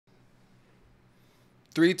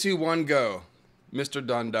3, 2, 1, go. Mr.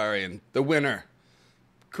 Dondarian, the winner,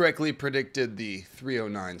 correctly predicted the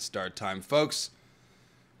 3:09 start time. Folks,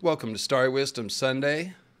 welcome to Starry Wisdom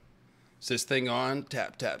Sunday. Is this thing on?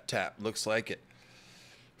 Tap, tap, tap. Looks like it.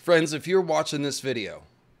 Friends, if you're watching this video,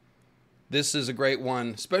 this is a great one,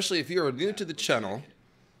 especially if you're new to the channel.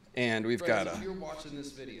 And we've got a... If you're watching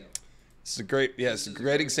this video, it's a great, yes, a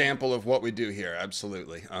great example of what we do here.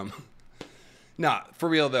 Absolutely. Nah, for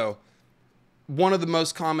real though. One of the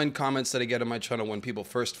most common comments that I get on my channel when people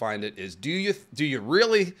first find it is, do you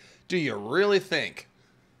really think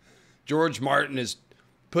George Martin is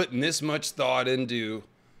putting this much thought into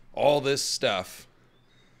all this stuff?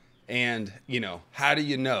 And, you know, how do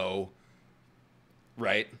you know,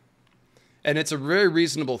 right? And it's a very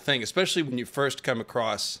reasonable thing, especially when you first come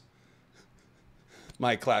across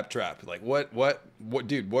my claptrap. Like, what,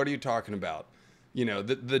 dude, what are you talking about? You know,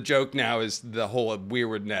 the joke now is the whole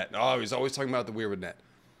Weirwood net. Oh, he's always talking about the Weirwood net.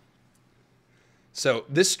 So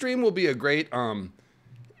this stream will be a great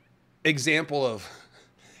example of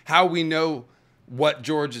how we know what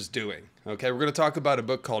George is doing. Okay, we're going to talk about a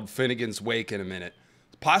book called Finnegan's Wake in a minute.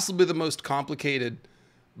 Possibly the most complicated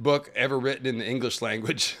book ever written in the English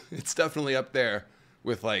language. It's definitely up there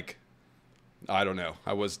with, like, I don't know.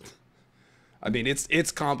 I mean,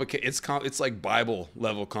 it's complicated. It's like Bible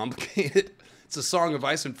level complicated. It's a Song of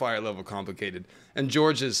Ice and Fire level complicated. And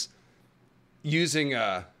George is using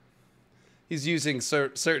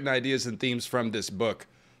certain ideas and themes from this book.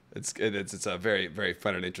 It's a very, very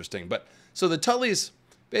fun and interesting. But so the Tullys,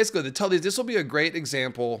 basically the Tullys, this will be a great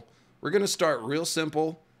example. We're going to start real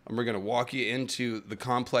simple, and we're going to walk you into the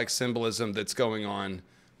complex symbolism that's going on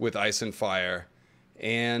with Ice and Fire.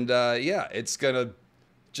 And yeah, it's going to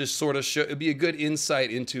just sort of show, it'll be a good insight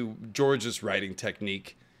into George's writing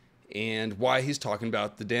technique and why he's talking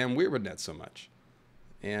about the damn Weirwood net so much.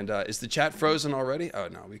 And is the chat frozen already? Oh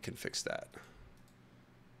no, we can fix that.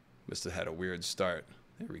 Must have had a weird start.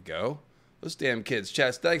 There we go. Those damn kids.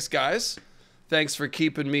 Chat, thanks guys. Thanks for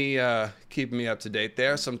keeping me up to date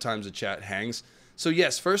there. Sometimes the chat hangs. So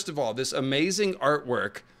yes, first of all, this amazing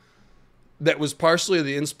artwork that was partially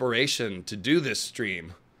the inspiration to do this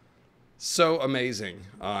stream. So amazing.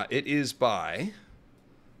 It is by,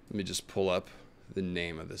 let me just pull up the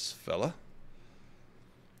name of this fella.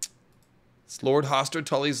 It's Lord Hoster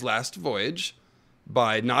Tully's Last Voyage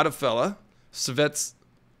by not a fella, Svetoslav.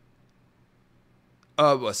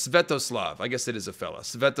 I guess it is a fella.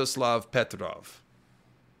 SvetoslavPetrov.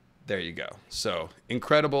 There you go. So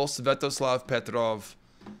incredible. SvetoslavPetrov,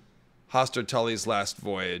 Hoster Tully's Last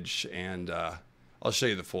Voyage, and I'll show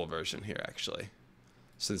you the full version here actually,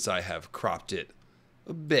 since I have cropped it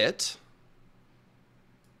a bit.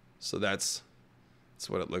 So that's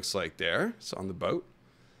what it looks like there. It's on the boat.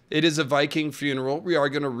 It is a Viking funeral. We are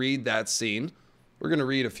going to read that scene. We're going to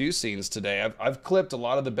read a few scenes today. I've clipped a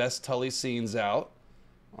lot of the best Tully scenes out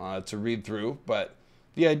to read through, but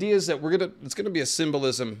the idea is that it's going to be a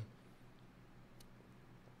symbolism.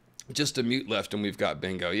 Just a mute left and we've got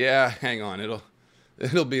bingo. Yeah, hang on.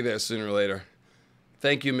 It'll be there sooner or later.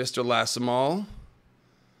 Thank you, Mr. Lassimal.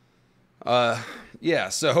 Yeah,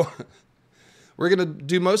 so we're going to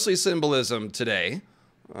do mostly symbolism today.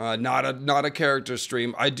 Not a character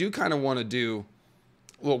stream. I do kind of want to do,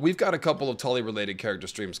 well, we've got a couple of Tully-related character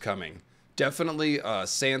streams coming. Definitely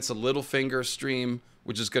Sansa Littlefinger stream,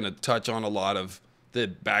 which is going to touch on a lot of the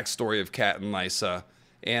backstory of Cat and Lysa.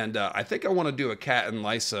 And I think I want to do a Cat and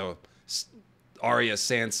Lysa Arya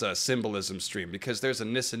Sansa symbolism stream, because there's a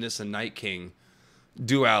Nissa Nissa Night King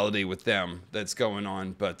duality with them that's going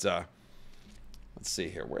on. But let's see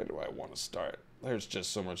here. Where do I want to start? There's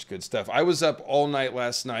just so much good stuff. I was up all night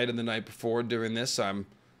last night and the night before doing this. I'm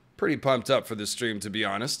pretty pumped up for this stream, to be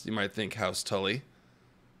honest. You might think House Tully.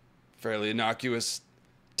 Fairly innocuous,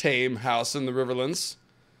 tame house in the Riverlands.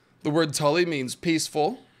 The word Tully means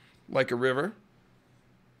peaceful, like a river.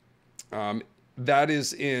 That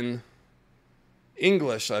is in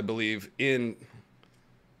English, I believe. Don't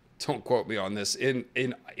quote me on this. In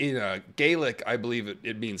Gaelic, I believe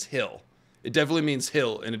it means hill. It definitely means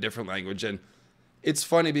hill in a different language. And it's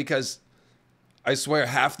funny because I swear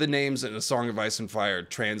half the names in A Song of Ice and Fire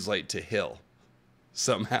translate to hill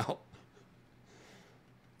somehow.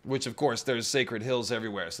 Which, of course, there's sacred hills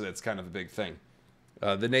everywhere, so that's kind of a big thing.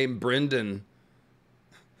 The name Brynden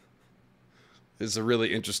is a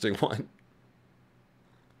really interesting one.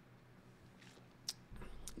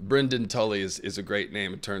 Brynden Tully is a great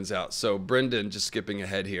name, it turns out. So Brynden, just skipping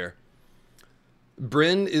ahead here.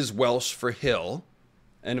 Bryn is Welsh for hill,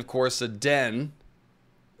 and of course a den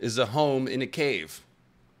is a home in a cave.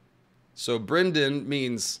 So Brynden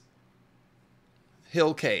means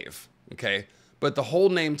hill cave, okay? But the whole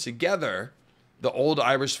name together, the old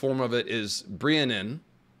Irish form of it is Brianin.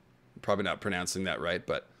 Probably not pronouncing that right,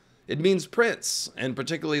 but it means prince, and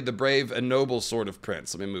particularly the brave and noble sort of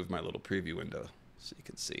prince. Let me move my little preview window so you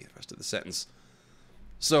can see the rest of the sentence.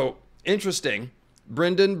 So, interesting.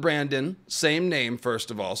 Brandon, same name, first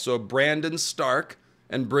of all. So, Brandon Stark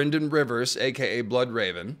and Brynden Rivers, a.k.a.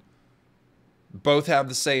 Bloodraven, both have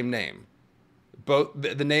the same name. Both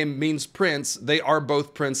the name means prince. They are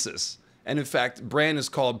both princes. And in fact, Bran is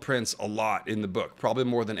called Prince a lot in the book, probably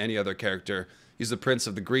more than any other character. He's the Prince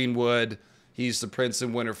of the Greenwood. He's the Prince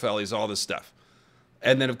in Winterfell. He's all this stuff.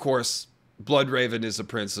 And then, of course, Bloodraven is a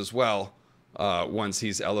prince as well once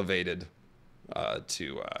he's elevated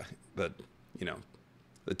to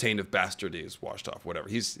the taint of bastardy is washed off, whatever.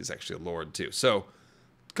 He's actually a lord, too. So,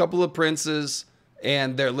 a couple of princes,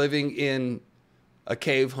 and they're living in a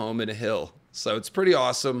cave home in a hill. So, it's pretty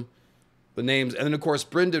awesome. The names, and then, of course,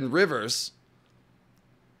 Brynden Rivers,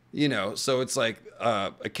 so it's like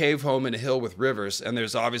a cave home in a hill with rivers, and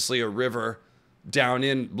there's obviously a river down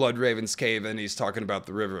in Bloodraven's cave, and he's talking about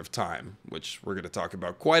the River of Time, which we're going to talk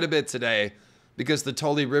about quite a bit today, because the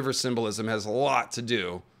Tully River symbolism has a lot to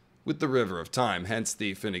do with the River of Time, hence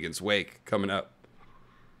the Finnegan's Wake coming up.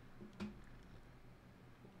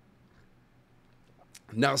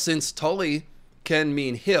 Now, since Tully can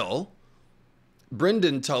mean hill,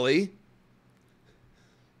 Brynden Tully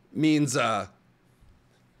means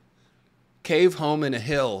cave home in a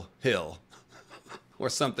hill, or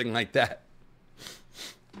something like that.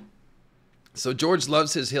 So George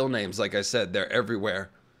loves his hill names. Like I said, they're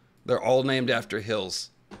everywhere. They're all named after hills.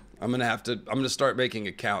 I'm gonna start making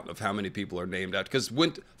a count of how many people are named after, because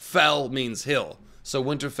Fell means hill. So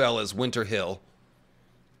Winterfell is Winter Hill.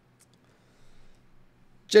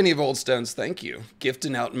 Jenny of Old Stones, thank you.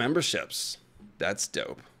 Gifting out memberships. That's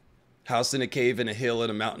dope. House in a cave in a hill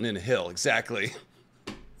and a mountain in a hill. Exactly.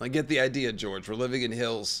 I get the idea, George. We're living in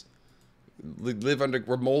hills.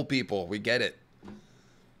 We're mole people. We get it.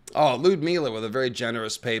 Oh, Ludmila with a very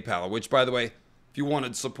generous PayPal, which, by the way, if you want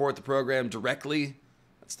to support the program directly,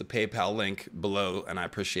 that's the PayPal link below, and I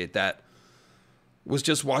appreciate that. Was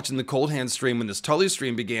just watching the Cold Hand stream when this Tully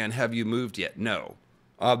stream began. Have you moved yet? No.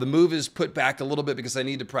 The move is put back a little bit because I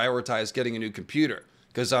need to prioritize getting a new computer,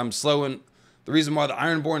 because I'm slowing. The reason why the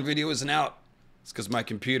Ironborn video isn't out is because my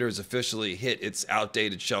computer has officially hit its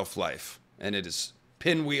outdated shelf life, and it is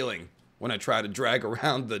pinwheeling when I try to drag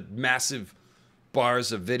around the massive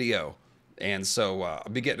bars of video. And so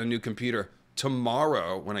I'll be getting a new computer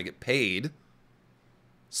tomorrow when I get paid.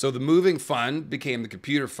 So the moving fund became the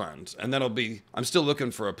computer fund, and that'll be, I'm still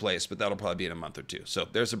looking for a place, but that'll probably be in a month or two. So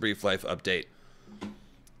there's a brief life update.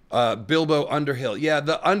 Bilbo Underhill. Yeah,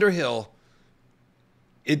 the Underhill,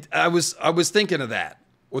 I was thinking of that.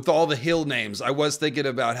 With all the hill names, I was thinking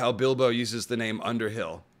about how Bilbo uses the name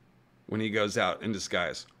Underhill when he goes out in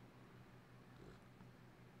disguise.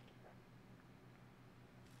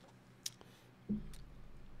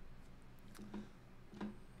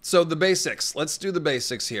 So the basics. Let's do the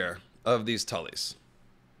basics here of these Tullys.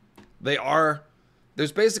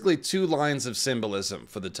 There's basically two lines of symbolism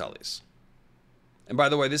for the Tullys. And by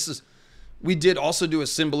the way, we did also do a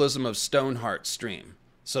Symbolism of Stoneheart stream.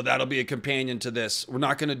 So that'll be a companion to this. We're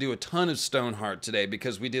not going to do a ton of Stoneheart today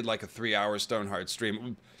because we did like a 3-hour Stoneheart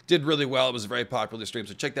stream. It did really well. It was a very popular stream,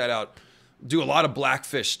 so check that out. Do a lot of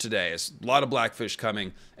Blackfish today. It's a lot of Blackfish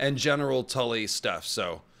coming, and general Tully stuff.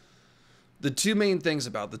 So the two main things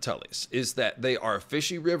about the Tullys is that they are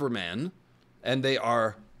fishy rivermen, and they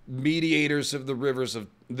are mediators of the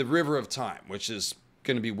River of Time, which is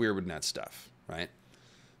going to be weird with that stuff, right?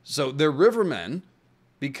 So they're rivermen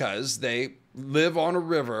because they live on a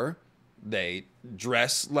river. They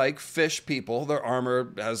dress like fish people. Their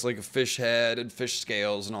armor has like a fish head and fish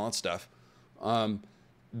scales and all that stuff.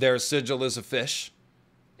 Their sigil is a fish,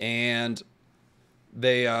 and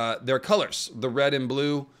their colors, the red and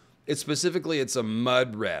blue. It's a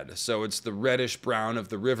mud red, so it's the reddish brown of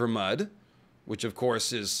the river mud, which of course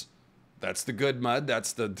that's the good mud.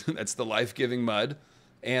 That's the life-giving mud,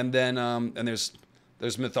 and then and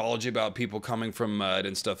there's mythology about people coming from mud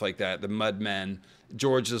and stuff like that. The mud men.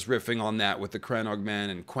 George is riffing on that with the Crennog men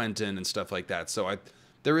and Quentin and stuff like that. So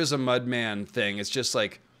there is a mud man thing. It's just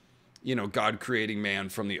like, God creating man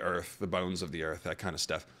from the earth, the bones of the earth, that kind of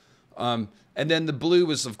stuff. And then the blue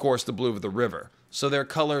is, of course, the blue of the river. So their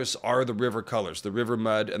colors are the river colors, the river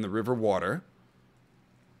mud and the river water.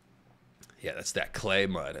 Yeah, that's that clay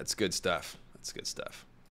mud. That's good stuff. That's good stuff.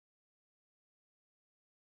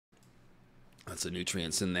 Lots of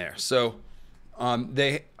nutrients in there. So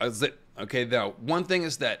okay, now one thing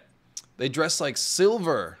is that they dress like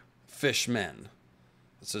silver fishmen.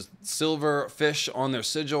 It says silver fish on their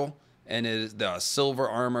sigil, and it is the silver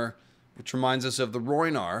armor, which reminds us of the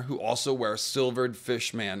Roinar, who also wear silvered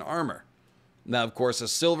fishman armor. Now, of course, a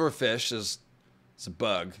silverfish is it's a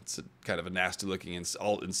bug. It's kind of a nasty looking.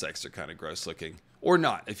 All insects are kind of gross looking, or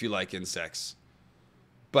not if you like insects.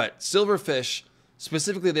 But silverfish,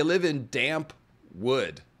 specifically, they live in damp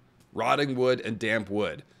wood, rotting wood and damp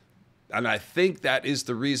wood. And I think that is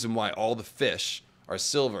the reason why all the fish are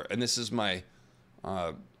silver. And this is my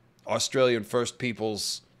Australian First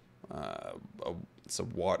Peoples.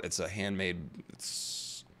 It's a handmade.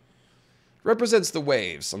 Represents the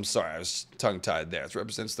waves. I'm sorry, I was tongue-tied there. It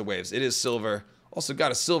represents the waves. It is silver. Also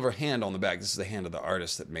got a silver hand on the back. This is the hand of the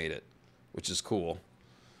artist that made it, which is cool.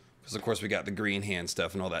 Because, of course, we got the green hand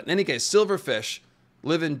stuff and all that. In any case, silverfish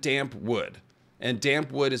live in damp wood. And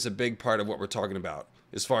damp wood is a big part of what we're talking about.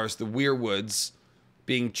 As far as the weirwoods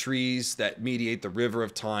being trees that mediate the river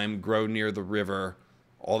of time, grow near the river,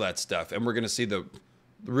 all that stuff. And we're going to see the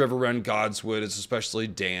Riverrun Godswood is especially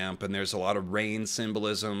damp. And there's a lot of rain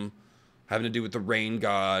symbolism having to do with the rain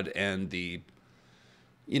god and the,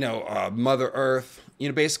 Mother Earth.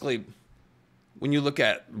 Basically, when you look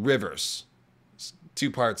at rivers, it's two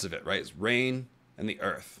parts of it, right? It's rain and the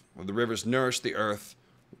earth. Well, the rivers nourish the earth.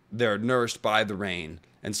 They're nourished by the rain.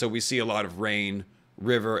 And so we see a lot of rain,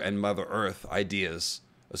 river, and Mother Earth ideas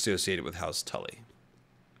associated with House Tully.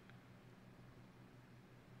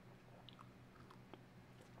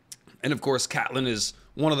 And of course, Catelyn is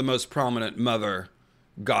one of the most prominent mother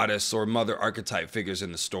goddess or mother archetype figures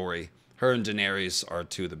in the story. Her and Daenerys are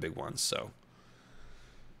two of the big ones. So,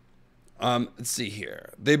 let's see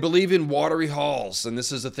here. They believe in watery halls, and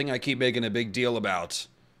this is the thing I keep making a big deal about.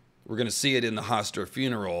 We're going to see it in the Hoster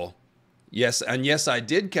funeral. Yes, and yes, I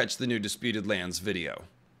did catch the new Disputed Lands video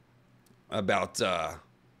about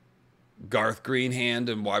Garth Greenhand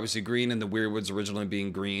and why was he green and the Weirwoods originally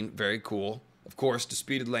being green. Very cool. Of course,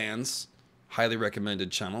 Disputed Lands, highly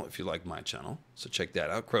recommended channel if you like my channel. So check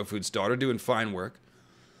that out. Crowfood's daughter doing fine work.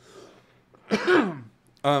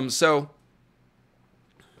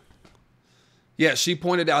 Yeah, she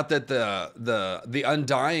pointed out that the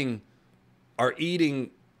Undying are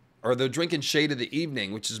eating, or they're drinking Shade of the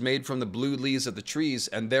Evening, which is made from the blue leaves of the trees,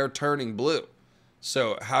 and they're turning blue.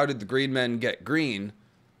 So how did the green men get green?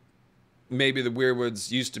 Maybe the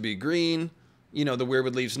Weirwoods used to be green. The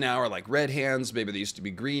Weirwood leaves now are like red hands. Maybe they used to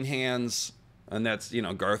be green hands. And that's,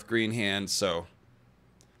 Garth Greenhand. So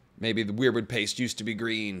maybe the Weirwood paste used to be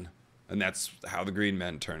green. And that's how the green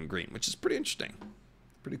men turn green, which is pretty interesting.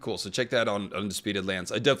 Pretty cool. So check that on Undisputed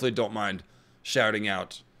Lands. I definitely don't mind shouting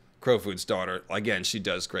out Crowfood's daughter. Again, she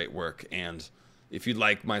does great work. And if you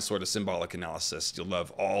like my sort of symbolic analysis, you'll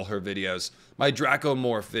love all her videos. My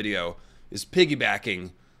Dracomorph video is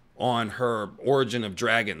piggybacking on her Origin of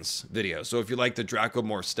Dragons video. So if you like the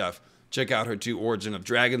Dracomorph stuff, check out her 2 Origin of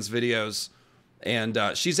Dragons videos. And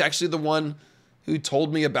she's actually the one who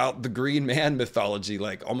told me about the Green Man mythology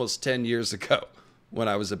like almost 10 years ago when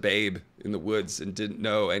I was a babe in the woods and didn't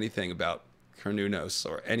know anything about Carnunos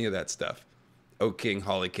or any of that stuff. Oak King,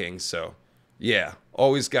 Holly King. So yeah,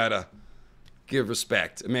 always gotta give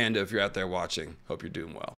respect. Amanda, if you're out there watching, hope you're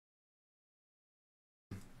doing well.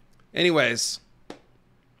 Anyways,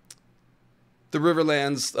 the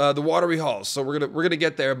Riverlands, the Watery Halls. So we're gonna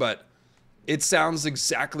get there, but it sounds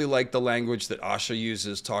exactly like the language that Asha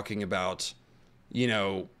uses, talking about,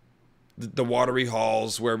 the watery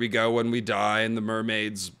halls where we go when we die, and the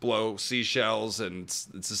mermaids blow seashells, and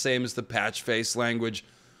it's the same as the patch face language.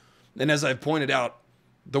 And as I've pointed out,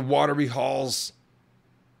 the watery halls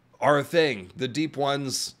are a thing. The deep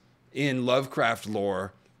ones in Lovecraft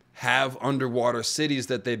lore have underwater cities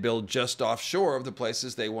that they build just offshore of the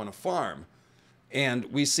places they want to farm. And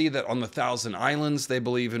we see that on the Thousand Islands, they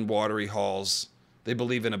believe in watery halls. They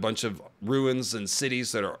believe in a bunch of ruins and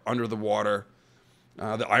cities that are under the water.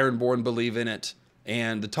 The Ironborn believe in it,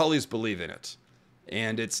 and the Tullys believe in it.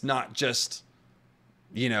 And it's not just,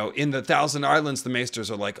 in the Thousand Islands, the Maesters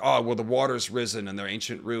are like, oh, well, the water's risen and they're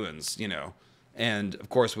ancient ruins, And, of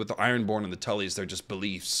course, with the Ironborn and the Tullys, they're just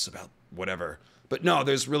beliefs about whatever. But no,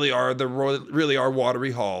 there really are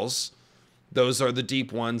watery halls. Those are the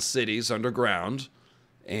deep ones, cities underground.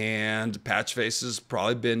 And Patchface has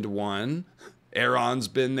probably been to one. Aaron's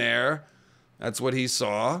been there. That's what he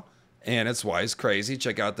saw. And it's why he's crazy.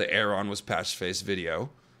 Check out the Aaron was Patchface video.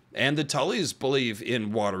 And the Tullys believe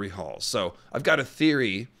in watery halls. So I've got a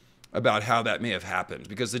theory about how that may have happened.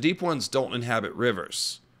 Because the deep ones don't inhabit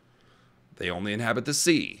rivers. They only inhabit the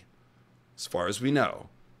sea, as far as we know.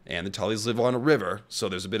 And the Tullys live on a river, so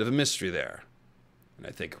there's a bit of a mystery there. And I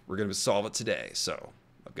think we're going to solve it today. So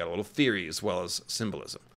I've got a little theory as well as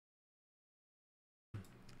symbolism.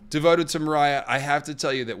 Devoted to Mariah, I have to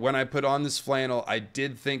tell you that when I put on this flannel, I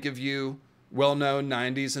did think of you, well-known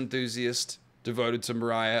 90s enthusiast, devoted to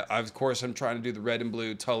Mariah. Of course, I'm trying to do the red and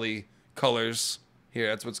blue Tully colors here.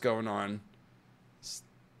 That's what's going on. It's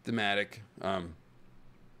thematic.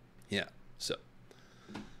 Yeah, so.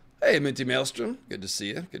 Hey, Minty Maelstrom. Good to see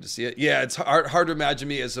you. Good to see you. Yeah, it's hard to imagine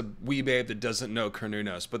me as a wee babe that doesn't know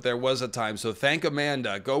Carnunos, but there was a time. So thank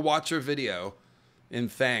Amanda. Go watch her video in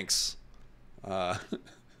thanks.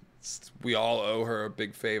 We all owe her a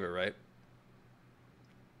big favor, right?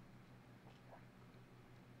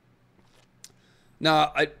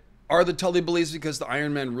 Now, are the Tully beliefs because the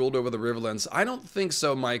Iron Men ruled over the Riverlands? I don't think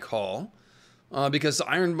so, Mike Hall. Because the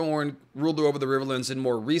Ironborn ruled over the Riverlands in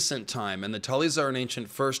more recent time, and the Tullys are an ancient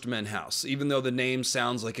First Men house, even though the name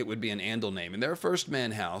sounds like it would be an Andal name. And they're a First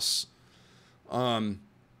Man house.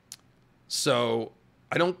 So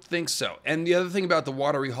I don't think so. And the other thing about the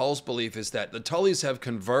Watery Halls belief is that the Tullys have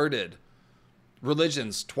converted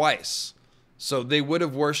religions twice. So they would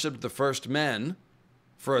have worshipped the First Men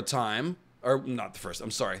for a time. Or not the first, I'm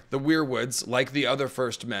sorry, the Weirwoods, like the other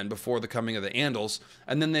First Men before the coming of the Andals,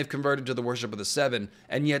 and then they've converted to the worship of the Seven,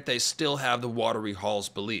 and yet they still have the Watery Halls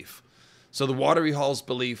belief. So the Watery Halls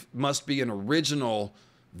belief must be an original,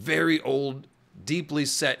 very old, deeply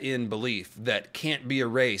set in belief that can't be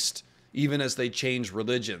erased, even as they change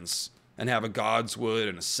religions and have a Godswood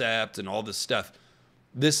and a Sept and all this stuff.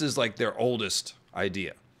 This is like their oldest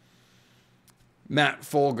idea. Matt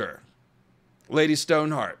Folger, Lady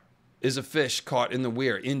Stoneheart is a fish caught in the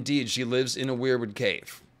weir. Indeed, she lives in a weirwood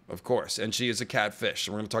cave, of course, and she is a catfish.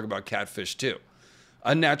 And we're going to talk about catfish too.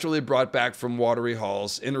 Unnaturally brought back from watery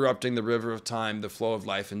halls, interrupting the river of time, the flow of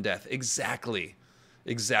life and death. Exactly.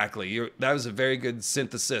 Exactly. That was a very good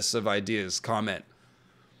synthesis of ideas, comment.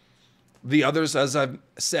 The others, as I've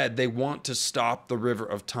said, they want to stop the river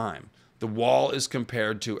of time. The wall is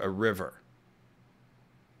compared to a river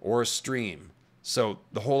or a stream. So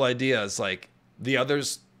the whole idea is like the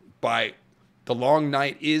others, by the long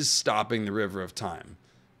night is stopping the river of time.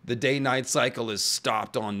 The day-night cycle is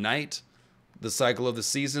stopped on night. The cycle of the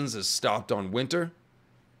seasons is stopped on winter.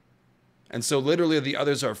 And so literally the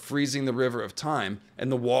others are freezing the river of time,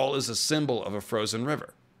 and the wall is a symbol of a frozen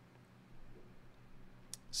river.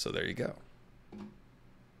 So there you go.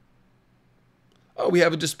 Oh, we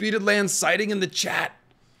have a disputed land sighting in the chat.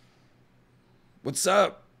 What's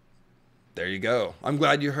up? There you go. I'm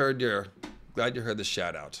glad you heard the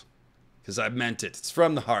shout out. Because I meant it. It's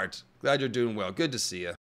from the heart. Glad you're doing well. Good to see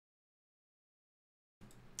you.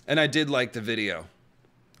 And I did like the video.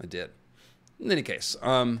 I did. In any case,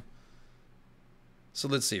 so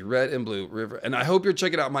let's see. Red and blue river. And I hope you're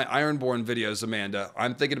checking out my Ironborn videos, Amanda.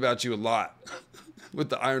 I'm thinking about you a lot with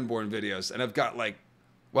the Ironborn videos. And I've got like,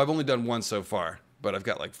 well, I've only done one so far, but I've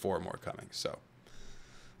got like 4 more coming. So,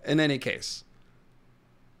 in any case,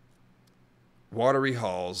 Watery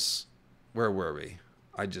Halls. Where were we?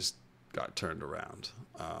 I just got turned around.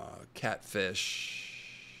 Catfish.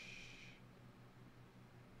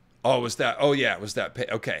 Oh, was that? Oh, yeah, was that?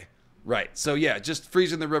 Okay, right. So yeah, just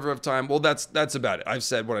freezing the river of time. Well, that's about it. I've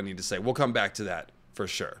said what I need to say. We'll come back to that for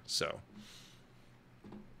sure. So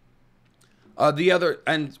the other,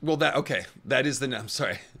 and well, that is the. I'm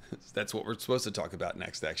sorry, that's what we're supposed to talk about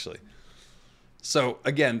next, actually. So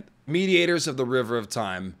again, mediators of the river of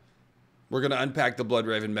time. We're going to unpack the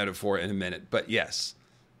Bloodraven metaphor in a minute, but yes.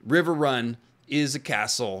 Riverrun is a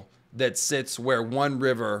castle that sits where one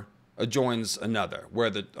river adjoins another, where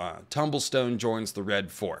the Tumblestone joins the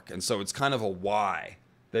Red Fork. And so it's kind of a Y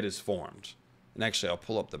that is formed. And actually, I'll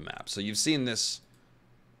pull up the map. So you've seen this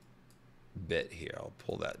bit here. I'll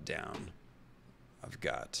pull that down. I've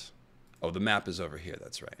got... Oh, the map is over here.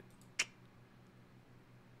 That's right.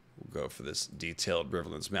 We'll go for this detailed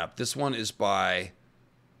Riverlands map. This one is by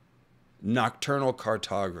Nocturnal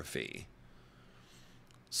Cartography.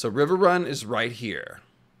 So Riverrun is right here.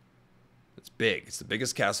 It's big. It's the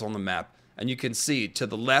biggest castle on the map. And you can see to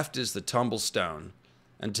the left is the Tumblestone.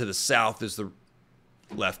 And to the south is the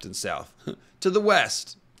left and south. To the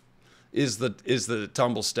west is the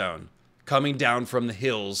Tumblestone. Coming down from the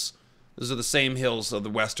hills. Those are the same hills of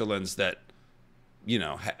the Westerlands that, you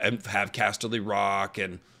know, have Casterly Rock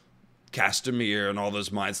and Castamere and all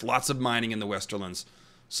those mines. Lots of mining in the Westerlands.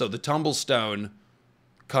 So the Tumblestone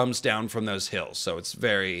comes down from those hills. So it's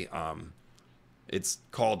very, it's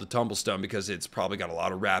called the Tumblestone because it's probably got a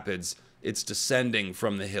lot of rapids. It's descending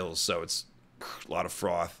from the hills, so it's a lot of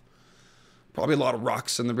froth. Probably a lot of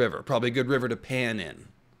rocks in the river. Probably a good river to pan in,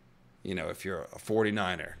 you know, if you're a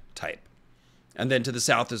 49er type. And then to the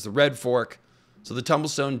south is the Red Fork. So the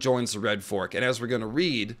Tumblestone joins the Red Fork. And as we're going to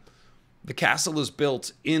read, the castle is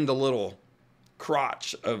built in the little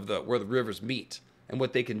crotch of where the rivers meet. And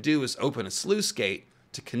what they can do is open a sluice gate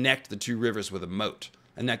to connect the two rivers with a moat.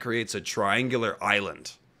 And that creates a triangular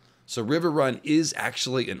island. So Riverrun is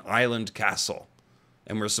actually an island castle.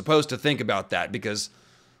 And we're supposed to think about that because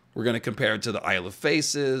we're going to compare it to the Isle of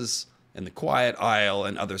Faces and the Quiet Isle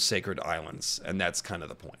and other sacred islands. And that's kind of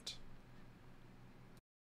the point.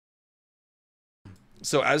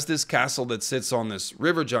 So as this castle that sits on this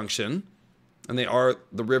river junction, and they are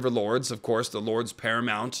the river lords, of course, the lords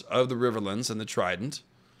paramount of the Riverlands and the Trident.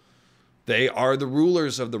 They are the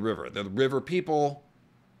rulers of the river. They're the river people.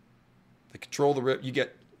 They control the river. You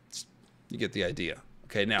get the idea.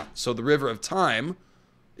 Okay, now, so the River of Time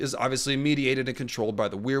is obviously mediated and controlled by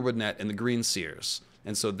the Weirwood Net and the Green Seers.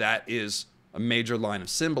 And so that is a major line of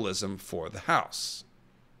symbolism for the house.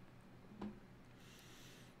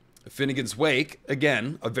 Finnegan's Wake,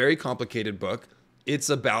 again, a very complicated book. It's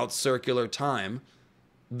about circular time.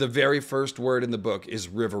 The very first word in the book is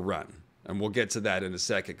Riverrun. And we'll get to that in a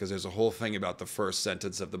second because there's a whole thing about the first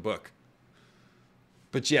sentence of the book.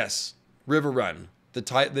 But yes, Riverrun,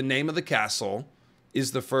 the name of the castle,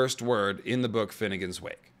 is the first word in the book Finnegan's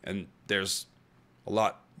Wake. And there's a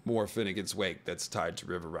lot more Finnegan's Wake that's tied to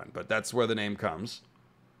Riverrun, but that's where the name comes.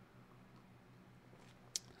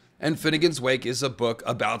 And Finnegan's Wake is a book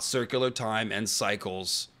about circular time and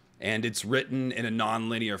cycles, and it's written in a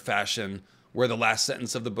non-linear fashion where the last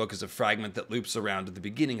sentence of the book is a fragment that loops around to the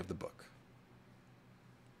beginning of the book.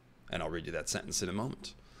 And I'll read you that sentence in a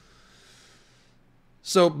moment.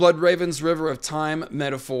 So Bloodraven's River of Time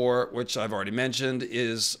metaphor, which I've already mentioned,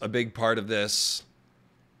 is a big part of this.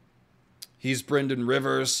 He's Brynden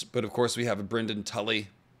Rivers, but of course we have a Brynden Tully,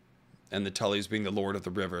 and the Tullys being the Lord of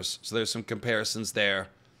the Rivers. So there's some comparisons there.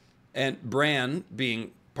 And Bran,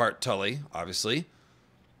 being part Tully, obviously,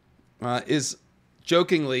 is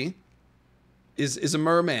jokingly is a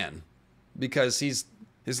merman because his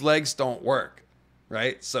legs don't work,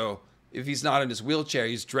 right? So if he's not in his wheelchair,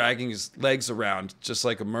 he's dragging his legs around just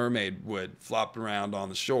like a mermaid would, flopping around on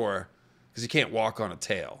the shore because he can't walk on a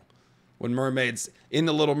tail. When mermaids, in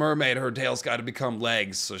The Little Mermaid, her tail's got to become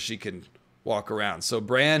legs so she can walk around. So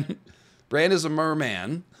Bran is a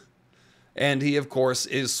merman. And he, of course,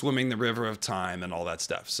 is swimming the River of Time and all that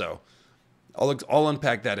stuff. So I'll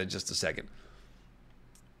unpack that in just a second.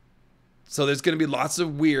 So there's going to be lots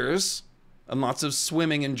of weirs and lots of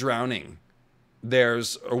swimming and drowning.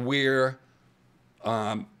 There's a weir.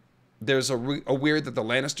 There's a weir that the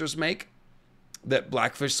Lannisters make that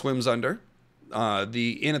Blackfish swims under.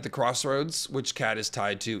 The Inn at the Crossroads, which Cat is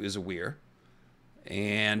tied to, is a weir.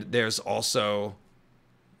 And there's also,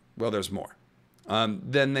 well, there's more.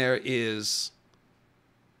 Then there is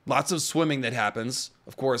lots of swimming that happens.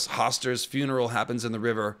 Of course, Hoster's funeral happens in the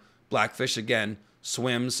river. Blackfish, again,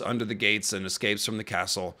 swims under the gates and escapes from the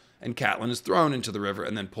castle. And Catelyn is thrown into the river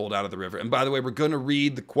and then pulled out of the river. And by the way, we're going to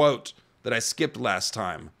read the quote that I skipped last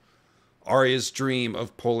time. Arya's dream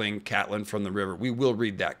of pulling Catelyn from the river. We will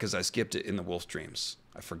read that because I skipped it in the Wolf's Dreams.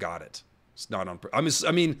 I forgot it. It's not on purpose.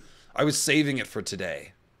 I mean, I was saving it for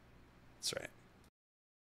today. That's right.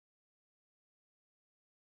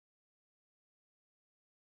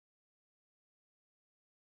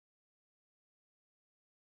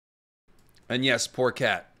 And yes, poor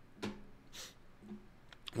Cat.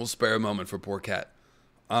 We'll spare a moment for poor Cat.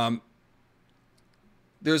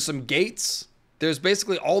 There's some gates. There's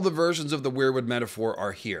basically all the versions of the Weirwood metaphor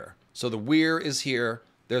are here. So the weir is here.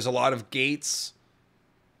 There's a lot of gates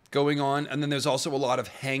going on. And then there's also a lot of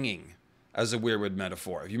hanging as a Weirwood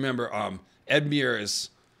metaphor. If you remember, Edmure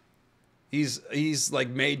he's like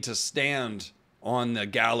made to stand on the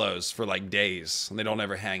gallows for like days. And they don't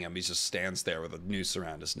ever hang him. He just stands there with a noose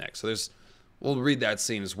around his neck. So we'll read that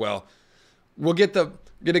scene as well. We'll get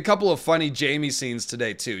a couple of funny Jaime scenes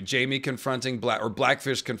today too. Jaime confronting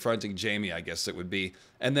Blackfish confronting Jaime, I guess it would be,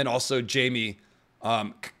 and then also Jaime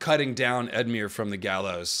cutting down Edmure from the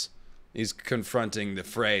gallows. He's confronting the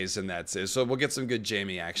Freys, and that's it. So we'll get some good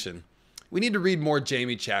Jaime action. We need to read more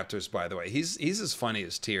Jaime chapters, by the way. He's as funny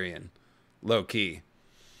as Tyrion, low key.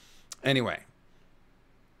 Anyway,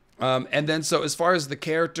 and then so as far as the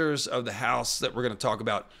characters of the house that we're going to talk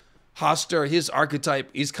about. Hoster, his archetype,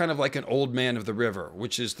 he's kind of like an old man of the river,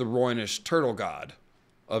 which is the Rhoynish turtle god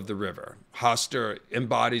of the river. Hoster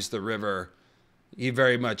embodies the river. He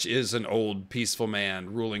very much is an old, peaceful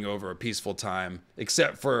man ruling over a peaceful time,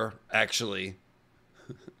 except for, actually,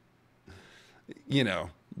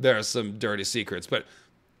 there are some dirty secrets. But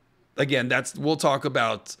again, we'll talk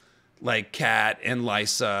about like Cat and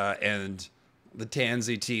Lysa and the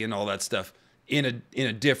Tansy tea and all that stuff in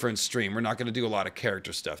a different stream. We're not going to do a lot of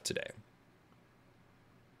character stuff today.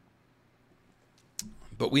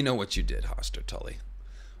 But we know what you did, Hoster Tully.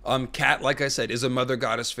 Cat, like I said, is a mother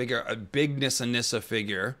goddess figure, a big Nissa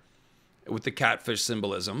figure with the catfish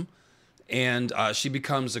symbolism. And she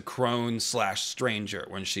becomes a crone / stranger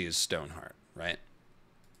when she is Stoneheart, right?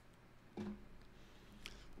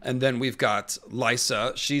 And then we've got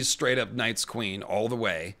Lysa. She's straight up Knight's Queen all the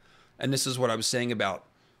way. And this is what I was saying about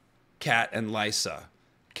Cat and Lysa.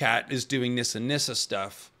 Cat is doing Nissa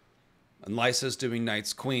stuff, and Lysa's doing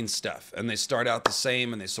Knight's Queen stuff. And they start out the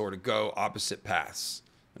same, and they sort of go opposite paths.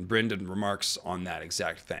 And Brendan remarks on that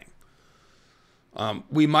exact thing.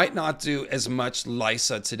 We might not do as much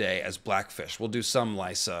Lysa today as Blackfish. We'll do some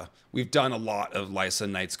Lysa. We've done a lot of Lysa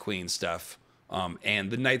Knight's Queen stuff.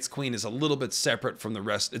 And the Knight's Queen is a little bit separate from the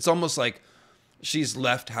rest. It's almost like she's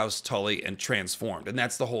left House Tully and transformed. And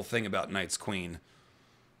that's the whole thing about Knight's Queen.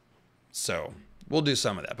 So we'll do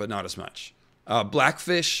some of that, but not as much.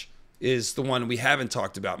 Blackfish is the one we haven't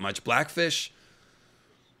talked about much. Blackfish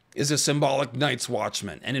is a symbolic Night's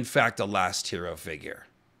Watchman, and in fact a last hero figure.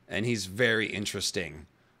 And he's very interesting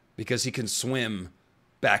because he can swim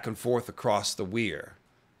back and forth across the weir.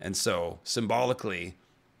 And so symbolically,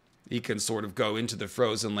 he can sort of go into the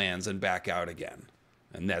frozen lands and back out again.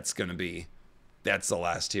 And that's the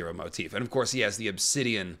last hero motif. And of course, he has the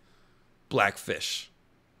obsidian Blackfish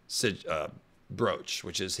brooch,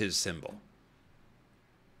 which is his symbol.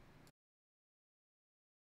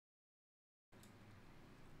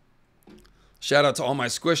 Shout out to all my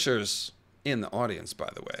squishers in the audience, by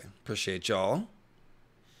the way. Appreciate y'all.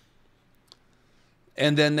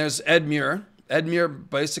 And then there's Edmure. Edmure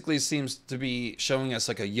basically seems to be showing us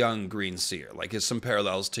like a young green seer, like there's some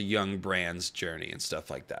parallels to young Bran's journey and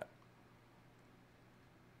stuff like that.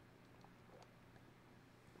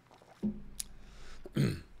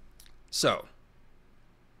 So,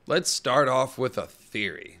 let's start off with a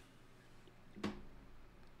theory.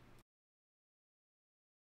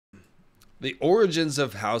 The origins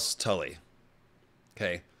of House Tully.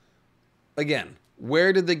 Okay. Again,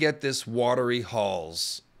 where did they get this watery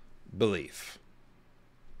halls belief?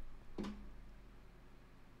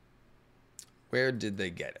 Where did they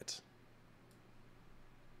get it?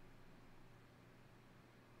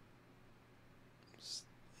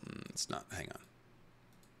 It's not, hang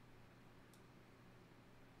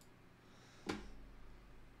on.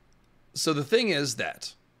 So the thing is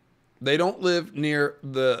that they don't live near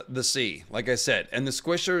the sea, like I said. And the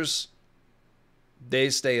squishers, they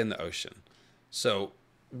stay in the ocean. So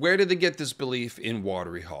where did they get this belief in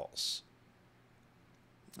watery halls?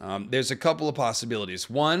 There's a couple of possibilities.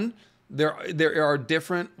 One, there are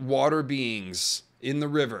different water beings in the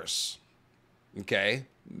rivers. Okay?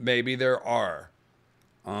 Maybe there are.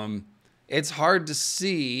 It's hard to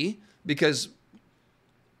see because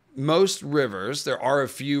most rivers, there are a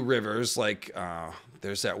few rivers like...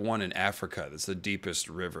 there's that one in Africa that's the deepest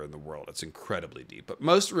river in the world. It's incredibly deep. But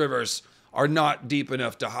most rivers are not deep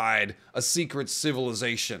enough to hide a secret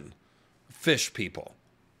civilization, fish people.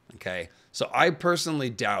 Okay? So I personally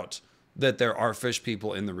doubt that there are fish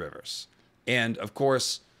people in the rivers. And of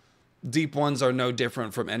course, deep ones are no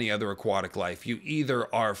different from any other aquatic life. You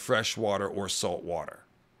either are freshwater or saltwater.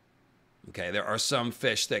 Okay? There are some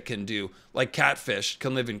fish that can do, like catfish,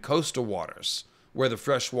 can live in coastal waters where the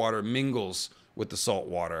fresh water mingles with the salt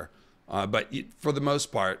water. But for the most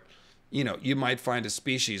part, you know, you might find a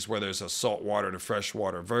species where there's a saltwater and a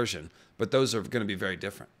freshwater version, but those are going to be very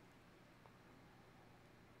different.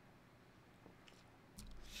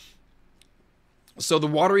 So the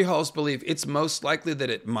watery halls believe it's most likely that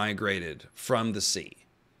it migrated from the sea.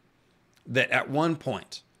 That at one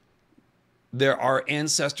point, there are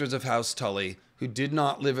ancestors of House Tully who did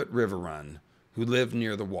not live at Riverrun, who lived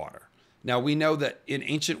near the water. Now we know that in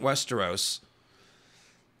ancient Westeros,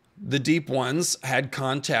 the Deep Ones had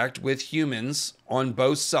contact with humans on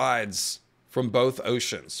both sides from both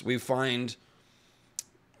oceans. We find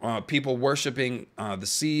people worshiping the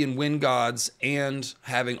sea and wind gods and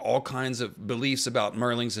having all kinds of beliefs about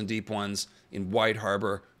Merlings and Deep Ones in White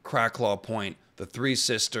Harbor, Cracklaw Point, the Three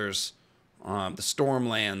Sisters, the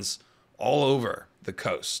Stormlands, all over the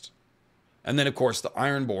coast. And then, of course, the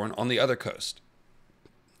Ironborn on the other coast.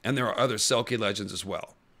 And there are other Selkie legends as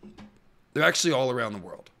well. They're actually all around the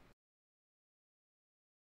world.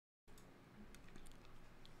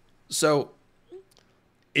 So,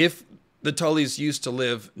 if the Tullys used to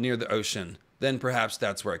live near the ocean, then perhaps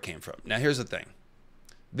that's where it came from. Now, here's the thing.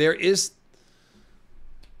 There is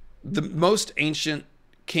the most ancient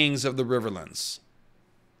kings of the Riverlands,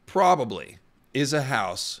 probably, is a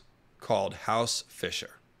house called House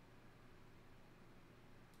Fisher.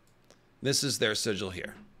 This is their sigil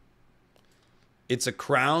here. It's a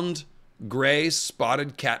crowned, gray,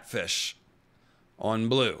 spotted catfish on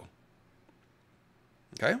blue.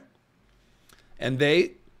 Okay? And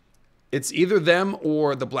it's either them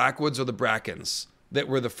or the Blackwoods or the Brackens that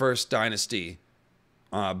were the first dynasty.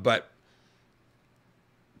 But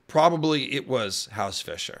probably it was House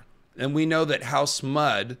Fisher. And we know that House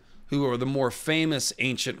Mudd, who are the more famous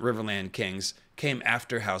ancient Riverland kings, came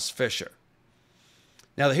after House Fisher.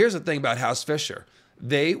 Now, here's the thing about House Fisher.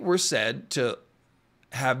 They were said to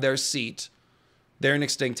have their seat, they're an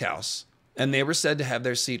extinct house, and they were said to have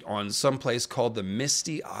their seat on some place called the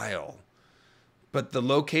Misty Isle. But the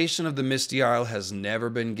location of the Misty Isle has never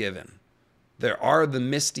been given. There are the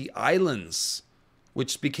Misty Islands,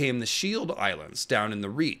 which became the Shield Islands down in the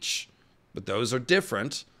Reach. But those are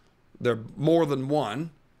different. They're more than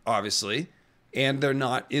one, obviously, and they're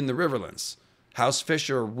not in the Riverlands. House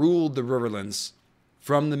Fisher ruled the Riverlands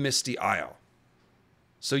from the Misty Isle.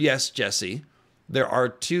 So yes, Jesse, there are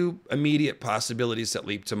two immediate possibilities that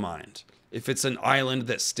leap to mind. If it's an island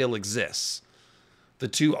that still exists, the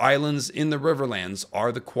two islands in the Riverlands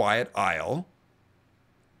are the Quiet Isle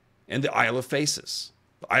and the Isle of Faces.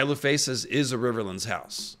 The Isle of Faces is a Riverlands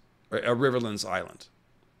house, or a Riverlands island.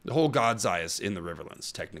 The whole God's Eye is in the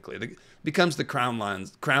Riverlands, technically. It becomes the Crown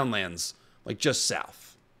Lands, like just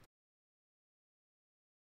south.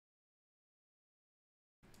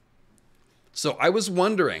 So I was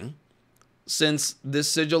wondering, since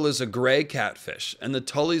this sigil is a gray catfish and the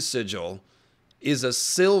Tully sigil is a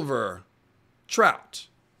silver trout,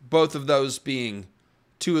 both of those being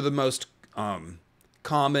two of the most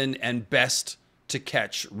common and best to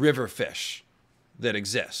catch river fish that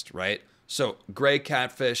exist, right? So gray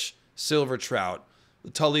catfish, silver trout,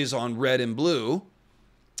 the Tully's on red and blue,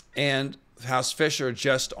 and House Fisher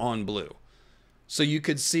just on blue. So you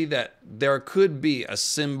could see that there could be a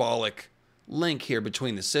symbolic link here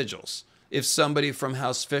between the sigils. If somebody from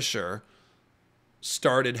House Fisher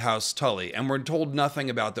started House Tully, and we're told nothing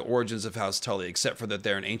about the origins of House Tully except for that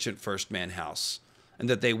they're an ancient first man house and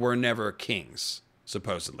that they were never kings,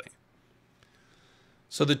 supposedly.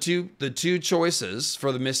 So the two choices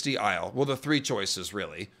for the Misty Isle, well, the three choices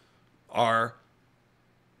really, are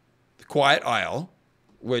the Quiet Isle,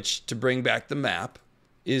 which, to bring back the map,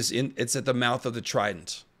 it's at the mouth of the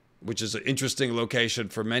Trident, which is an interesting location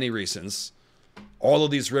for many reasons. All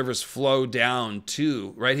of these rivers flow down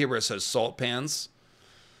to, right here where it says salt pans,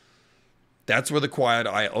 that's where the Quiet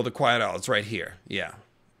Isle, the Quiet Isle, it's right here, yeah.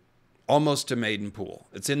 Almost to Maiden Pool.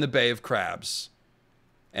 It's in the Bay of Crabs.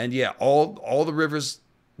 And yeah, all the rivers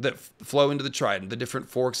that flow into the Trident, the different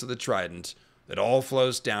forks of the Trident, it all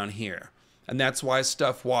flows down here. And that's why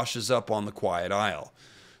stuff washes up on the Quiet Isle.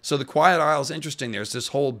 So the Quiet Isle is interesting. There's this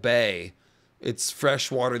whole bay. It's fresh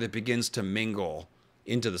water that begins to mingle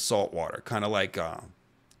into the salt water, kind of like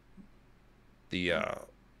the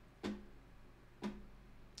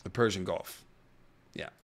Persian Gulf. Yeah.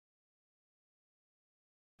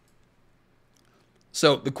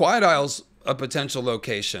 So the Quiet Isle's a potential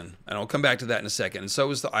location, and I'll come back to that in a second, and so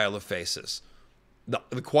is the Isle of Faces.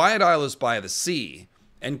 The Quiet Isle is by the sea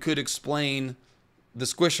and could explain the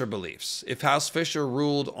Squisher beliefs. If House Fisher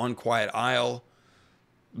ruled on Quiet Isle,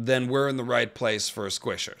 then we're in the right place for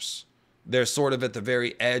Squishers. They're sort of at the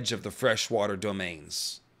very edge of the freshwater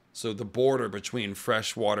domains. So the border between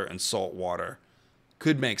freshwater and saltwater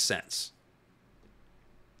could make sense.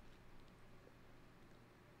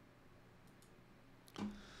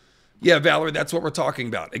 Yeah, Valerie, that's what we're talking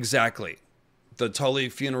about. Exactly. The Tully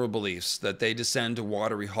funeral beliefs, that they descend to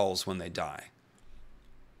watery hulls when they die.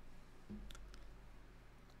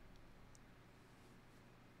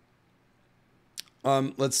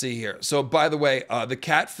 Let's see here. So, by the way, the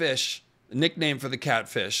catfish, the nickname for the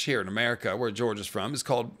catfish here in America, where George is from, is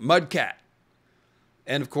called mudcat.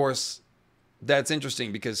 And, of course, that's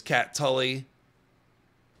interesting because Cat Tully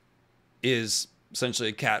is essentially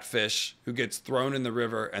a catfish who gets thrown in the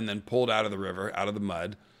river and then pulled out of the river, out of the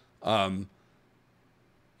mud. And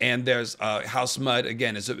there's House Mudd,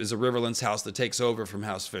 again, is a Riverlands house that takes over from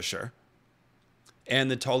House Fisher.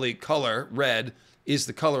 And the Tully color, red, is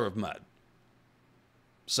the color of mud.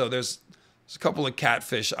 So there's a couple of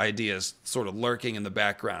catfish ideas sort of lurking in the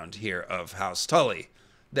background here of House Tully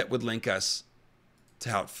that would link us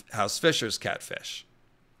to House Fisher's catfish.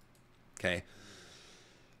 Okay.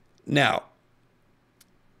 Now,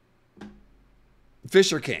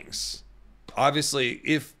 Fisher Kings. Obviously,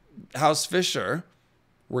 if House Fisher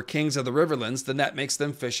were kings of the Riverlands, then that makes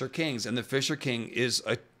them Fisher Kings. And the Fisher King is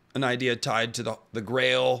an idea tied to the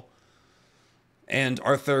Grail and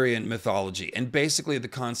Arthurian mythology. And basically the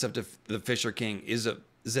concept of the Fisher King is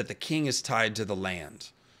that the king is tied to the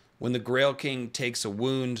land. When the Grail King takes a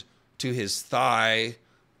wound to his thigh,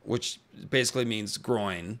 which basically means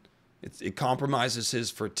groin, It compromises his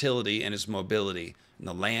fertility and his mobility, and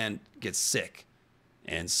the land gets sick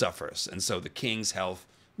and suffers. And so the king's health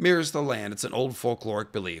mirrors the land. It's an old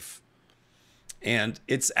folkloric belief. And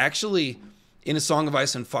it's actually, in A Song of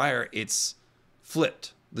Ice and Fire, it's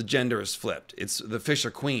flipped. The gender is flipped. It's the fish are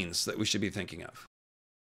queens that we should be thinking of.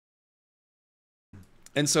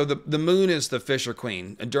 And so the moon is the fisher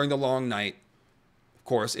queen. And during the long night, of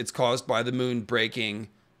course, it's caused by the moon breaking,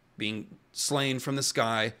 being slain from the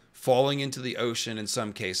sky, falling into the ocean in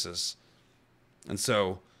some cases. And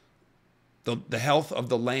so the health of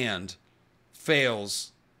the land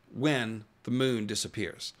fails when the moon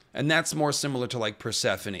disappears. And that's more similar to like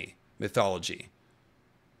Persephone mythology,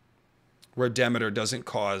 where Demeter doesn't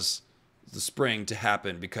cause the spring to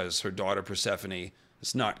happen because her daughter Persephone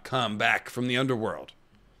has not come back from the underworld.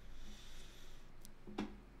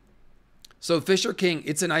 So Fisher King,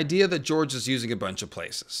 it's an idea that George is using a bunch of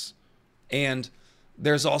places. And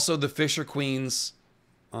there's also the Fisher Queens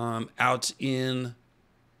out in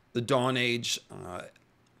the Dawn Age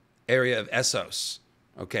area of Essos.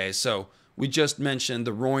 Okay, so we just mentioned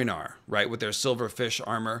the Roinar, right, with their silver fish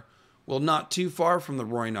armor. Well, not too far from the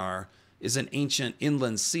Roinar is an ancient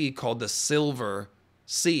inland sea called the Silver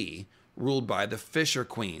Sea, ruled by the Fisher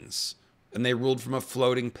Queens. And they ruled from a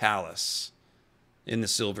floating palace in the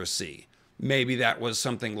Silver Sea. Maybe that was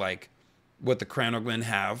something like what the Cranogmen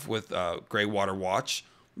have with Greywater Watch.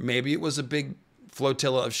 Maybe it was a big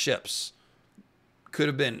flotilla of ships. Could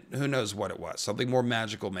have been, who knows what it was. Something more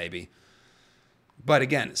magical maybe. But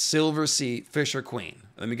again, Silver Sea Fisher Queen.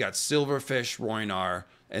 And then we got Silverfish Roinar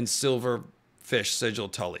and Silverfish Sigil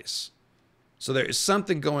Tullys. So there is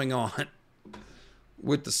something going on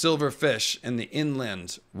with the silverfish in the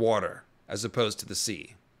inland water as opposed to the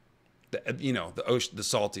sea. The ocean, the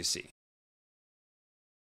salty sea.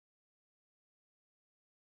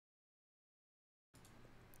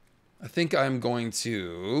 I think I'm going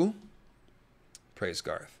to praise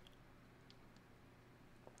Garth.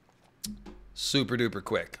 Super duper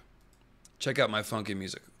quick. Check out my funky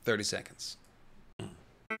music. 30 seconds.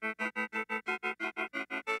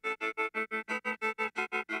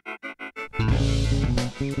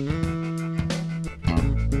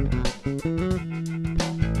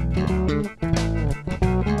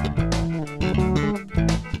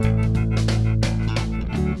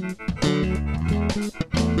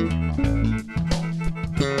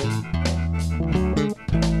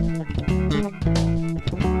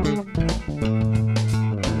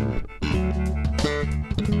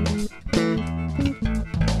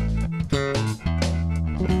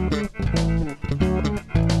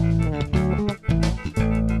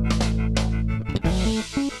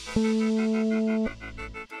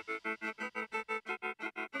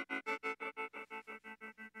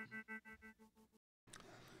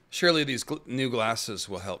 Surely these new glasses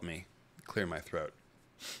will help me clear my throat.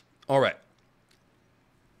 All right.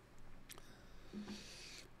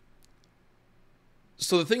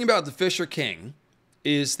 So the thing about the Fisher King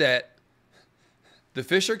is that the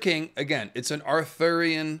Fisher King, again, it's an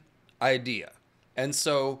Arthurian idea. And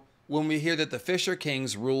so when we hear that the Fisher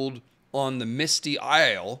Kings ruled on the Misty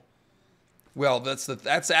Isle, well, that's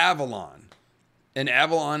Avalon. And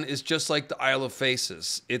Avalon is just like the Isle of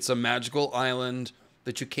Faces. It's a magical island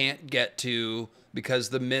that you can't get to because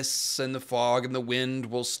the mists and the fog and the wind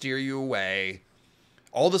will steer you away.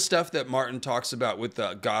 All the stuff that Martin talks about with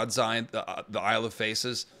the God's Eye, the Isle of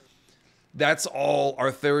Faces, that's all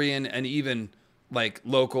Arthurian and even like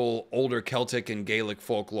local older Celtic and Gaelic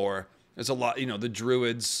folklore. There's a lot, the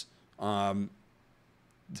Druids hung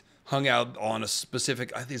out on a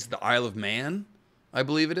specific, I think it's the Isle of Man, I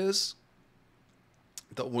believe it is.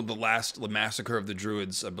 The last massacre of the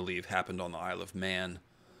Druids, I believe, happened on the Isle of Man.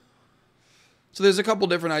 So there's a couple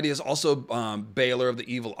different ideas. Also, Baylor of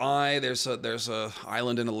the Evil Eye. There's a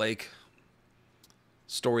island in a lake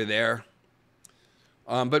story there.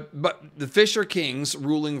 But the Fisher Kings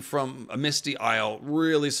ruling from a misty isle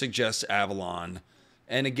really suggests Avalon.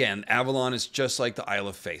 And again, Avalon is just like the Isle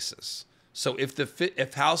of Faces. So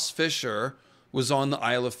if House Fisher was on the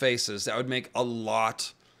Isle of Faces, that would make a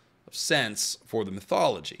lot of sense for the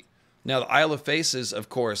mythology. Now, the Isle of Faces, of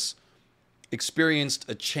course, experienced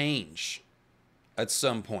a change at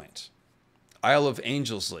some point. Isle of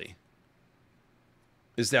Angelsley.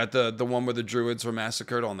 Is that the one where the Druids were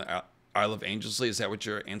massacred on the Isle of Angelsley? Is that what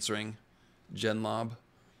you're answering, Genlob?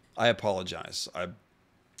 I apologize. I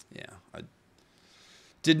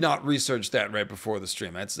did not research that right before the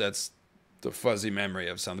stream. That's the fuzzy memory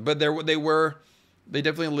of something. But they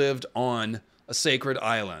definitely lived on a sacred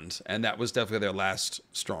island, and that was definitely their last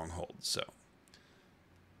stronghold. So,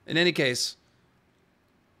 in any case,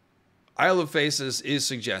 Isle of Faces is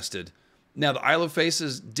suggested. Now, the Isle of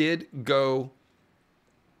Faces did go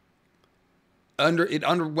it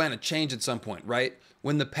underwent a change at some point, right?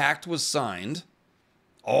 When the pact was signed,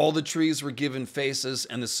 all the trees were given faces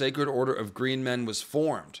and the Sacred Order of Green Men was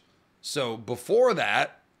formed. So before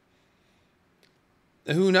that,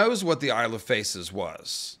 who knows what the Isle of Faces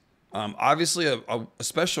was? Obviously a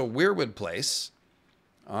special weirwood place,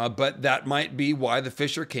 but that might be why the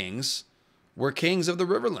Fisher Kings were kings of the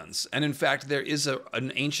Riverlands. And in fact, there is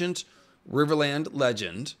an ancient Riverland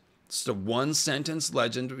legend. It's a one-sentence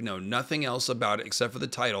legend. We know nothing else about it except for the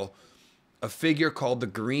title. A figure called the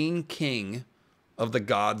Green King of the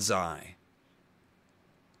God's Eye.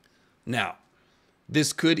 Now,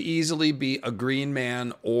 this could easily be a green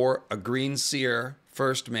man or a green seer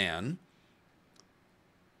first man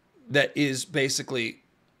that is basically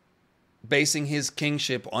basing his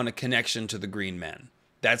kingship on a connection to the green men.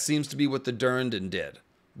 That seems to be what the Durrandon did.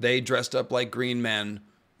 They dressed up like green men.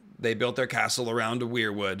 They built their castle around a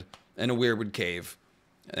weirwood and a weirwood cave.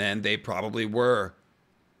 And they probably were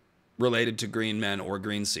related to green men or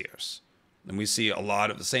green seers. And we see a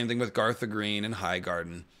lot of the same thing with Garth the Green and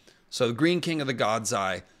Highgarden. So the Green King of the God's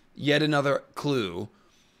Eye, yet another clue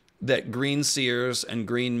that green seers and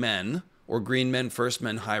green men, or green men first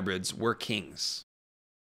men hybrids, were kings.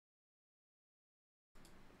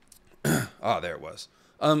 Ah, there it was.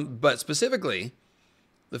 But specifically,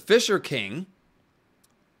 the Fisher King,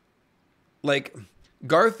 like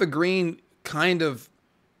Garth the Green kind of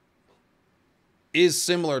is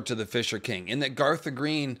similar to the Fisher King in that Garth the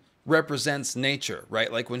Green represents nature,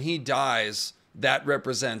 right? Like when he dies, that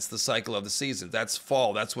represents the cycle of the seasons. That's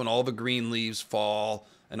fall. That's when all the green leaves fall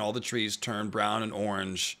and all the trees turn brown and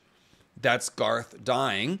orange. That's Garth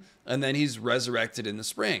dying, and then he's resurrected in the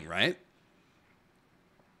spring, right?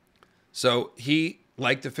 So he,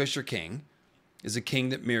 like the Fisher King, is a king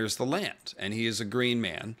that mirrors the land, and he is a green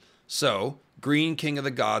man. So, Green King of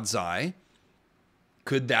the God's Eye,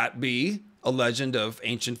 could that be a legend of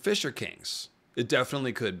ancient Fisher Kings? It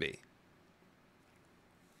definitely could be.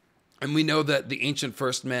 And we know that the ancient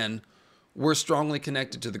first men were strongly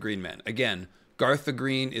connected to the green men. Again, Garth the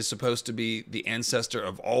Green is supposed to be the ancestor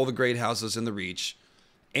of all the great houses in the Reach,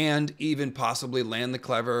 and even possibly Land the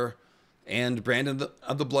Clever and Brandon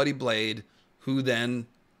of the Bloody Blade, who then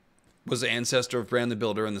was the ancestor of Bran the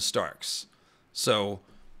Builder and the Starks. So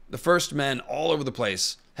the first men all over the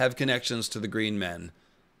place have connections to the green men.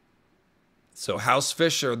 So House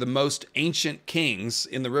Fisher, the most ancient kings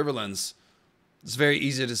in the Riverlands, it's very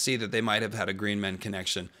easy to see that they might have had a green men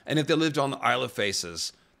connection. And if they lived on the Isle of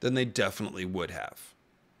Faces, then they definitely would have.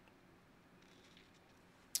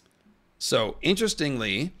 So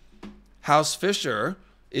interestingly, House Fisher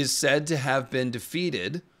is said to have been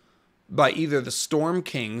defeated by either the Storm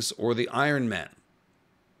Kings or the Iron Men,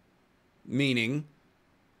 meaning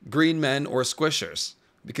green men or squishers,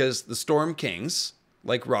 because the Storm Kings,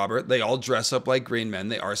 like Robert, they all dress up like green men.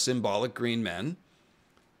 They are symbolic green men.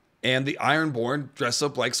 And the Ironborn dress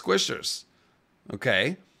up like squishers.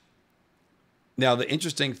 Okay? Now, the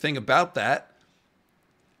interesting thing about that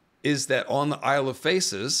is that on the Isle of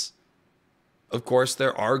Faces, of course,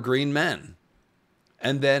 there are green men.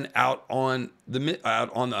 And then out on the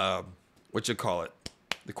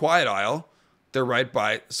the Quiet Isle, they're right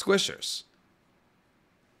by squishers.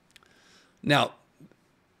 Now,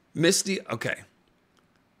 okay.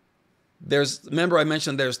 Remember I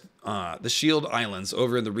mentioned there's the Shield Islands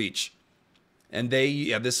over in the Reach, and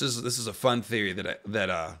this is a fun theory that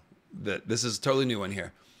this is a totally new one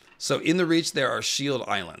here. So in the Reach there are Shield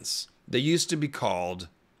Islands. They used to be called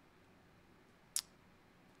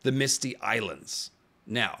the Misty Islands.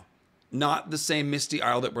 Now, not the same Misty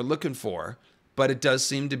Isle that we're looking for, but it does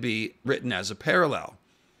seem to be written as a parallel,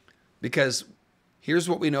 because here's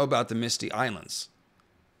what we know about the Misty Islands.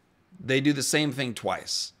 They do the same thing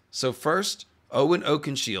twice. So first, Owen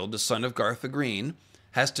Oakenshield, the son of Garth the Green,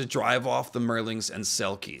 has to drive off the Merlings and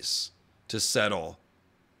Selkies to settle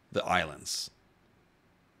the islands.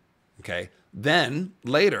 Okay. Then,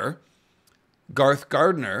 later, Garth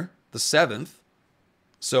Gardner, the seventh,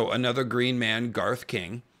 so another green man, Garth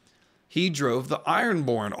King, he drove the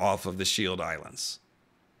Ironborn off of the Shield Islands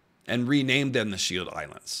and renamed them the Shield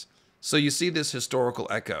Islands. So you see this historical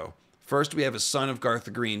echo. First, we have a son of Garth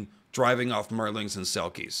the Green driving off Merlings and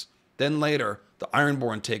Selkies. Then later, the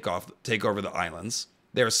Ironborn take over the islands.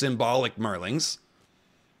 They're symbolic Merlings.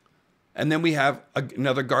 And then we have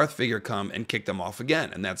another Garth figure come and kick them off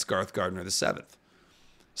again, and that's Garth Gardner the Seventh.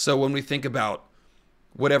 So when we think about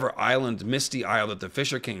whatever island, Misty Isle, that the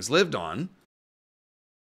Fisher Kings lived on,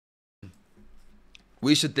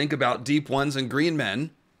 we should think about Deep Ones and Green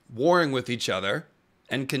Men warring with each other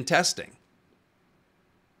and contesting.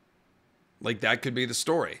 Like, that could be the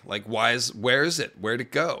story. Like, where is it? Where'd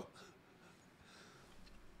it go?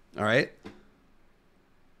 All right.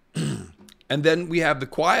 And then we have the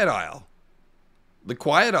Quiet Isle. The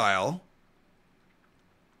Quiet Isle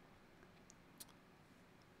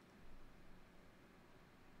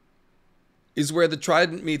is where the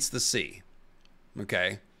Trident meets the sea.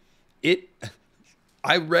 Okay.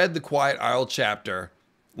 I read the Quiet Isle chapter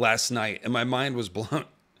last night and my mind was blown.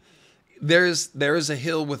 There is a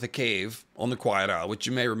hill with a cave on the Quiet Isle, which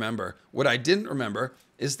you may remember. What I didn't remember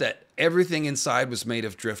is that everything inside was made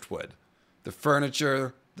of driftwood. The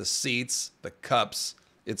furniture, the seats, the cups,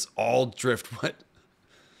 it's all driftwood.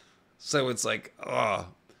 So it's like, oh,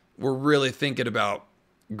 we're really thinking about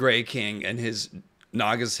Grey King and his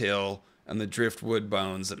Naga's Hill and the driftwood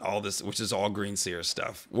bones and all this, which is all Green Seer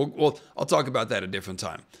stuff. I'll talk about that a different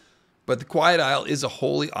time. But the Quiet Isle is a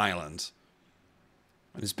holy island.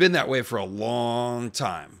 And it's been that way for a long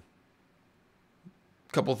time.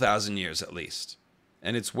 A couple thousand years at least.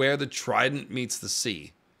 And it's where the Trident meets the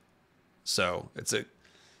sea. So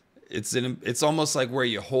it's almost like where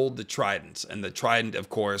you hold the Trident. And the Trident, of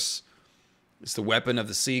course, is the weapon of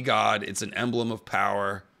the sea god. It's an emblem of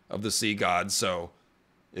power of the sea god. So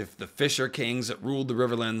if the Fisher Kings that ruled the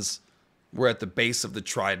Riverlands were at the base of the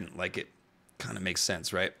Trident, like, it kind of makes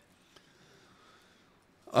sense, right?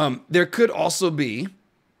 There could also be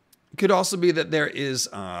that there is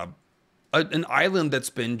an island that's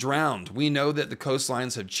been drowned. We know that the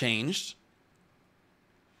coastlines have changed.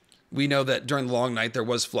 We know that during the long night there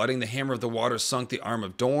was flooding. The hammer of the water sunk the arm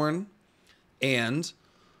of Dorne. And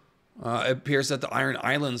it appears that the Iron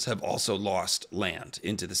Islands have also lost land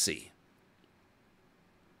into the sea.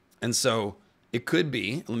 And so it could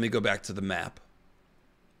be, let me go back to the map,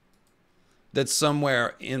 that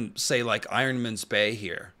somewhere in, say, like Ironman's Bay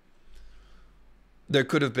here, there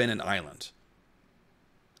could have been an island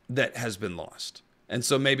that has been lost. And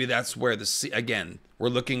so maybe that's where the sea, again, we're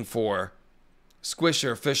looking for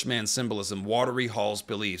Squisher, Fishman symbolism, Watery Hall's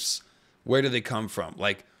beliefs. Where do they come from?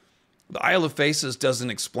 Like, the Isle of Faces doesn't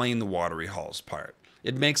explain the Watery Halls part.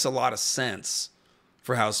 It makes a lot of sense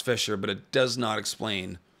for House Fisher, but it does not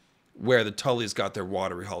explain where the Tullys got their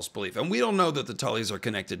Watery Halls belief. And we don't know that the Tullys are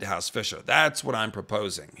connected to House Fisher. That's what I'm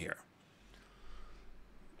proposing here.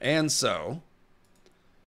 And so,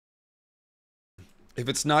 if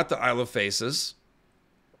it's not the Isle of Faces,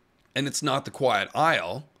 and it's not the Quiet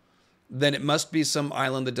Isle, then it must be some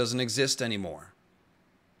island that doesn't exist anymore.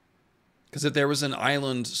 Because if there was an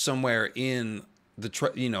island somewhere in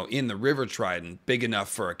the River Trident, big enough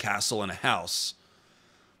for a castle and a house,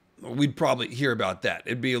 we'd probably hear about that.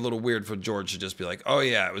 It'd be a little weird for George to just be like, oh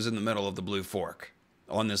yeah, it was in the middle of the Blue Fork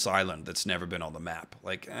on this island that's never been on the map.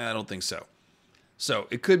 Like, I don't think so. So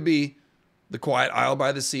it could be the Quiet Isle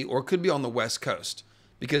by the sea, or it could be on the West Coast.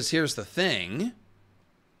 Because here's the thing.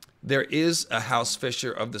 There is a House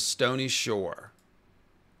Fisher of the Stony Shore.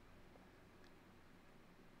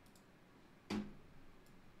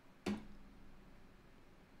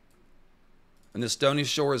 And the Stony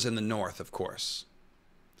Shore is in the north, of course.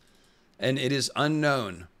 And it is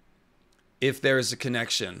unknown if there is a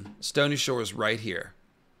connection. Stony Shore is right here.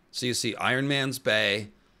 So you see Iron Man's Bay,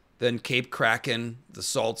 then Cape Kraken, the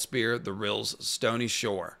Salt Spear, the Rills, Stony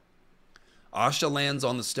Shore. Asha lands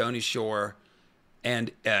on the Stony Shore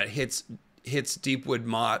and hits Deepwood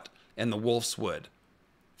Motte and the Wolf's Wood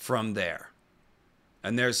from there.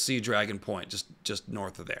 And there's Sea Dragon Point, just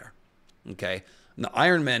north of there. Okay? And the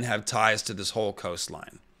Iron Men have ties to this whole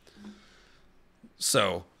coastline.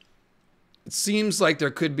 So it seems like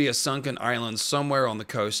there could be a sunken island somewhere on the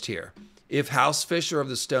coast here. If House Fisher of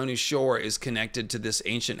the Stony Shore is connected to this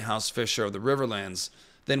ancient House Fisher of the Riverlands,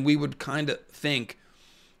 then we would kind of think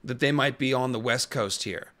that they might be on the west coast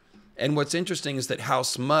here. And what's interesting is that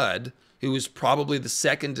House Mud, who is probably the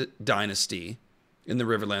second dynasty in the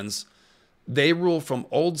Riverlands, they rule from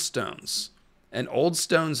Old Stones. And Old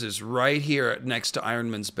Stones is right here next to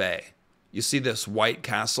Ironman's Bay. You see this white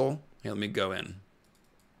castle? Here, let me go in.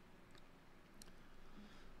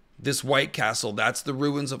 This white castle, that's the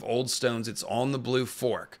ruins of Old Stones. It's on the Blue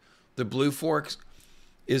Fork. The Blue Fork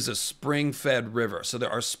is a spring-fed river. So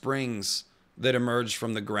there are springs that emerge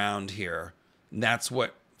from the ground here. And that's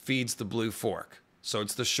what feeds the Blue Fork. So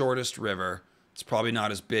it's the shortest river. It's probably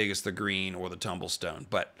not as big as the Green or the Tumblestone.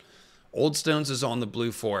 But Old Stones is on the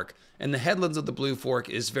Blue Fork. And the headlands of the Blue Fork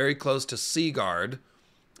is very close to Seaguard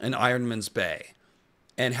and Ironman's Bay.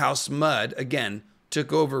 And House Mud, again,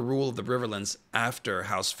 took over rule of the Riverlands after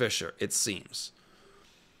House Fisher, it seems.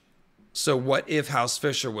 So what if House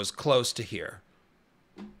Fisher was close to here?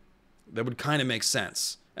 That would kind of make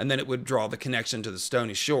sense. and then it would draw the connection to the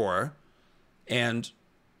stony shore, and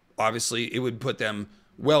obviously it would put them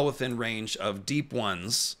well within range of Deep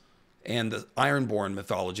Ones and the Ironborn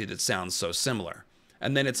mythology that sounds so similar.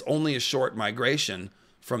 And then it's only a short migration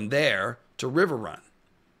from there to Riverrun.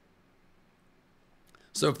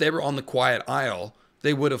 So if they were on the Quiet Isle,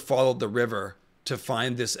 they would have followed the river to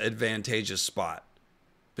find this advantageous spot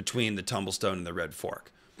between the Tumblestone and the Red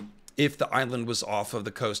Fork. If the island was off of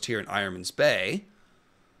the coast here in Ironman's Bay,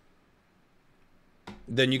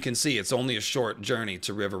 then you can see it's only a short journey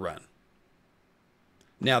to Riverrun.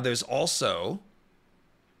 Now there's also,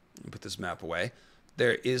 let me put this map away,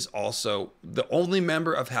 there is also the only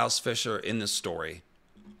member of House Fisher in this story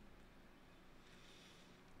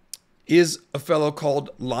is a fellow called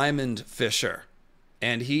Lyman Fisher,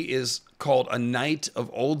 and he is called a Knight of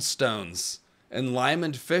Old Stones. And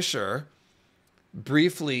Lyman Fisher,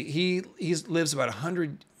 briefly, he lives about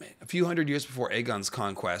a few hundred years before Aegon's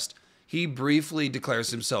conquest. He briefly declares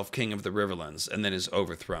himself king of the Riverlands and then is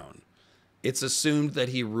overthrown. It's assumed that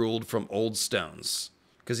he ruled from Old Stones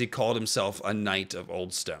because he called himself a Knight of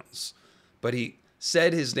Old Stones. But he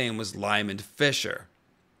said his name was Lyman Fisher.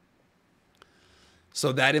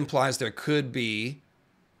 So that implies there could be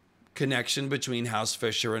connection between House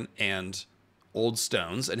Fisher and Old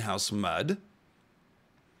Stones and House Mud.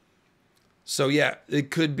 So yeah, it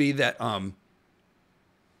could be that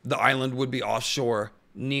the island would be offshore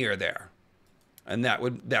near there. And that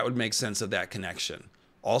would make sense of that connection.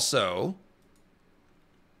 Also,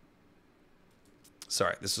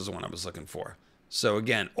 sorry, this is the one I was looking for. So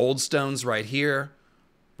again, Old Stones right here,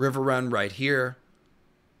 Riverrun right here.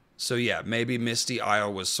 So yeah, maybe Misty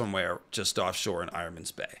Isle was somewhere just offshore in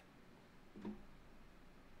Ironman's Bay.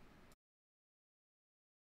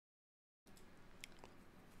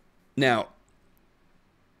 Now,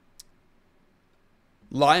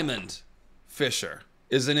 Lyman Fisher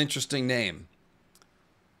is an interesting name.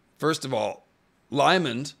 First of all,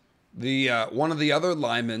 Lyman, one of the other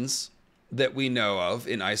Lymans that we know of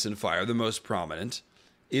in Ice and Fire, the most prominent,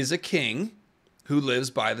 is a king who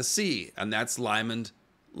lives by the sea, and that's Lyman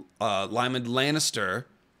Lannister,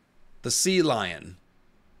 the Sea Lion,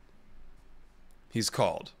 he's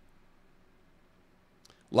called.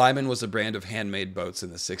 Lyman was a brand of handmade boats in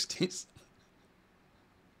the 60s.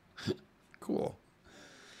 Cool.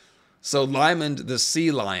 So Lyman, the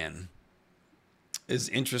Sea Lion, is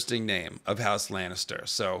an interesting name of House Lannister.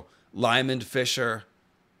 So Lyman Fisher,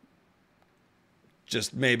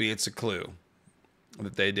 just maybe it's a clue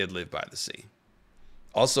that they did live by the sea.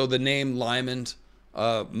 Also, the name Lyman,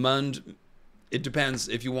 Mund, it depends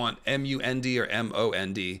if you want M-U-N-D or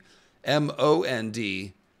M-O-N-D.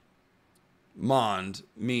 M-O-N-D, Mond,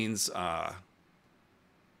 means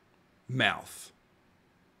mouth.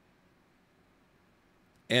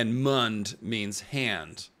 And Mund means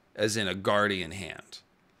hand, as in a guardian hand.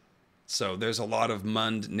 So there's a lot of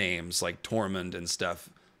Mund names like Tormund and stuff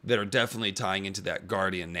that are definitely tying into that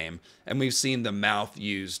guardian name. And we've seen the mouth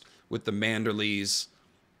used with the Manderleys,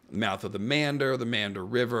 mouth of the Mander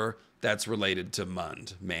River. That's related to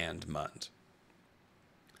Mund, Mund.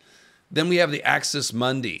 Then we have the Axis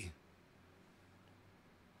Mundi.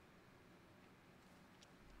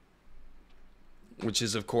 Which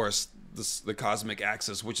is, of course, the cosmic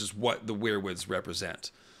axis, which is what the Weirwoods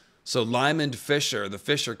represent. So Lyman Fisher, the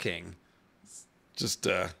Fisher King, just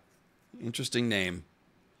interesting name.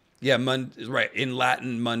 Yeah, right. In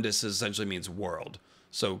Latin, mundus essentially means world.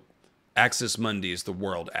 So Axis Mundi is the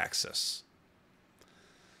world axis.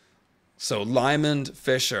 So Lyman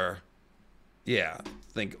Fisher, yeah,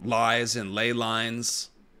 think lies in ley lines.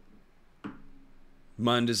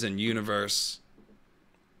 Mund is in universe.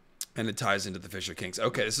 And it ties into the Fisher Kings.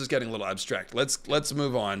 Okay, this is getting a little abstract. Let's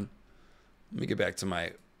move on. Let me get back to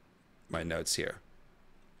my notes here.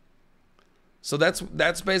 So that's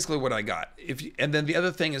basically what I got. And then the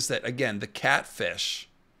other thing is that, again, the catfish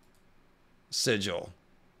sigil.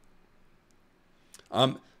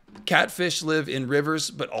 Catfish live in rivers,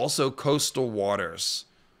 but also coastal waters.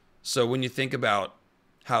 So when you think about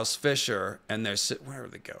House Fisher and their, where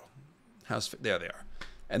do they go? There they are.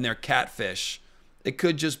 And their catfish, it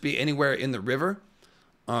could just be anywhere in the river,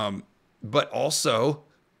 but also,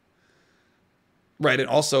 right, and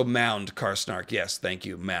also mound, Karsnark. Yes, thank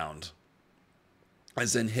you, mound,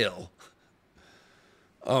 as in hill.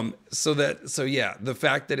 So yeah, the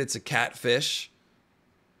fact that it's a catfish,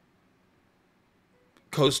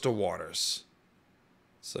 coastal waters.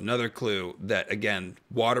 So another clue that, again,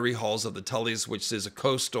 watery halls of the Tullys, which is a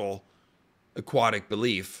coastal aquatic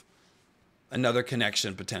belief, another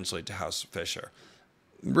connection potentially to House Fisher.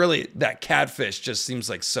 Really, that catfish just seems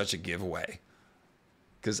like such a giveaway.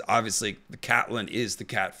 because obviously the Catlin is the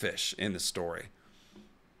catfish in the story.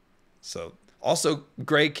 So also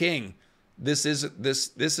Gray King. This is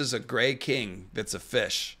a Gray King that's a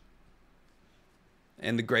fish.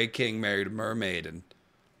 And the Gray King married a mermaid and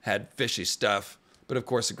had fishy stuff. But of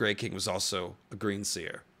course, the Gray King was also a green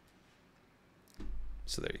seer.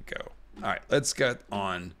 So there you go. All right, let's get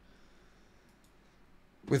on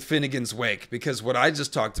with Finnegan's Wake, because what I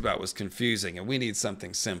just talked about was confusing and we need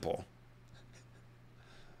something simple.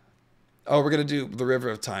 Oh, we're going to do the River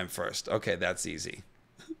of Time first. Okay, that's easy.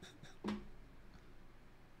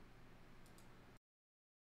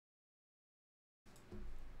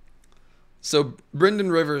 So,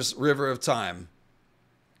 Brynden River's River of Time.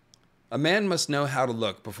 A man must know how to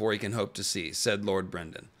look before he can hope to see, said Lord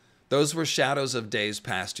Brynden. Those were shadows of days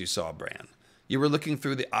past you saw, Bran. You were looking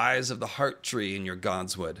through the eyes of the heart tree in your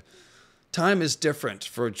godswood. Time is different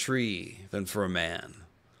for a tree than for a man.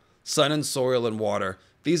 Sun and soil and water,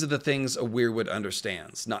 these are the things a weirwood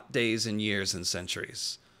understands, not days and years and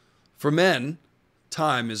centuries. For men,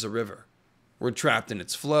 time is a river. We're trapped in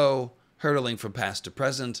its flow, hurtling from past to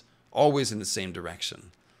present, always in the same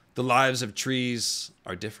direction. The lives of trees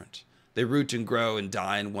are different. They root and grow and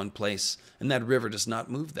die in one place, and that river does not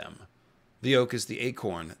move them. The oak is the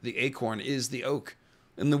acorn is the oak,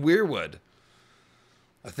 and the weirwood.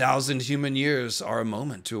 1,000 human years are a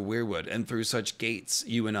moment to a weirwood, and through such gates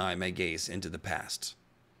you and I may gaze into the past.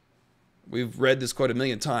 We've read this quote a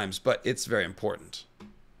million times, but it's very important.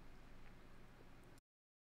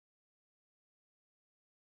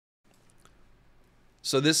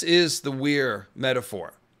 So this is the weir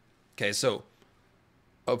metaphor. Okay, so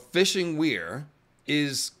a fishing weir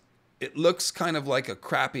it looks kind of like a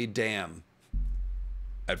crappy dam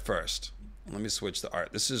at first. Let me switch the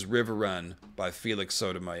art. This is Riverrun by Felix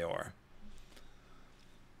Sotomayor.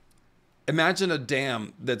 Imagine a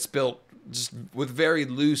dam that's built just with very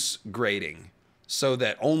loose grading so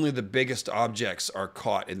that only the biggest objects are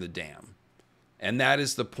caught in the dam. And that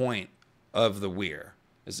is the point of the weir.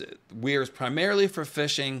 Weir is primarily for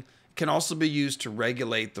fishing, can also be used to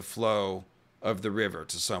regulate the flow of the river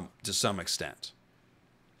to some extent.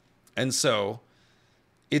 And so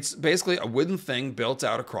it's basically a wooden thing built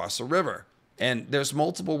out across a river. And there's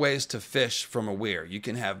multiple ways to fish from a weir. You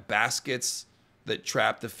can have baskets that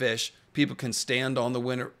trap the fish. People can stand on the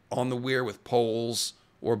weir with poles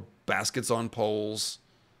or baskets on poles.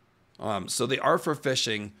 So they are for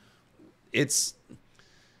fishing. It's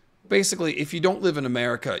basically, if you don't live in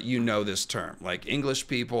America, you know this term. Like English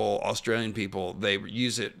people, Australian people, they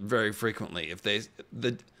use it very frequently. If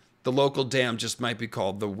the local dam just might be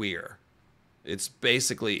called the weir. It's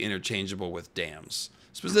basically interchangeable with dams,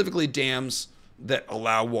 specifically dams that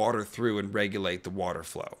allow water through and regulate the water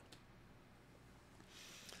flow.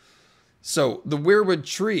 So the weirwood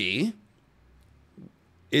tree,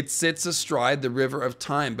 it sits astride the river of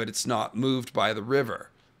time, but it's not moved by the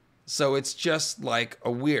river. So it's just like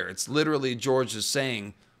a weir. It's literally, George is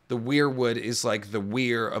saying, the weirwood is like the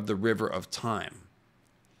weir of the river of time.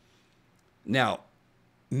 Now,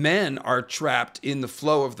 men are trapped in the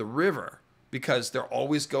flow of the river because they're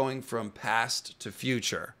always going from past to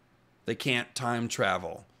future. They can't time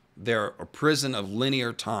travel. They're a prison of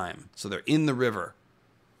linear time. So they're in the river.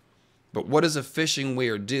 But what does a fishing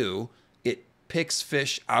weir do? It picks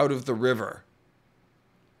fish out of the river.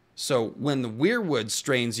 So when the weirwood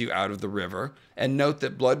strains you out of the river, and note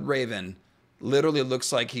that Bloodraven literally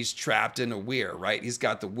looks like he's trapped in a weir, right? He's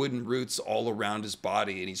got the wooden roots all around his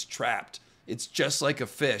body and he's trapped. It's just like a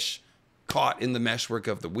fish caught in the meshwork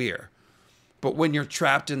of the weir. But when you're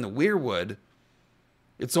trapped in the weirwood,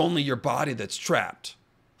 it's only your body that's trapped.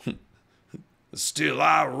 Still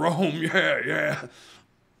I roam, yeah.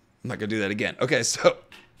 I'm not going to do that again. Okay, so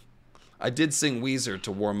I did sing Weezer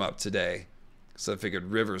to warm up today. So I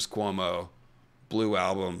figured Rivers Cuomo, Blue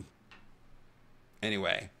Album.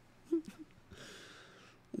 Anyway,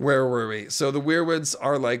 where were we? So the weirwoods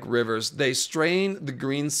are like rivers. They strain the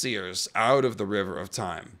green seers out of the river of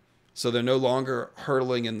time. So they're no longer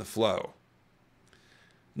hurtling in the flow.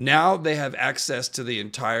 Now they have access to the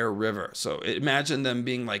entire river. So imagine them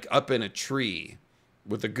being like up in a tree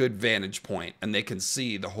with a good vantage point, and they can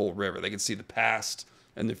see the whole river. They can see the past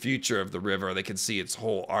and the future of the river. They can see its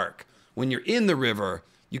whole arc. When you're in the river,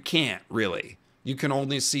 you can't really. You can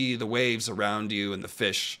only see the waves around you and the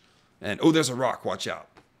fish. And, oh, there's a rock, watch out.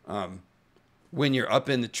 When you're up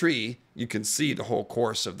in the tree, you can see the whole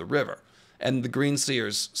course of the river. And the green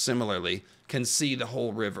seers, similarly, can see the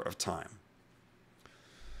whole river of time.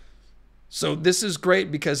 So this is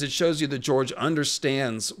great because it shows you that George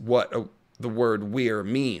understands what the word weir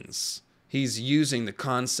means. he's using the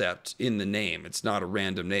concept in the name. It's not a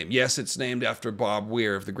random name. Yes, it's named after Bob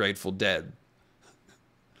Weir of the Grateful Dead.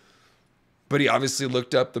 But he obviously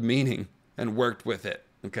looked up the meaning and worked with it.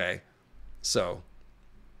 Okay? So,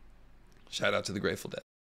 shout out to the Grateful Dead.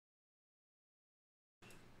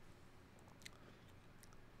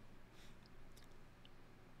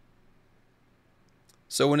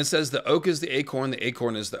 So when it says the oak is the acorn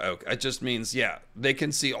is the oak, it just means, yeah, they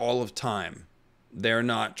can see all of time. They're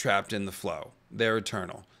not trapped in the flow. They're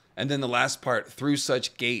eternal. And then the last part, through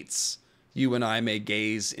such gates, you and I may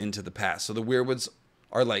gaze into the past. So the weirwoods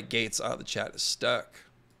are like gates. Oh, the chat is stuck.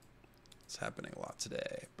 It's happening a lot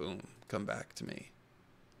today. Boom. Come back to me.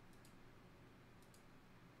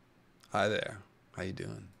 Hi there. How you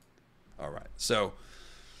doing? All right. So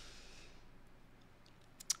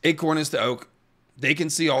acorn is the oak. They can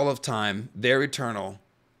see all of time. They're eternal.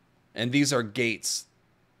 And these are gates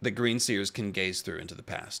that green seers can gaze through into the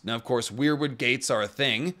past. Now, of course, weirwood gates are a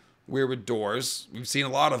thing. Weirwood doors, we've seen a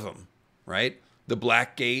lot of them, right? The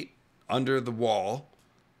black gate under the wall,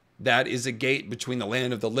 that is a gate between the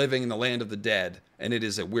land of the living and the land of the dead. And it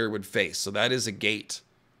is a weirwood face. So that is a gate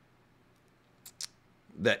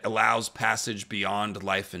that allows passage beyond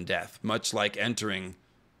life and death, much like entering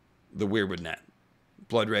the weirwood net.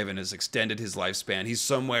 Bloodraven has extended his lifespan. He's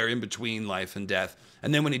somewhere in between life and death.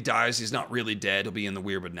 And then when he dies, he's not really dead. He'll be in the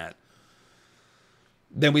weirwood net.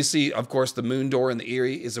 Then we see, of course, the moon door in the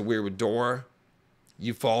Eyrie is a weirwood door.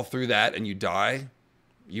 You fall through that and you die.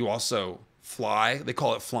 You also fly. They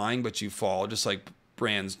call it flying, but you fall, just like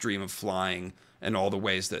Bran's dream of flying and all the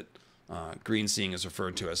ways that green seeing is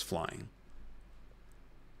referred to as flying.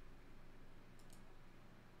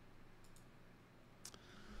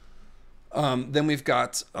 Then we've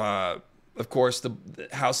got, of course, the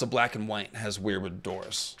House of Black and White has weirwood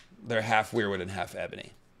doors. They're half weirwood and half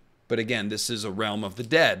ebony. But again, this is a realm of the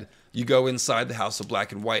dead. You go inside the House of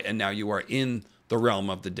Black and White, and now you are in the realm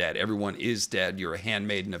of the dead. Everyone is dead. You're a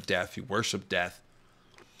handmaiden of death. You worship death.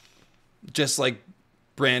 Just like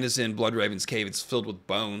Bran is in Bloodraven's cave, it's filled with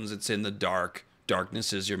bones. It's in the dark.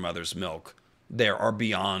 Darkness is your mother's milk. There are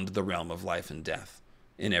beyond the realm of life and death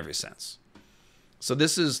in every sense. So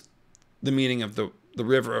this is the meaning of the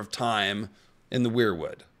river of time in the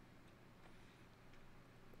weirwood.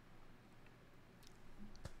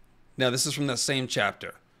 Now, this is from that same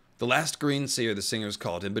chapter. The last green seer, the singers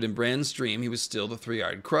called him, but in Bran's dream, he was still the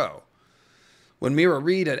three-eyed crow. When Mira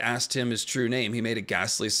Reed had asked him his true name, he made a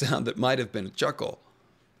ghastly sound that might have been a chuckle.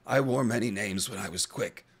 I wore many names when I was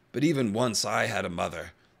quick, but even once I had a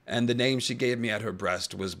mother, and the name she gave me at her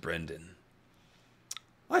breast was Brendan.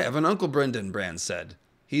 I have an uncle Brendan, Bran said.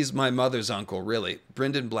 He's my mother's uncle, really.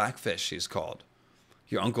 Brendan Blackfish, he's called.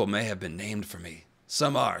 Your uncle may have been named for me.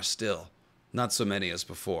 Some are, still. Not so many as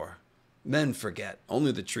before. Men forget.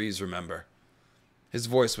 Only the trees remember. His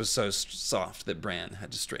voice was so soft that Bran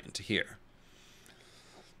had to strain to hear.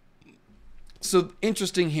 So,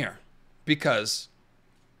 interesting here. Because,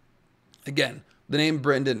 again, the name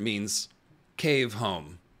Brendan means cave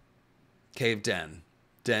home. Cave den.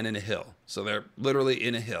 Den in a hill. So they're literally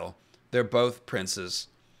in a hill. They're both princes.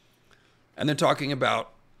 And they're talking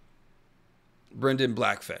about Brendan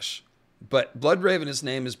Blackfish. But Bloodraven's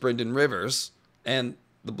name is Brendan Rivers, and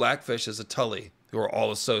the Blackfish is a Tully, who are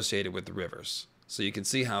all associated with the rivers. So you can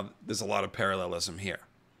see how there's a lot of parallelism here.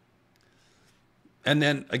 And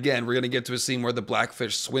then, again, we're going to get to a scene where the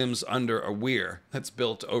Blackfish swims under a weir that's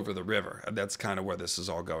built over the river. And that's kind of where this is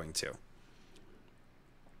all going to.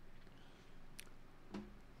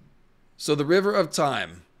 So the River of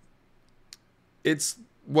Time, it's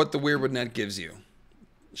what the Weirwood Net gives you.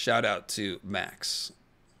 Shout out to Max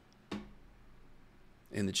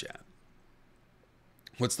in the chat.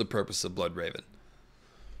 What's the purpose of Bloodraven?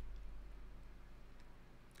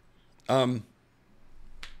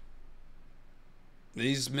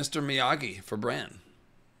 He's Mr. Miyagi for Bran.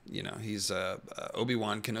 You know, he's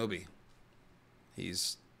Obi-Wan Kenobi.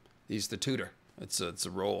 He's the tutor. It's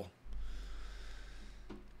a role.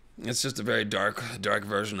 It's just a very dark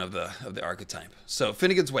version of the archetype. So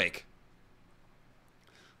Finnegan's Wake.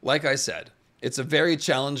 Like I said, it's a very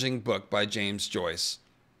challenging book by James Joyce.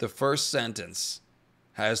 The first sentence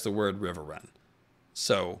has the word Riverrun.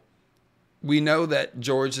 So we know that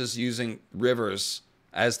George is using rivers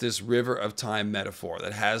as this river of time metaphor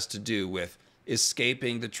that has to do with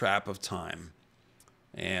escaping the trap of time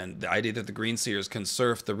and the idea that the Green Seers can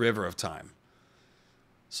surf the river of time.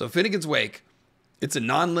 So Finnegan's Wake, it's a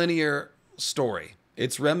nonlinear story.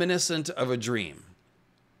 It's reminiscent of a dream.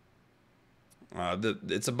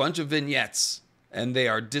 It's a bunch of vignettes, and they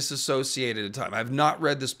are disassociated at time. I've not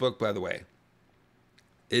read this book, by the way.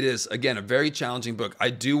 It is, again, a very challenging book. I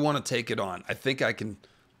do want to take it on. I think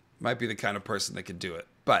might be the kind of person that could do it.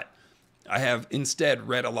 But I have instead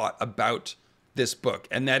read a lot about this book,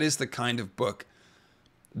 and that is the kind of book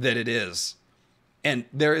that it is. And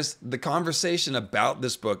the conversation about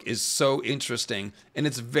this book is so interesting, and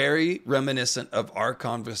it's very reminiscent of our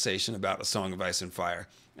conversation about A Song of Ice and Fire.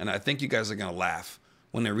 And I think you guys are going to laugh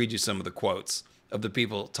when I read you some of the quotes of the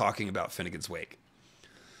people talking about Finnegan's Wake.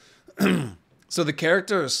 So the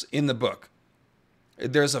characters in the book,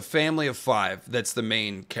 there's a family of 5 that's the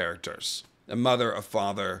main characters. A mother, a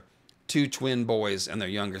father, 2 twin boys, and their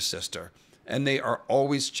younger sister. And they are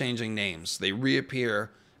always changing names. They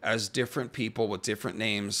reappear as different people with different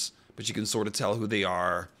names, but you can sort of tell who they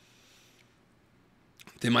are.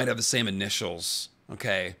 They might have the same initials,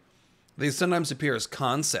 okay? They sometimes appear as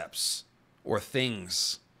concepts or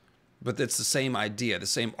things, but it's the same idea, the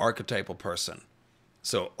same archetypal person.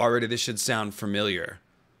 So already this should sound familiar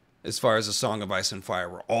as far as A Song of Ice and Fire,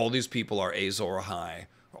 where all these people are Azor Ahai,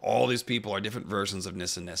 all these people are different versions of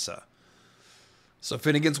Nissa Nissa. So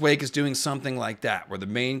Finnegan's Wake is doing something like that, where the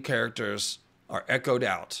main characters are echoed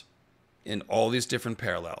out in all these different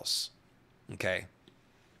parallels. Okay?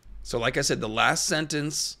 So like I said, the last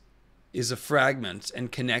sentence is a fragment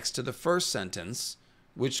and connects to the first sentence,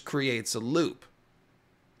 which creates a loop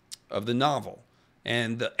of the novel.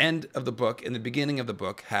 And the end of the book and the beginning of the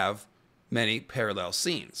book have many parallel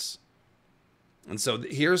scenes. And so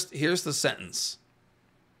here's the sentence.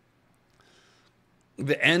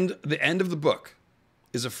 The end of the book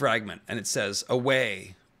is a fragment, and it says,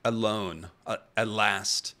 away, alone, at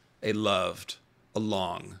last, a loved,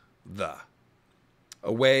 along the.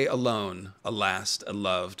 Away alone, alas, a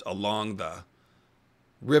loved, along the.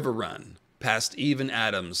 Riverrun, past even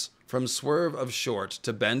Adams, from swerve of short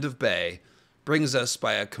to bend of bay, brings us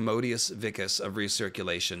by a commodious vicus of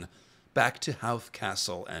recirculation back to Howth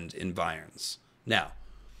Castle and environs. Now,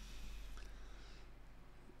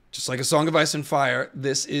 just like A Song of Ice and Fire,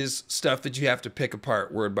 this is stuff that you have to pick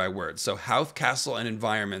apart word by word. So Howth Castle and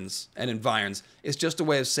environs is just a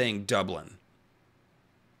way of saying Dublin.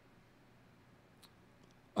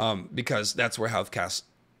 Because that's where Howth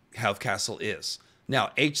Castle is.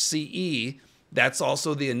 Now, HCE, that's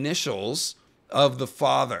also the initials of the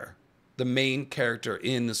father, the main character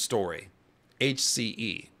in the story,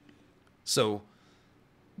 HCE. So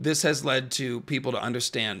this has led to people to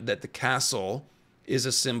understand that the castle is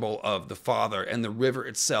a symbol of the father, and the river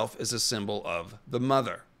itself is a symbol of the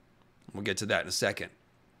mother. We'll get to that in a second.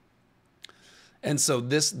 And so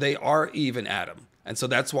they are even Adam. And so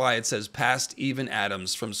that's why it says past even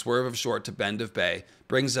Adams, from swerve of short to bend of bay,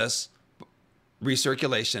 brings us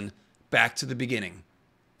recirculation back to the beginning,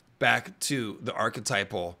 back to the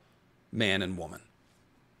archetypal man and woman.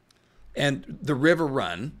 And the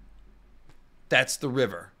Riverrun, that's the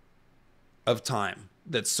river of time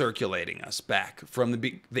that's circulating us back from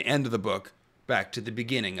the end of the book back to the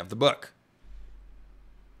beginning of the book.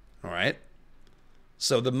 All right?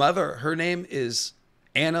 So the mother, her name is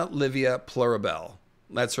Anna Livia Plurabelle.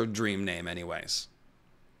 That's her dream name anyways.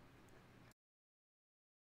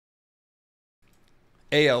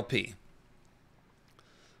 ALP.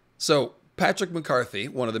 So Patrick McCarthy,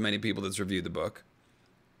 one of the many people that's reviewed the book,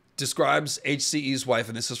 describes HCE's wife,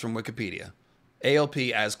 and this is from Wikipedia, ALP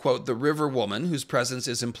as, quote, the river woman whose presence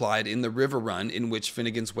is implied in the Riverrun in which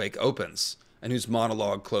Finnegan's Wake opens, and whose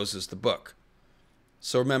monologue closes the book.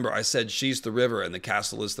 So remember, I said she's the river and the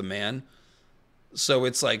castle is the man. So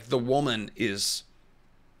it's like the woman is,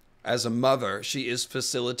 as a mother, she is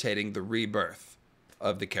facilitating the rebirth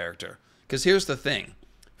of the character. Because here's the thing.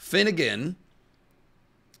 Finnegan's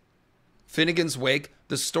Wake,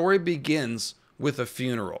 the story begins with a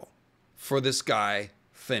funeral for this guy,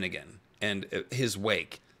 Finnegan, and his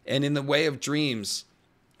wake. And in the way of dreams,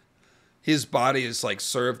 his body is like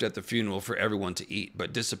served at the funeral for everyone to eat,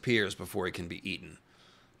 but disappears before he can be eaten.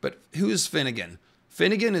 But who is Finnegan?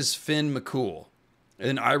 Finnegan is Finn McCool,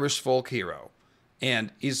 an Irish folk hero.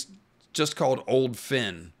 And he's just called Old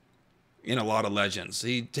Finn in a lot of legends.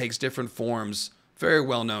 He takes different forms, very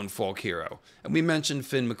well-known folk hero. And we mentioned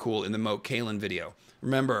Finn McCool in the Moat Cailin video.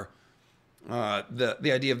 Remember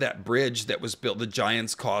the idea of that bridge that was built, the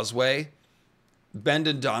Giant's Causeway?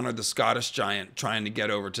 Bend Donner, the Scottish giant, trying to get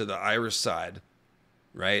over to the Irish side,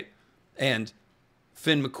 right? And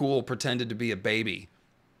Finn McCool pretended to be a baby.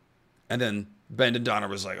 And then Bend Donner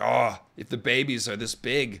was like, oh, if the babies are this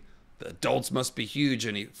big, the adults must be huge.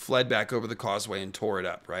 And he fled back over the causeway and tore it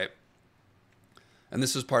up, right? And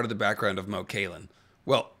this was part of the background of Moat Cailin.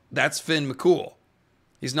 Well, that's Finn McCool.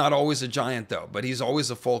 He's not always a giant, though, but he's always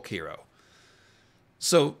a folk hero.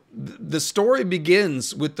 So the story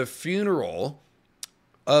begins with the funeral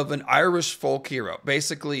of an Irish folk hero,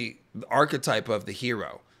 basically the archetype of the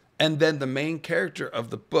hero. And then the main character of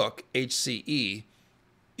the book, HCE,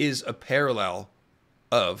 is a parallel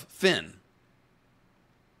of Finn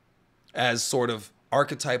as sort of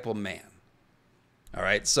archetypal man. All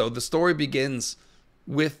right, so the story begins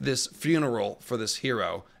with this funeral for this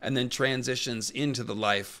hero and then transitions into the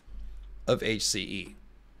life of HCE.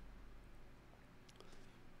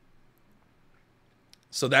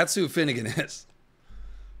 So that's who Finnegan is.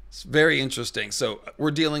 It's very interesting. So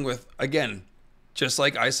we're dealing with, again, just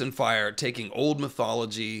like Ice and Fire, taking old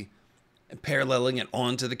mythology and paralleling it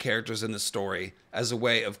onto the characters in the story as a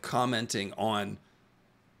way of commenting on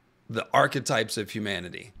the archetypes of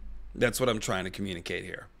humanity. That's what I'm trying to communicate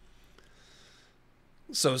here.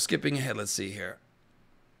 So skipping ahead, let's see here.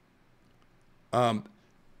 The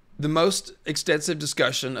most extensive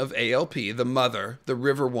discussion of ALP, the mother, the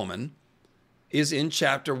river woman, is in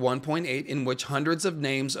chapter 1.8, in which hundreds of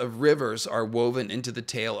names of rivers are woven into the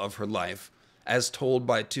tale of her life, as told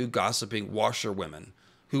by two gossiping washerwomen,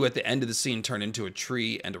 who at the end of the scene turn into a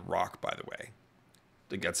tree and a rock, by the way. I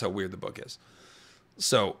think that's how weird the book is.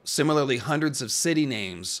 So, similarly, hundreds of city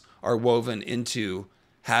names are woven into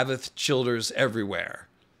Haveth Childers Everywhere,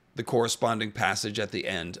 the corresponding passage at the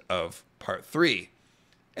end of part 3.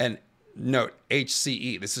 And note,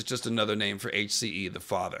 HCE, this is just another name for HCE, the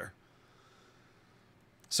father.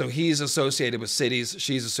 So he's associated with cities,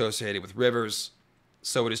 she's associated with rivers.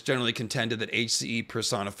 So it is generally contended that HCE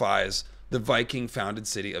personifies the Viking-founded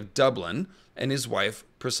city of Dublin, and his wife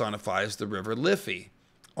personifies the river Liffey,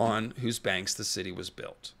 on whose banks the city was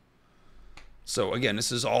built. So again,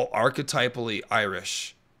 this is all archetypally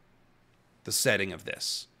Irish, the setting of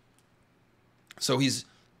this. So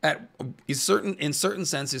in certain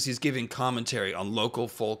senses, he's giving commentary on local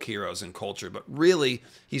folk heroes and culture, but really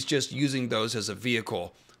he's just using those as a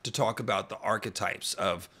vehicle to talk about the archetypes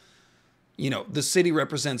of, you know, the city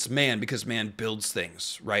represents man because man builds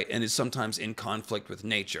things, right? And is sometimes in conflict with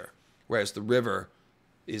nature, whereas the river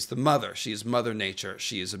is the mother. She is Mother Nature.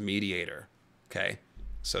 She is a mediator. Okay,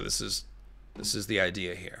 so this is the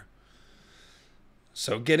idea here.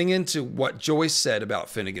 So getting into what Joyce said about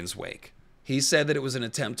Finnegan's Wake. He said that it was an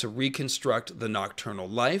attempt to reconstruct the nocturnal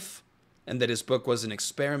life, and that his book was an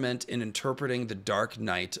experiment in interpreting the dark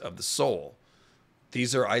night of the soul.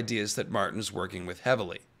 These are ideas that Martin's working with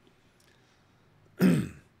heavily.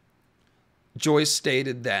 Joyce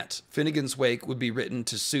stated that Finnegan's Wake would be written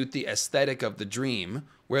to suit the aesthetic of the dream,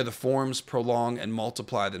 where the forms prolong and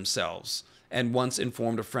multiply themselves, and once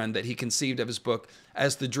informed a friend that he conceived of his book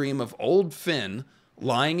as the dream of old Finn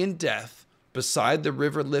lying in death beside the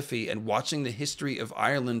river Liffey and watching the history of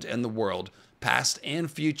Ireland and the world, past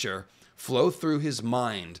and future, flow through his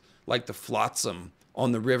mind like the flotsam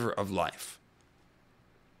on the river of life.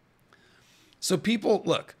 So people,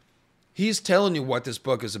 look, he's telling you what this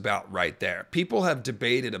book is about right there. People have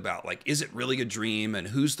debated about, like, is it really a dream and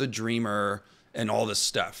who's the dreamer and all this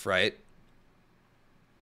stuff, right?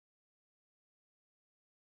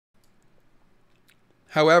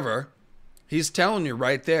 However, he's telling you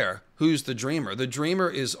right there who's the dreamer. The dreamer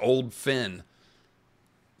is old Finn.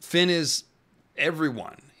 Finn is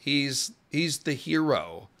everyone. He's the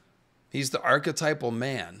hero. He's the archetypal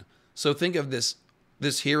man. So think of this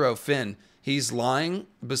hero, Finn. He's lying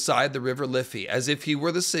beside the river Liffey as if he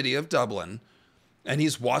were the city of Dublin, and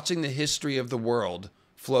he's watching the history of the world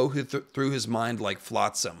flow through his mind like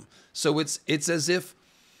flotsam. So it's as if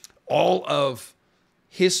all of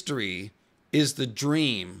history is the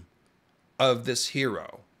dream of this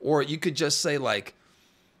hero. Or you could just say, like,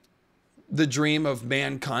 the dream of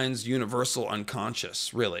mankind's universal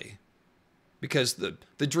unconscious, really. Because the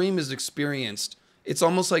dream is experienced. It's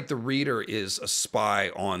almost like the reader is a spy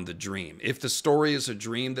on the dream. If the story is a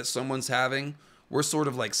dream that someone's having, we're sort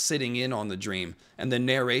of like sitting in on the dream, and the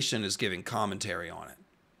narration is giving commentary on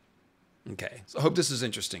it. Okay, so I hope this is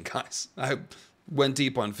interesting, guys. I went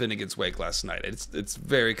deep on Finnegan's Wake last night. It's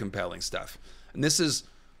very compelling stuff. And this is,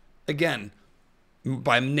 again,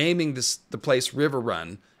 by naming the place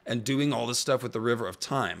Riverrun and doing all this stuff with the River of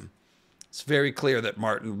Time, it's very clear that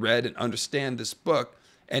Martin read and understand this book,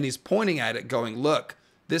 and he's pointing at it going, look,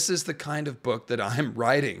 this is the kind of book that I'm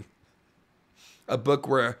writing. A book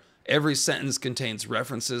where every sentence contains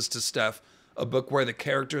references to stuff, a book where the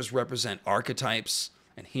characters represent archetypes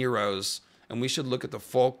and heroes, and we should look at the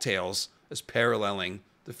folk tales as paralleling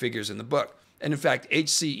the figures in the book. And in fact,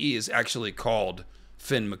 HCE is actually called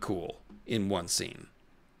Finn McCool in one scene.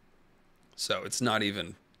 So it's not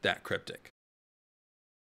even that cryptic.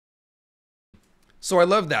 So I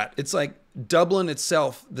love that. It's like Dublin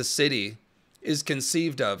itself, the city, is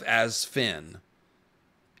conceived of as Finn.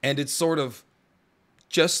 And it's sort of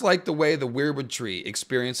Just like the way the weirwood tree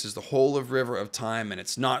experiences the whole of river of time and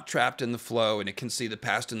it's not trapped in the flow and it can see the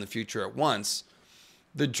past and the future at once,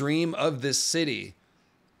 the dream of this city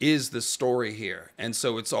is the story here. And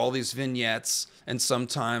so it's all these vignettes, and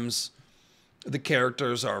sometimes the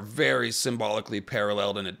characters are very symbolically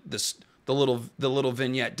paralleled, and the little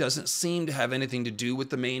vignette doesn't seem to have anything to do with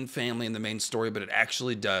the main family and the main story, but it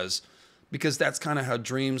actually does, because that's kind of how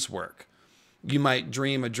dreams work. You might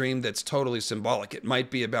dream a dream that's totally symbolic. It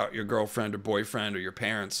might be about your girlfriend or boyfriend or your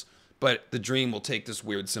parents, but the dream will take this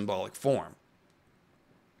weird symbolic form.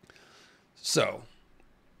 So,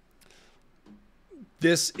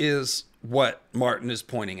 this is what Martin is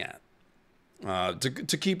pointing at.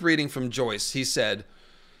 To keep reading from Joyce, he said,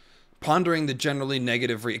 pondering the generally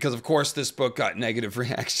negative, because of course this book got negative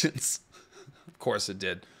reactions. Of course it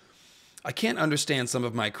did. I can't understand some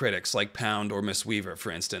of my critics, like Pound or Miss Weaver,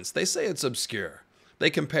 for instance. They say it's obscure.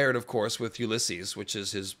 They compare it, of course, with Ulysses, which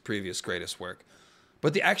is his previous greatest work.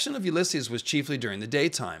 But the action of Ulysses was chiefly during the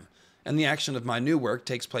daytime, and the action of my new work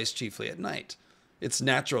takes place chiefly at night. Its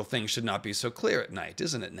natural things should not be so clear at night,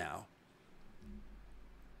 isn't it now?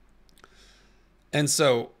 And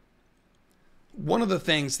so, one of the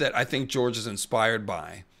things that I think George is inspired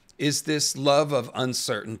by is this love of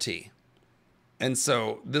uncertainty. And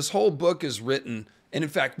so this whole book is written, and in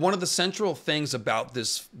fact, one of the central things about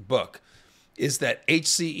this book is that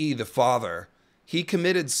HCE, the father, he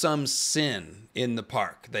committed some sin in the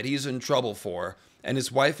park that he's in trouble for, and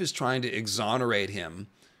his wife is trying to exonerate him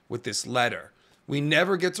with this letter. We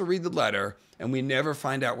never get to read the letter, and we never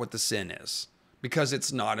find out what the sin is, because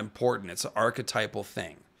it's not important. It's an archetypal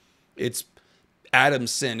thing. It's Adam's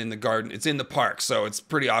sin in the garden. It's in the park, so it's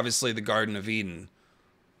pretty obviously the Garden of Eden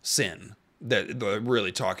sin that they're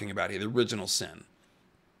really talking about here, the original sin.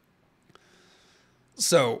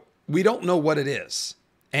 So we don't know what it is.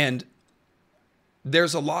 And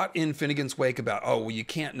there's a lot in Finnegan's Wake about, oh, well, you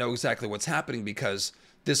can't know exactly what's happening because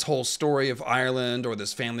this whole story of Ireland or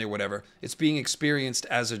this family or whatever, it's being experienced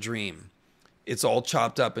as a dream. It's all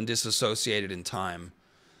chopped up and disassociated in time.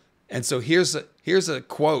 And so here's a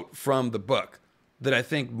quote from the book that I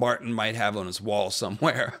think Martin might have on his wall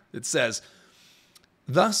somewhere. It says,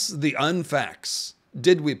 "Thus the unfacts,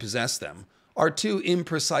 did we possess them, are too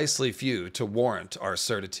imprecisely few to warrant our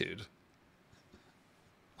certitude."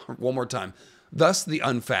 One more time. "Thus the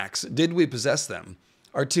unfacts, did we possess them,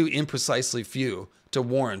 are too imprecisely few to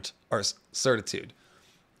warrant our certitude."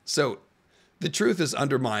 So the truth is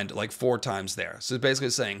undermined like 4 times there. So it's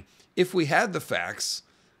basically saying, if we had the facts,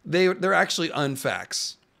 they're actually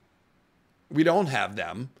unfacts. We don't have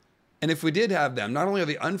them. And if we did have them, not only are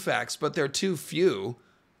they unfacts, but they're too few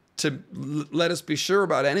to let us be sure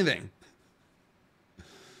about anything.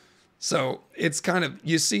 So it's kind of,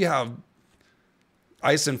 you see how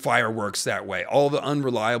Ice and Fire works that way. All the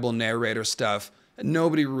unreliable narrator stuff,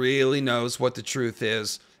 nobody really knows what the truth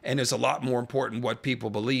is, and it's a lot more important what people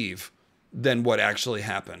believe than what actually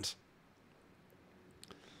happened.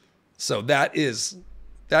 So that is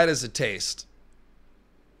a taste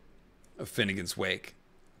of Finnegan's Wake.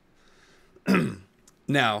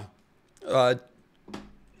 Now,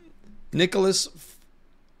 Nicholas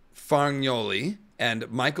Fargnoli and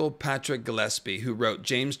Michael Patrick Gillespie, who wrote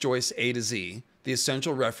James Joyce A to Z, the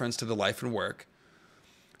essential reference to the life and work,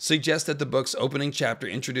 suggest that the book's opening chapter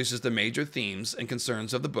introduces the major themes and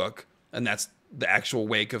concerns of the book, and that's the actual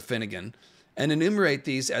wake of Finnegan, and enumerate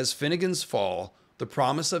these as Finnegan's fall, the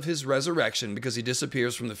promise of his resurrection because he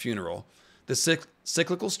disappears from the funeral, the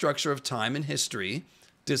cyclical structure of time and history,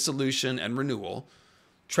 dissolution and renewal,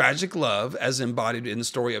 tragic love as embodied in the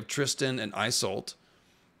story of Tristan and Isolde,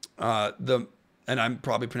 and I'm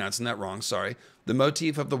probably pronouncing that wrong, sorry, the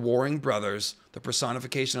motif of the warring brothers, the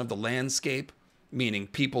personification of the landscape, meaning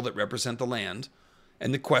people that represent the land,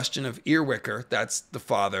 and the question of Earwicker, that's the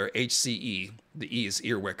father, HCE, the E is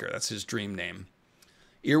Earwicker, that's his dream name.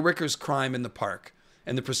 Earwicker's crime in the park,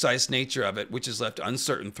 and the precise nature of it, which is left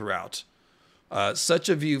uncertain throughout. Such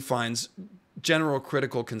a view finds general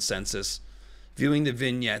critical consensus, viewing the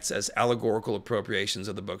vignettes as allegorical appropriations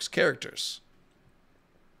of the book's characters.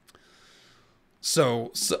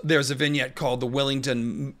 So there's a vignette called the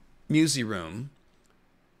Willingdon Musée Room,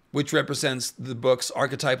 which represents the book's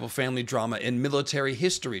archetypal family drama in military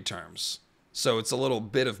history terms. So it's a little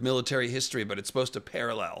bit of military history, but it's supposed to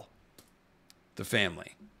parallel the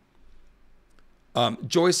family.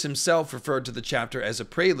 Joyce himself referred to the chapter as a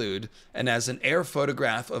prelude and as an air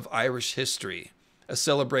photograph of Irish history, a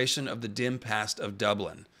celebration of the dim past of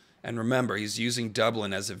Dublin. And remember, he's using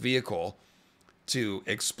Dublin as a vehicle to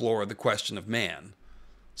explore the question of man.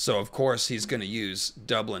 So, of course, he's going to use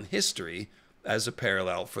Dublin history as a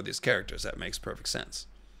parallel for these characters. That makes perfect sense.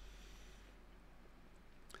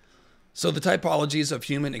 So the typologies of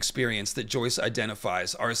human experience that Joyce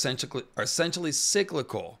identifies are essentially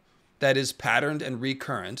cyclical, that is, patterned and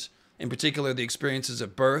recurrent. In particular, the experiences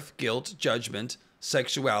of birth, guilt, judgment,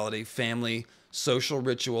 sexuality, family, social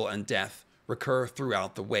ritual, and death recur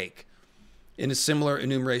throughout the wake. In a similar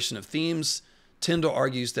enumeration of themes, Tyndall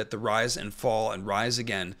argues that the rise and fall and rise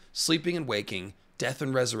again, sleeping and waking, death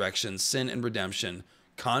and resurrection, sin and redemption,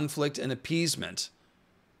 conflict and appeasement,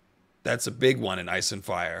 that's a big one in Ice and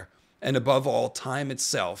Fire, and above all, time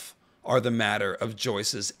itself, are the matter of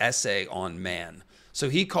Joyce's essay on man. So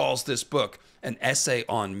he calls this book an essay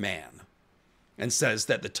on man and says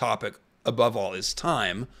that the topic above all is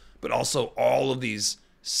time, but also all of these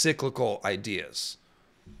cyclical ideas.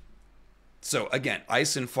 So again,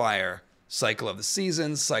 Ice and Fire, cycle of the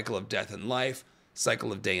seasons, cycle of death and life,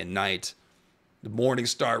 cycle of day and night, the morning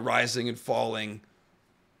star rising and falling.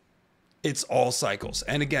 It's all cycles.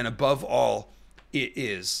 And again, above all, it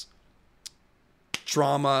is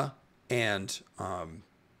trauma and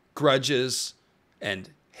grudges and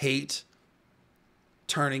hate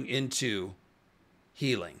turning into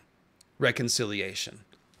healing, reconciliation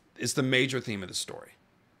is the major theme of the story.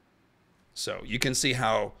 So you can see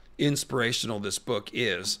how inspirational this book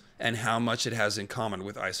is and how much it has in common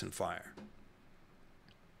with Ice and Fire.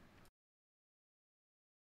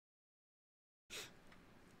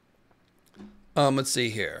 Let's see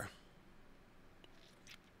here.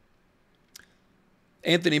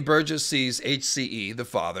 Anthony Burgess sees HCE, the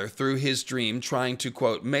father, through his dream trying to,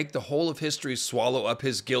 quote, make the whole of history swallow up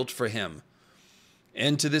his guilt for him.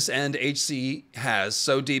 And to this end, HCE has,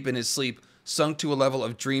 so deep in his sleep, sunk to a level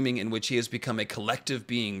of dreaming in which he has become a collective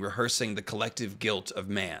being rehearsing the collective guilt of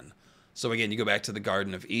man. So again, you go back to the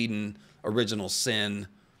Garden of Eden, original sin,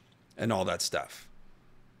 and all that stuff.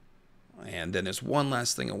 And then there's one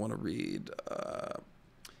last thing I want to read.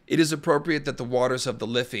 It is appropriate that the waters of the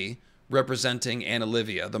Liffey, representing Anna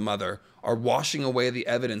Livia, the mother, are washing away the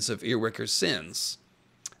evidence of Earwicker's sins,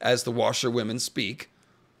 as the washerwomen speak,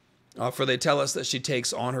 for they tell us that she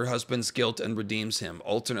takes on her husband's guilt and redeems him.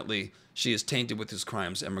 Alternately, she is tainted with his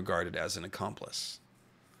crimes and regarded as an accomplice.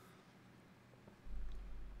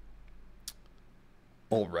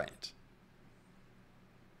 All right.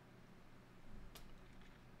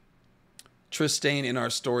 Tristane in our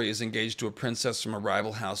story is engaged to a princess from a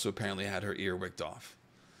rival house who apparently had her ear wicked off.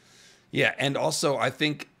 Yeah, and also I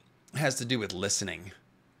think it has to do with listening.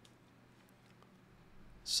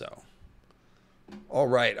 So, all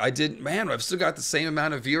right. I've still got the same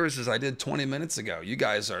amount of viewers as I did 20 minutes ago. You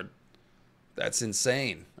guys are, that's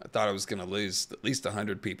insane. I thought I was going to lose at least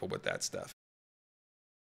 100 people with that stuff.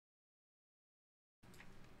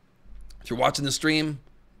 If you're watching the stream,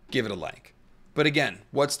 give it a like. But again,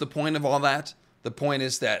 what's the point of all that? The point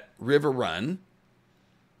is that Riverrun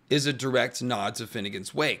is a direct nod to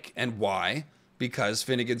Finnegan's Wake. And why? Because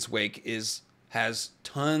Finnegan's Wake has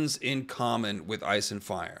tons in common with Ice and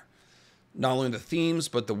Fire. Not only the themes,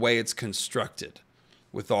 but the way it's constructed,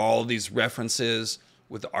 with all these references,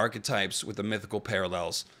 with the archetypes, with the mythical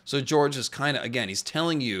parallels. So George is kind of, again, he's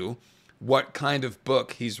telling you what kind of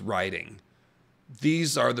book he's writing.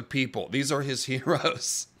 These are the people. These are his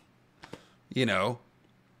heroes. You know,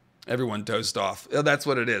 everyone dozed off. Oh, that's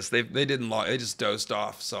what it is. They just dozed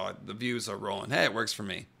off. So the views are rolling. Hey, it works for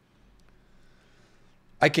me.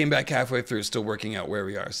 I came back halfway through, still working out where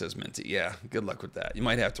we are, says Minty. Yeah, good luck with that. You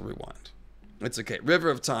might have to rewind. It's okay. River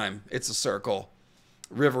of Time, it's a circle.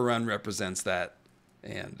 Riverrun represents that.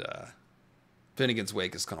 And Finnegan's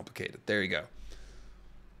Wake is complicated. There you go.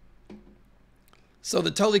 So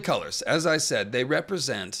the Tully colors, as I said, they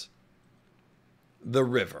represent the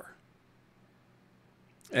river.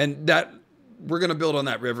 And that we're going to build on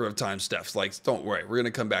that River of Time stuff. Like, don't worry, we're going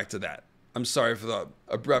to come back to that. I'm sorry for the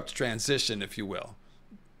abrupt transition, if you will.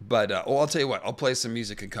 But I'll tell you what, I'll play some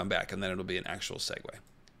music and come back, and then it'll be an actual segue.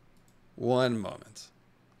 One moment.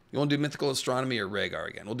 You want to do mythical astronomy or Rhaegar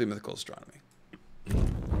again? We'll do mythical astronomy.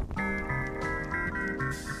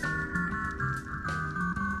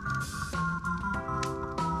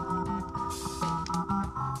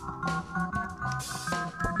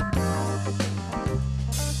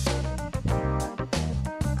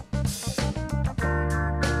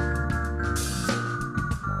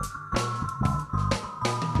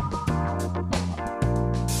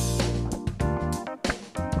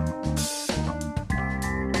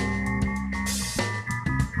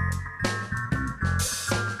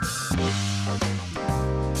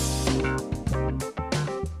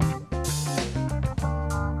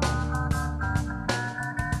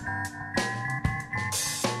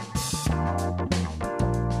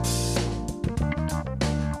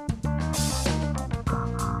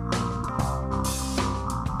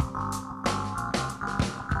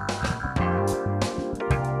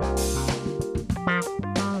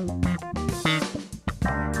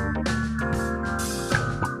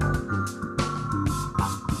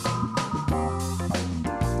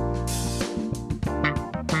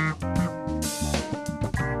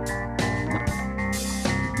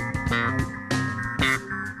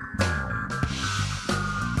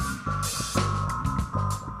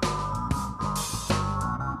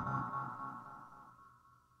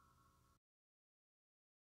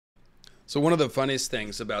 So one of the funniest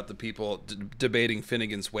things about the people debating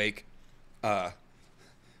Finnegan's Wake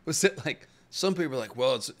was that, like, some people are like,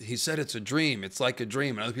 well, he said it's a dream. It's like a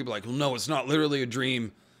dream. And other people are like, well, no, it's not literally a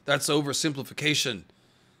dream. That's oversimplification.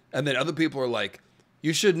 And then other people are like,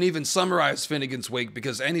 you shouldn't even summarize Finnegan's Wake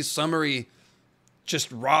because any summary just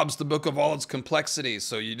robs the book of all its complexity.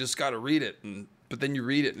 So you just got to read it. But then you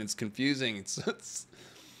read it and it's confusing.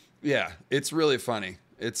 Yeah, it's really funny.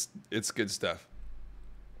 It's good stuff.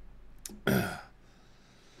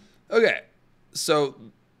 Okay, so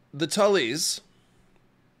the Tullys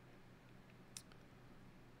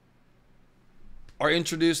are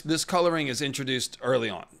introduced. This coloring is introduced early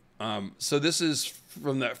on. So this is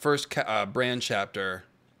from that first Bran chapter.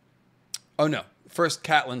 Oh no, first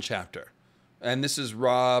Catelyn chapter. And this is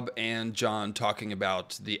Robb and Jon talking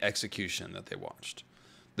about the execution that they watched.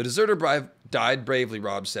 The deserter died bravely,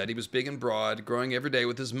 Robb said. He was big and broad, growing every day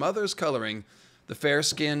with his mother's coloring, the fair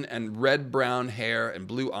skin and red-brown hair and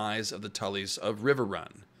blue eyes of the Tullys of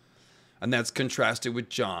Riverrun. And that's contrasted with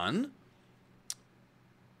Jon,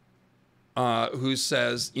 who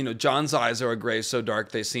says, you know, Jon's eyes are a gray so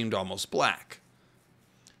dark they seemed almost black.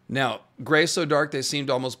 Now, gray so dark they seemed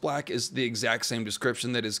almost black is the exact same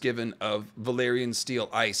description that is given of Valyrian steel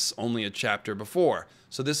ice only a chapter before.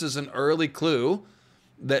 So this is an early clue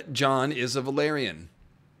that Jon is a Valyrian,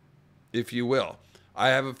 if you will. I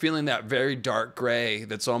have a feeling that very dark gray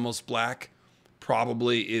that's almost black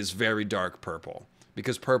probably is very dark purple,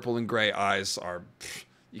 because purple and gray eyes are,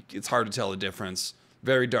 it's hard to tell the difference.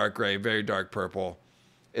 Very dark gray, very dark purple.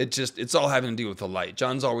 It's all having to do with the light.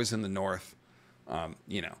 Jon's always in the north.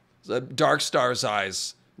 You know, the dark star's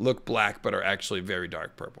eyes look black, but are actually very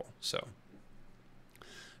dark purple. So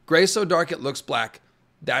gray so dark it looks black.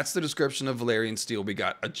 That's the description of Valyrian steel we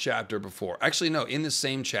got a chapter before. Actually, no, in the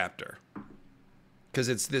same chapter. Because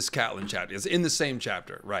it's this Catelyn chapter. It's in the same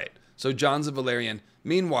chapter, right. So Jon's a Valyrian.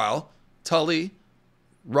 Meanwhile, Tully,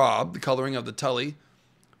 Robb, the coloring of the Tully,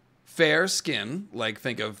 fair skin, like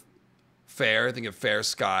think of fair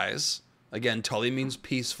skies. Again, Tully means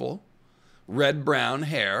peaceful. Red-brown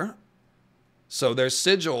hair. So their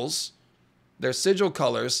sigils, their sigil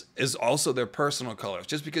colors is also their personal colors,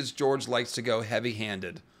 just because George likes to go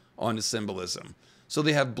heavy-handed on the symbolism. So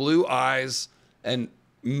they have blue eyes and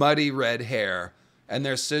muddy red hair, and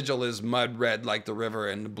their sigil is mud red like the river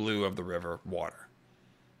and the blue of the river water.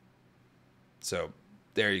 So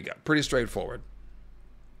there you go. Pretty straightforward.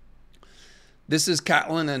 This is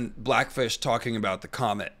Catelyn and Blackfish talking about the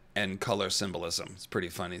comet and color symbolism. It's pretty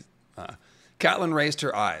funny. Catelyn raised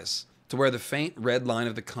her eyes to where the faint red line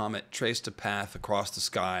of the comet traced a path across the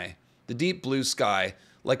sky, the deep blue sky,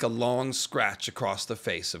 like a long scratch across the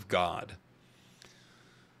face of God.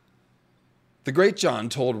 The great Jon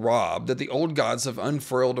told Robb that the old gods have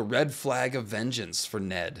unfurled a red flag of vengeance for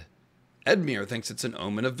Ned. Edmure thinks it's an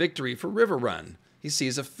omen of victory for Riverrun. He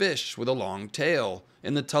sees a fish with a long tail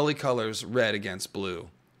in the Tully colors red against blue.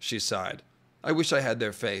 She sighed. I wish I had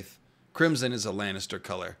their faith. Crimson is a Lannister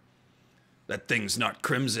color. That thing's not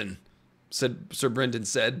crimson, Sir Brynden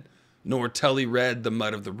said, nor Tully red, the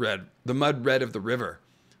mud red of the river.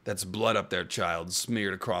 That's blood up there, child,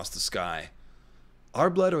 smeared across the sky.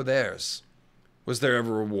 Our blood or theirs? Was there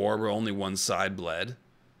ever a war where only one side bled?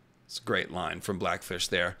 It's a great line from Blackfish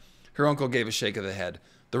there. Her uncle gave a shake of the head.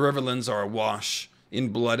 The Riverlands are awash in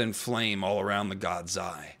blood and flame all around the God's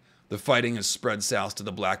Eye. The fighting has spread south to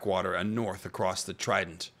the Blackwater and north across the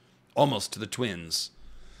Trident, almost to the Twins.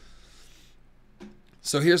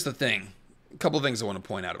 So here's the thing. A couple of things I want to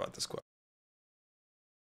point out about this quote.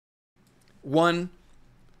 One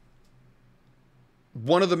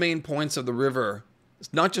of the main points of the river,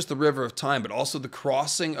 it's not just the river of time, but also the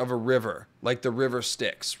crossing of a river, like the river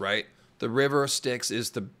Styx, right? The river Styx is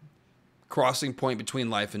the crossing point between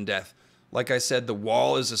life and death. Like I said, the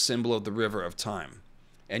wall is a symbol of the river of time.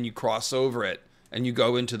 And you cross over it, and you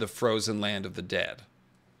go into the frozen land of the dead.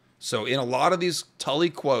 So in a lot of these Tully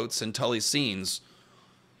quotes and Tully scenes,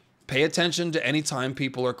 pay attention to any time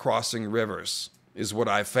people are crossing rivers, is what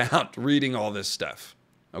I found reading all this stuff.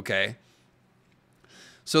 Okay?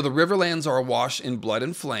 So the Riverlands are awash in blood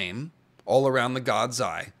and flame all around the God's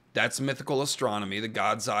Eye. That's mythical astronomy. The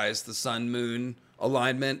God's Eye is the sun-moon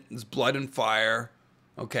alignment. It's blood and fire.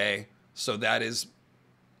 Okay? So that is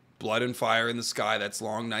blood and fire in the sky. That's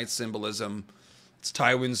long night symbolism. It's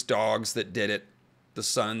Tywin's dogs that did it. The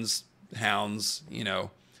sun's hounds, you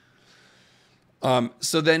know.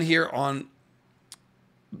 So then here on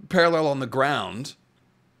parallel on the ground,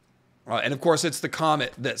 and of course it's the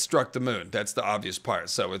comet that struck the moon. That's the obvious part.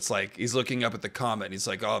 So it's like he's looking up at the comet and he's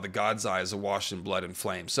like, oh, the God's Eye is awash in blood and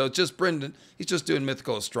flame. So it's just Brynden, he's just doing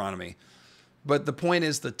mythical astronomy. But the point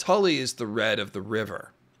is, the Tully is the red of the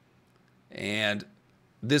river. And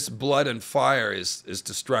this blood and fire is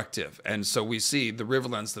destructive. And so we see the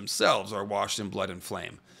riverlands themselves are washed in blood and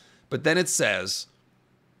flame. But then it says,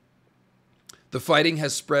 the fighting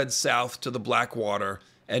has spread south to the Blackwater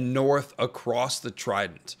and north across the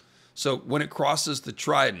Trident. So when it crosses the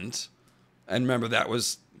Trident, and remember that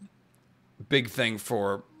was a big thing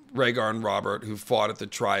for Rhaegar and Robert, who fought at the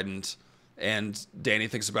Trident, and Dany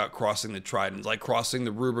thinks about crossing the Trident, like crossing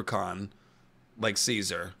the Rubicon, like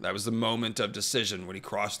Caesar. That was the moment of decision when he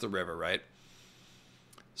crossed the river, right?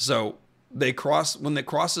 So when it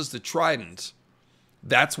crosses the Trident,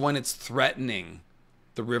 that's when it's threatening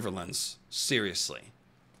the Riverlands seriously.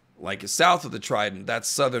 Like south of the Trident, that's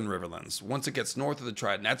southern Riverlands. Once it gets north of the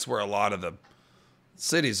Trident, that's where a lot of the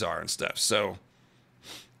cities are and stuff. So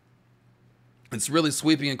it's really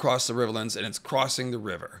sweeping across the Riverlands, and it's crossing the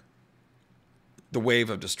river. The wave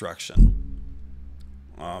of destruction.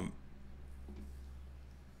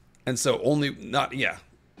 And so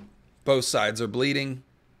both sides are bleeding.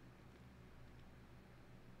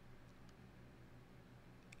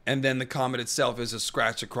 And then the comet itself is a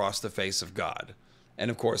scratch across the face of God.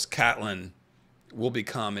 And of course, Catelyn will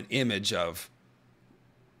become an image of,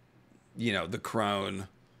 the crone,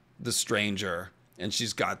 the stranger, and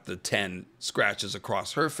she's got the 10 scratches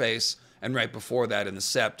across her face. And right before that in the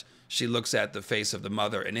Sept, she looks at the face of the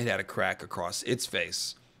mother, and it had a crack across its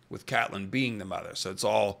face, with Catelyn being the mother. So it's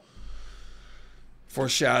all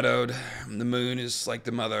foreshadowed. The moon is like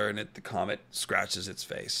the mother, and the comet scratches its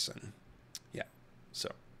face. And yeah, so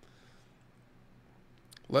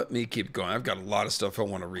let me keep going. I've got a lot of stuff I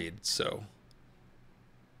want to read, so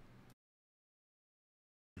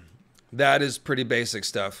that is pretty basic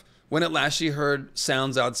stuff. When at last she heard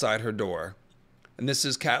sounds outside her door, and this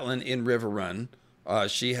is Catelyn in Riverrun.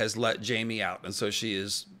 She has let Jaime out, and so she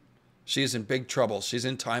is in big trouble. She's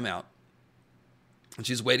in timeout, and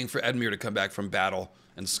she's waiting for Edmure to come back from battle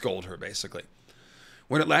and scold her, basically.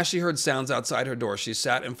 When at last she heard sounds outside her door, she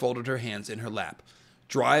sat and folded her hands in her lap.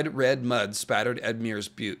 Dried red mud spattered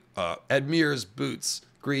Edmure's boots,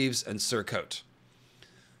 greaves, and surcoat.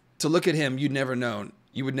 To look at him, you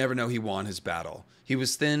would never know he won his battle. He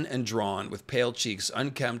was thin and drawn, with pale cheeks,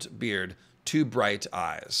 unkempt beard, 2 bright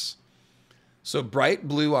eyes. So bright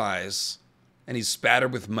blue eyes, and he's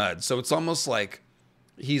spattered with mud. So it's almost like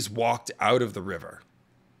he's walked out of the river.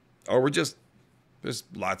 Or there's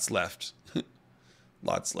lots left.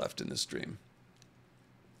 Lots left in this dream.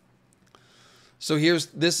 So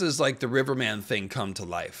this is like the Riverman thing come to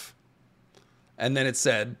life. And then it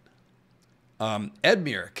said,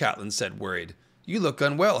 Edmure, Catelyn said, worried. You look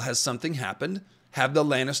unwell. Has something happened? Have the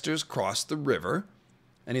Lannisters crossed the river?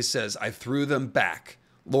 And he says, I threw them back.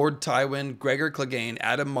 Lord Tywin, Gregor Clegane,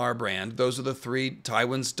 Adam Marbrand, those are the 3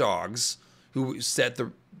 Tywin's dogs who set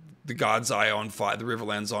the God's Eye on fire, the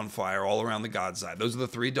Riverlands on fire all around the God's Eye. Those are the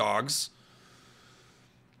 3 dogs.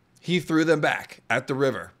 He threw them back at the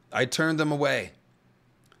river. I turned them away.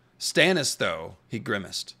 Stannis, though, he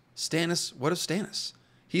grimaced. Stannis? What of Stannis?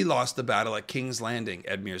 He lost the battle at King's Landing,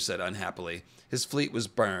 Edmure said unhappily. His fleet was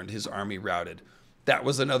burned, his army routed. That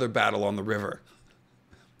was another battle on the river.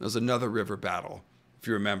 There was another river battle, if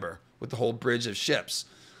you remember, with the whole bridge of ships.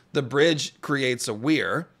 The bridge creates a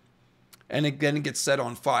weir, and then it gets set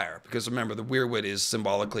on fire. Because remember, the weirwood is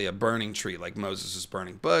symbolically a burning tree, like Moses'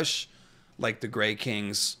 burning bush, like the Grey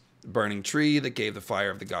King's burning tree that gave the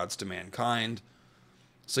fire of the gods to mankind.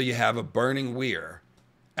 So you have a burning weir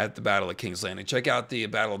at the Battle of King's Landing. Check out the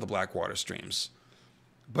Battle of the Blackwater Streams.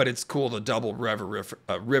 But it's cool, the double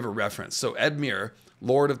river reference. So Edmure,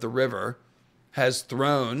 Lord of the River, has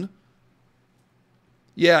thrown...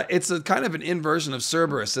 Yeah, it's a kind of an inversion of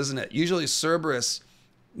Cerberus, isn't it? Usually Cerberus...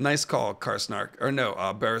 Nice call, Karsnark. Or no,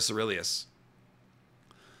 Barris Aurelius.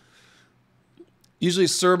 Usually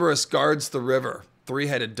Cerberus guards the river.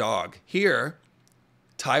 3-headed dog. Here,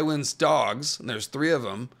 Tywin's dogs, and there's 3 of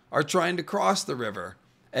them, are trying to cross the river.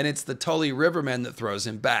 And it's the Tully Rivermen that throws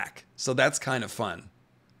him back. So that's kind of fun.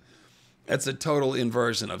 That's a total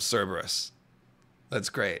inversion of Cerberus. That's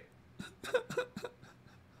great.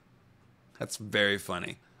 That's very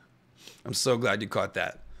funny. I'm so glad you caught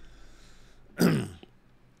that.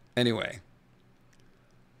 Anyway.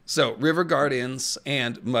 So, River Guardians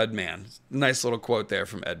and Mudman. Nice little quote there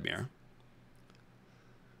from Edmure.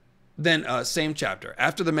 Then, same chapter.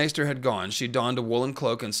 After the maester had gone, she donned a woolen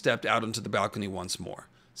cloak and stepped out onto the balcony once more.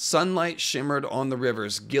 Sunlight shimmered on the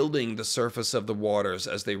rivers, gilding the surface of the waters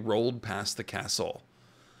as they rolled past the castle.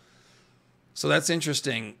 So that's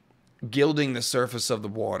interesting, gilding the surface of the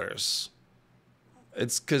waters.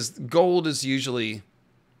 It's because gold is usually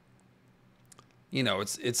you know,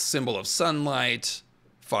 it's symbol of sunlight,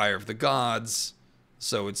 fire of the gods.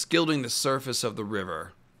 So it's gilding the surface of the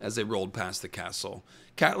river as they rolled past the castle.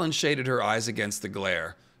 Catelyn shaded her eyes against the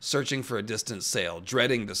glare, searching for a distant sail,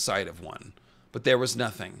 dreading the sight of one. But there was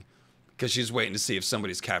nothing, because she's waiting to see if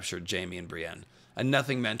somebody's captured Jaime and Brienne. And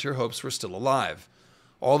nothing meant her hopes were still alive.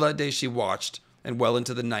 All that day she watched, and well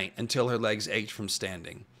into the night, until her legs ached from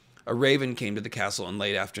standing. A raven came to the castle in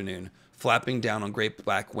late afternoon, flapping down on great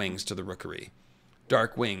black wings to the rookery.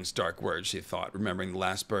 Dark wings, dark words, she thought, remembering the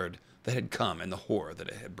last bird that had come and the horror that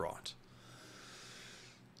it had brought.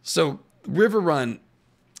 So, Riverrun,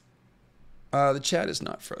 the chat is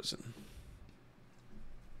not frozen.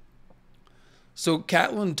 So,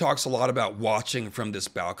 Catelyn talks a lot about watching from this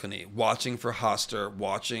balcony, watching for Hoster,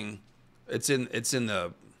 watching. It's in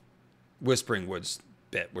the Whispering Woods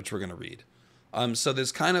bit, which we're going to read. So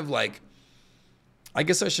there's kind of like, I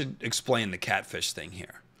guess I should explain the catfish thing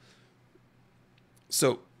here.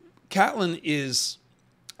 So Catelyn is,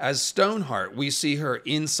 as Stoneheart, we see her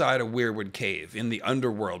inside a weirwood cave in the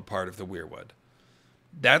underworld part of the weirwood.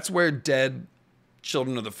 That's where dead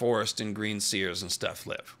children of the forest and green seers and stuff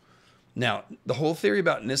live. Now, the whole theory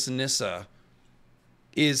about Nissa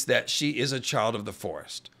is that she is a child of the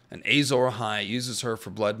forest, and Azor Ahai uses her for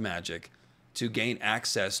blood magic to gain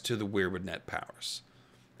access to the weirwood net powers.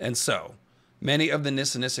 And so, many of the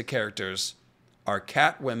Nissa characters are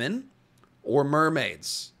cat women or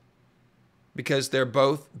mermaids, because they're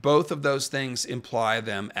both of those things imply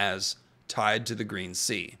them as tied to the Green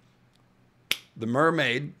Sea. The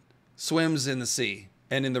mermaid swims in the sea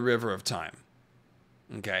and in the river of time.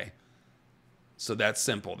 Okay? So that's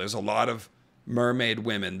simple. There's a lot of mermaid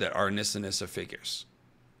women that are Nissa figures.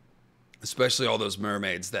 Especially all those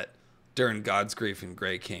mermaids that during God's Grief and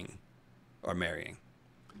Grey King are marrying.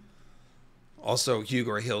 Also,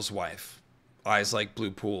 Hugo Hill's wife. Eyes like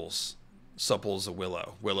blue pools. Supple as a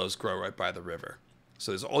willow. Willows grow right by the river.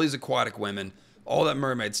 So there's all these aquatic women. All that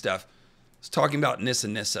mermaid stuff. It's talking about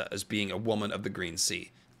Nissa as being a woman of the Green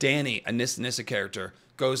Sea. Dany, a Nissa character,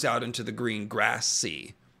 goes out into the green grass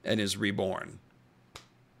sea and is reborn.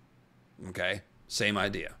 Okay? Same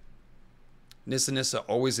idea. Nissa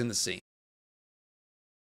always in the sea.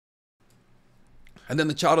 And then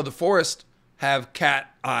the Child of the Forest have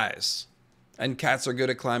cat eyes. And cats are good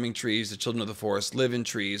at climbing trees. The children of the forest live in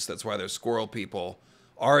trees. That's why they're squirrel people.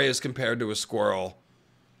 Arya is compared to a squirrel.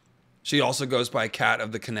 She also goes by Cat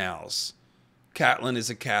of the Canals. Catelyn is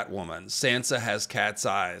a cat woman. Sansa has cat's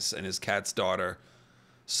eyes and is cat's daughter.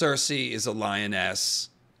 Cersei is a lioness.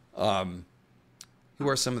 Who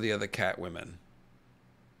are some of the other cat women?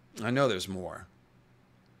 I know there's more.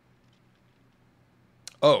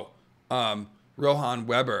 Rohan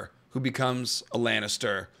Weber, who becomes a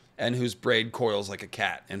Lannister and whose braid coils like a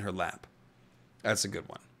cat in her lap. That's a good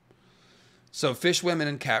one. So fish women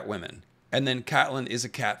and cat women. And then Catelyn is a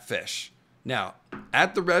catfish. Now,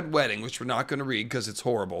 at the Red Wedding, which we're not going to read because it's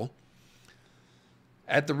horrible.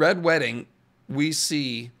 At the Red Wedding, we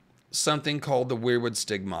see something called the Weirwood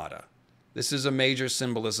Stigmata. This is a major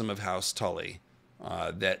symbolism of House Tully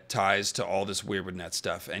that ties to all this Weirwood net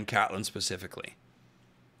stuff, and Catelyn specifically.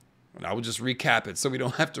 And I will just recap it so we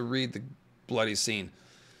don't have to read the bloody scene.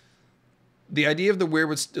 The idea of the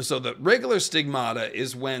Weirwood... So the regular stigmata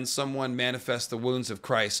is when someone manifests the wounds of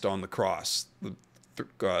Christ on the cross.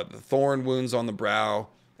 The thorn wounds on the brow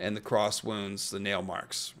and the cross wounds, the nail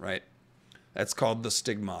marks, right? That's called the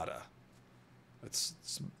stigmata.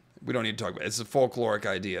 We don't need to talk about it. It's a folkloric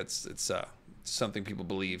idea. It's something people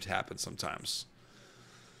believed happened sometimes.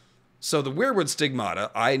 So the Weirwood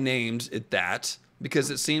Stigmata, I named it that because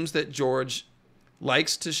it seems that George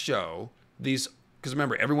likes to show these, because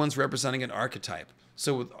remember, everyone's representing an archetype.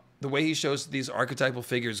 So the way he shows these archetypal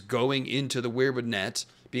figures going into the Weirwood net,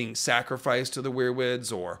 being sacrificed to the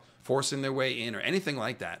Weirwoods or forcing their way in or anything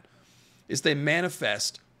like that, is they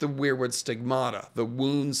manifest the Weirwood Stigmata, the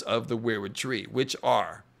wounds of the Weirwood tree, which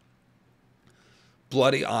are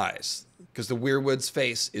bloody eyes, because the Weirwood's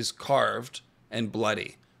face is carved and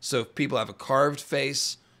bloody. So if people have a carved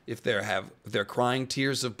face, if they're crying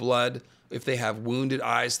tears of blood, if they have wounded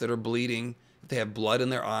eyes that are bleeding, if they have blood in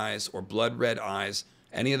their eyes or blood red eyes,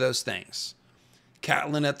 any of those things.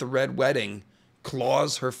 Catelyn at the Red Wedding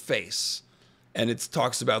claws her face, and it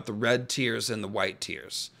talks about the red tears and the white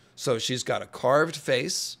tears. So she's got a carved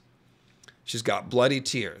face, she's got bloody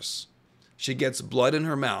tears, she gets blood in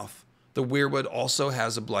her mouth. The Weirwood also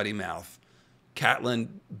has a bloody mouth. Catelyn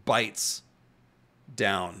bites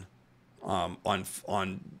down on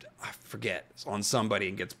somebody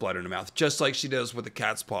and gets blood in her mouth, just like she does with the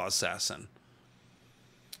cat's paw assassin.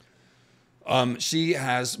 She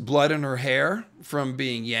has blood in her hair from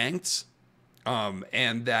being yanked.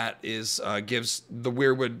 And that is gives the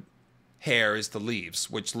weirwood hair is the leaves,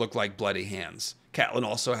 which look like bloody hands. Catelyn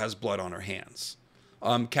also has blood on her hands.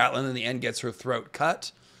 Catelyn in the end gets her throat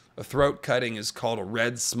cut. A throat cutting is called a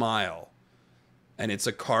red smile, and it's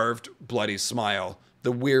a carved bloody smile.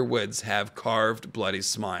 The weirwoods have carved bloody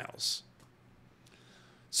smiles.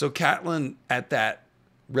 So Catelyn at that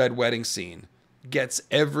red wedding scene gets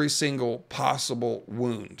every single possible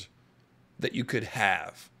wound that you could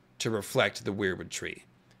have to reflect the weirwood tree.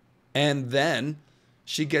 And then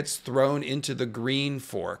she gets thrown into the green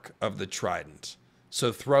fork of the trident.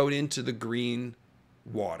 So thrown into the green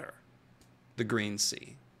water, the green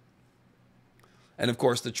sea. And of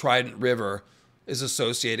course, the Trident River is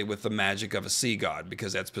associated with the magic of a sea god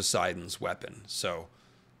because that's Poseidon's weapon. So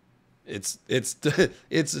it's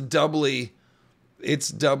doubly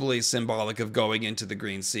symbolic of going into the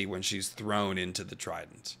green sea when she's thrown into the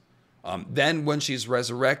trident. Then when she's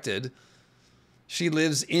resurrected, she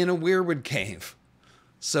lives in a weirwood cave.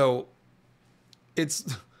 So it's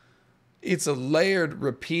a layered,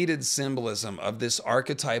 repeated symbolism of this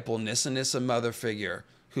archetypal Nissa Nissa mother figure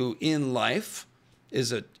who in life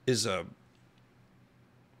is a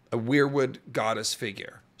weirwood goddess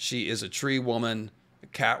figure. She is a tree woman, a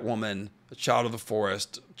cat woman, a child of the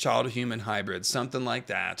forest, child of human hybrid, something like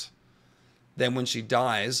that. Then when she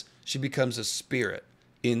dies, she becomes a spirit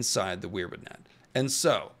inside the weirwood net. And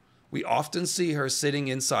so we often see her sitting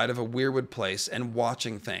inside of a weirwood place and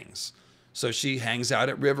watching things. So she hangs out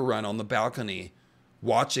at Riverrun on the balcony,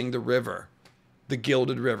 watching the river, the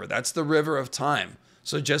gilded river. That's the river of time.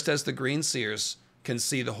 So just as the Greenseers can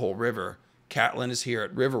see the whole river, Catelyn is here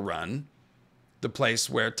at Riverrun, the place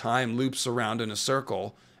where time loops around in a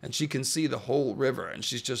circle, and she can see the whole river, and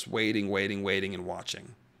she's just waiting, and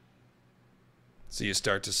watching. So you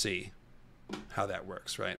start to see how that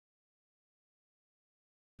works, right?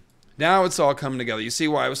 Now it's all coming together. You see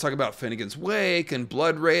why I was talking about Finnegan's Wake and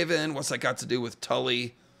Bloodraven? What's that got to do with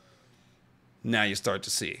Tully? Now you start to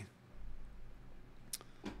see.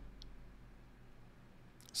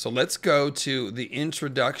 So let's go to the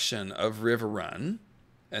introduction of Riverrun.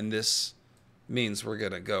 And this means we're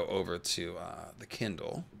going to go over to the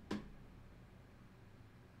Kindle.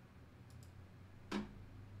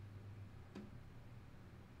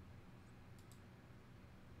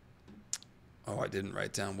 Oh, I didn't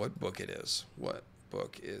write down what book it is. What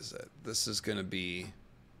book is it? This is going to be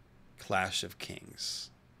Clash of Kings.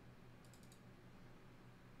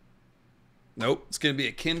 Nope, it's going to be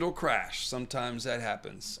a Kindle crash. Sometimes that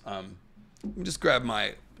happens. Let me just grab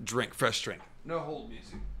my drink, fresh drink. No hold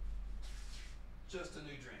music. Just a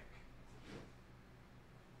new drink.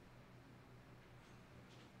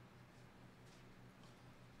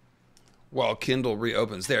 While Kindle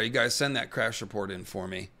reopens. There, you guys send that crash report in for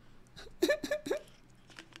me.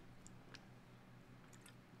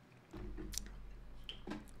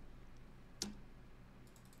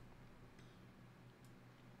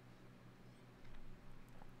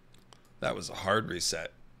 That was a hard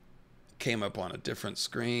reset. Came up on a different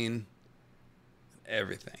screen.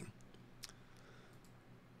 Everything.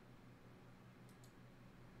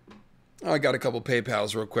 Oh, I got a couple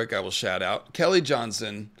PayPals real quick I will shout out. Kelly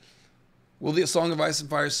Johnson. Will the Song of Ice and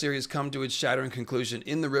Fire series come to its shattering conclusion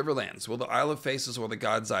in the Riverlands? Will the Isle of Faces or the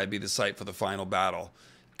God's Eye be the site for the final battle?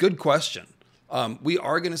 Good question. We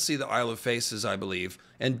are going to see the Isle of Faces, I believe,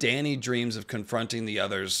 and Dany dreams of confronting the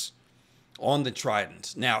others on the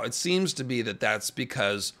Trident. Now, it seems to be that that's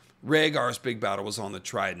because Rhaegar's big battle was on the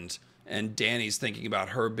Trident, and Dany's thinking about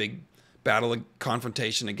her big battle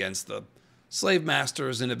confrontation against the slave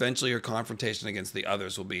masters, and eventually her confrontation against the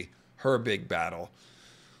others will be her big battle.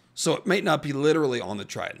 So it may not be literally on the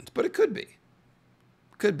Trident, but it could be.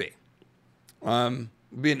 Could be. Be an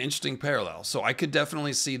interesting parallel. So I could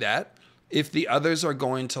definitely see that. If the others are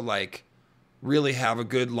going to like really have a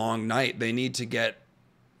good long night, they need to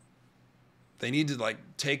like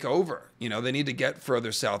take over. You know, they need to get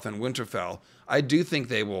further south in Winterfell. I do think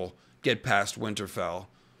they will get past Winterfell.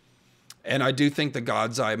 And I do think the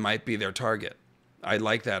God's Eye might be their target. I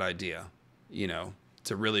like that idea. You know,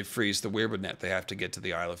 to really freeze the weirwood net, they have to get to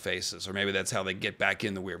the Isle of Faces. Or maybe that's how they get back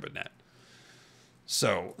in the weirwood net.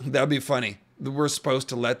 So that'd be funny. We're supposed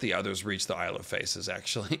to let the others reach the Isle of Faces,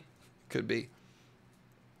 actually. Could be.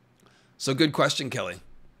 So good question, Kelly.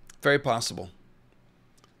 Very possible.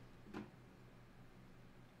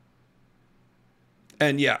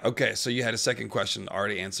 And yeah, okay, so you had a second question,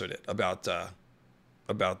 already answered it, about the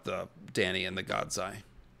Dany and the God's Eye.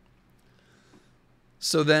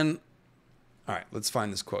 So then, all right, let's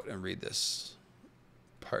find this quote and read this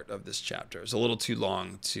part of this chapter. It's a little too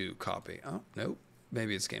long to copy. Oh, nope,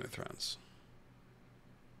 maybe it's Game of Thrones.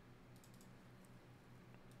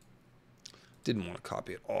 Didn't want to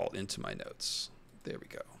copy it all into my notes. There we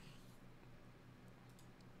go.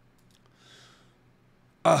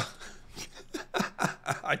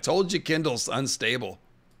 I told you Kindle's unstable.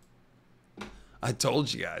 I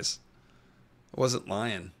told you guys. I wasn't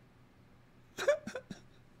lying.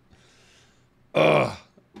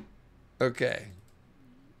 Okay.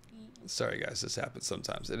 Sorry, guys. This happens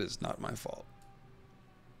sometimes. It is not my fault.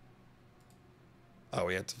 Oh,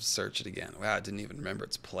 we have to search it again. Wow, I didn't even remember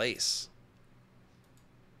its place.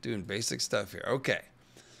 Doing basic stuff here. Okay.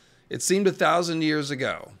 It seemed 1,000 years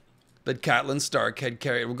ago that Catelyn Stark had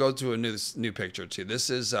carried... We'll go to a new picture, too. This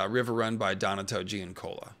is Riverrun by Donato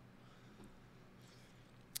Giancola.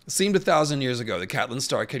 It seemed 1,000 years ago that Catelyn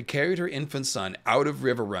Stark had carried her infant son out of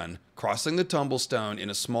Riverrun, crossing the Tumblestone in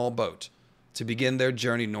a small boat to begin their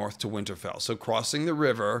journey north to Winterfell. So crossing the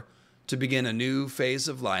river to begin a new phase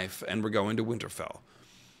of life, and we're going to Winterfell.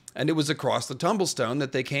 And it was across the Tumblestone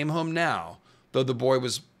that they came home now, though the boy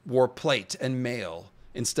wore plate and mail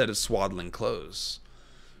instead of swaddling clothes.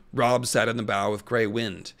 Robb sat in the bow with Grey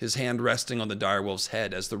Wind, his hand resting on the direwolf's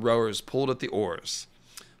head as the rowers pulled at the oars.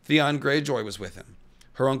 Theon Greyjoy was with him.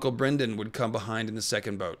 Her uncle Brynden would come behind in the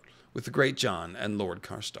second boat with the Great John and Lord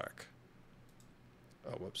Karstark.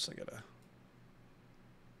 Oh, whoops, I gotta...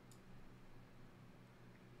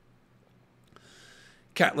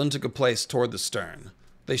 Catelyn took a place toward the stern.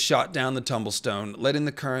 They shot down the Tumblestone, letting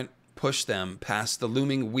the current push them past the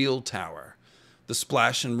looming wheel tower. The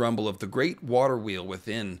splash and rumble of the great water wheel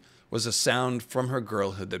within was a sound from her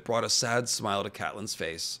girlhood that brought a sad smile to Catelyn's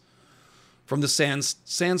face. From the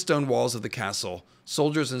sandstone walls of the castle,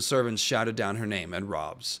 soldiers and servants shouted down her name and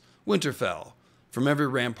Robb's. Winterfell. From every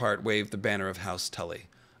rampart waved the banner of House Tully,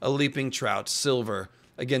 a leaping trout, silver,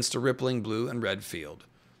 against a rippling blue and red field.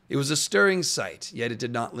 It was a stirring sight, yet it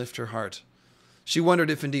did not lift her heart. She wondered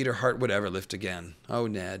if indeed her heart would ever lift again. Oh,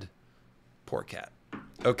 Ned. Poor cat.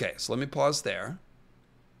 Okay, so let me pause there.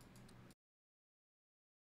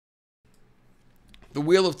 The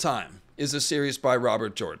Wheel of Time is a series by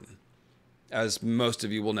Robert Jordan, as most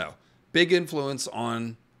of you will know. Big influence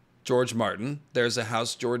on George Martin. There's a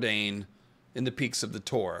House Jourdain in the Peaks of the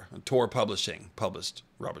Tor. Tor Publishing published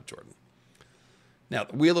Robert Jordan. Now,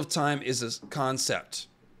 the Wheel of Time is a concept.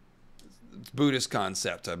 Buddhist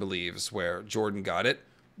concept, I believe, is where Jordan got it.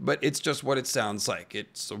 But it's just what it sounds like.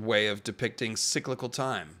 It's a way of depicting cyclical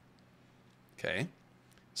time. Okay?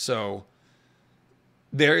 So,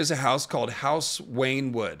 there is a house called House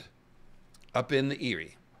Waynwood up in the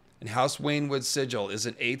Erie. And House Waynwood's sigil is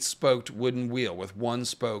an 8-spoked wooden wheel with one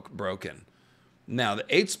spoke broken. Now, the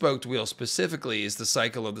 8-spoked wheel specifically is the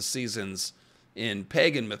cycle of the seasons in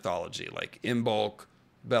pagan mythology, like Imbolc,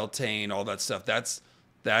 Beltane, all that stuff.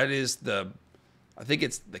 That is I think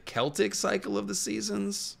it's the Celtic cycle of the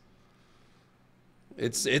seasons.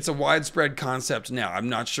 It's a widespread concept now. I'm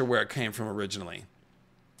not sure where it came from originally.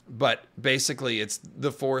 But basically, it's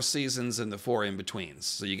the 4 seasons and the 4 in-betweens.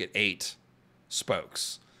 So you get 8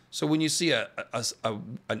 spokes. So when you see an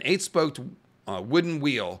 8-spoked wooden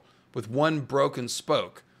wheel with one broken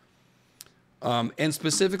spoke, and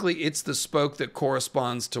specifically it's the spoke that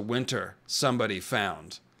corresponds to winter somebody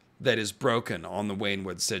found that is broken on the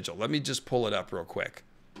Waynwood sigil. Let me just pull it up real quick.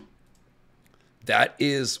 That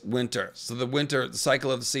is winter. So the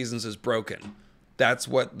cycle of the seasons is broken. That's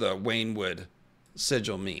what the Waynwood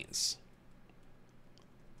sigil means.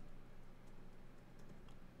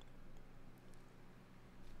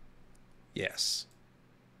 Yes.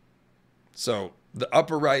 So the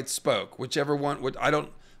upper right spoke, whichever one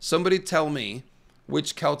somebody tell me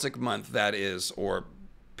which Celtic month that is or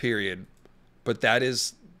period, but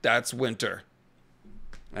that's winter.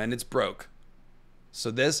 And it's broke. So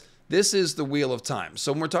this is the Wheel of Time.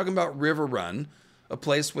 So when we're talking about Riverrun, a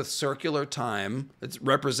place with circular time, it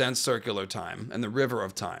represents circular time and the river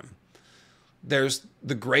of time. There's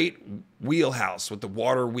the great wheelhouse with the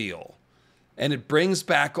water wheel. And it brings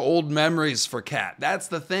back old memories for Cat. That's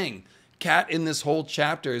the thing. Cat in this whole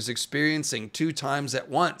chapter is experiencing 2 times at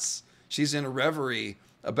once. She's in a reverie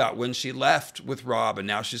about when she left with Robb, and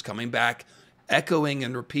now she's coming back, echoing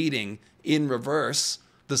and repeating in reverse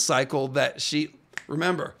the cycle that she...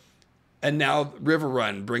 Remember, and now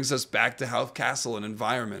Riverrun brings us back to Howth Castle and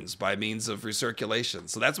environments by means of recirculation.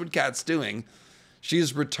 So that's what Cat's doing.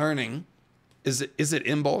 She's returning. Is it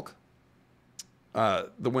Imbolc?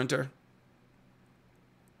 The winter?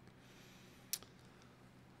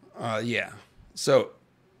 Yeah. So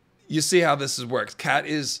you see how this works. Cat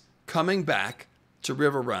is coming back to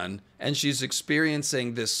Riverrun, and she's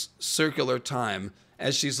experiencing this circular time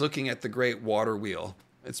as she's looking at the great water wheel.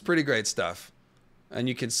 It's pretty great stuff. And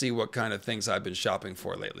you can see what kind of things I've been shopping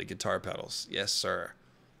for lately. Guitar pedals. Yes, sir.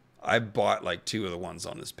 I bought like 2 of the ones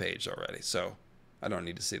on this page already, so I don't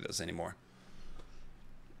need to see those anymore.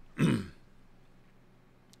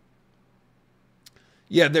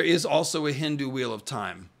 Yeah, there is also a Hindu Wheel of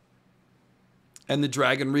Time. And the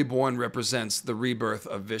dragon reborn represents the rebirth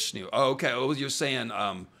of Vishnu. Oh, okay. Oh, you're saying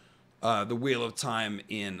the Wheel of Time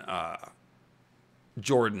in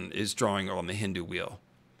Jordan is drawing on the Hindu wheel.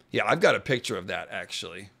 Yeah, I've got a picture of that,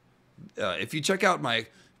 actually. If you check out my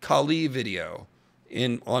Kali video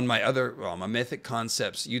on my Mythic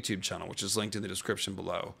Concepts YouTube channel, which is linked in the description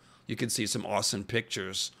below, you can see some awesome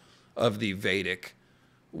pictures of the Vedic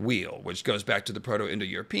wheel, which goes back to the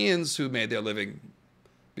Proto-Indo-Europeans who made their living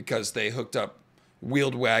because they hooked up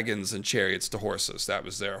wheeled wagons and chariots to horses. That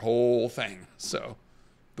was their whole thing. So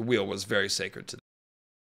the wheel was very sacred to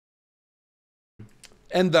them.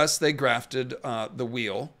 And thus they grafted the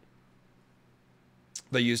wheel.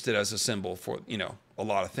 They used it as a symbol for, a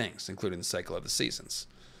lot of things, including the cycle of the seasons.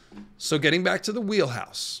 So getting back to the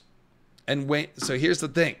wheelhouse. So here's the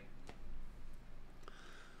thing.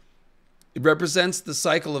 It represents the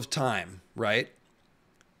cycle of time, right?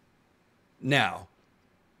 Now,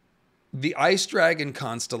 the Ice Dragon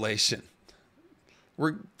constellation.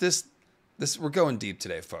 We're going deep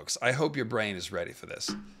today, folks. I hope your brain is ready for this.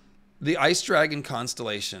 The Ice Dragon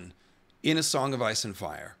constellation in A Song of Ice and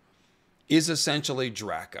Fire is essentially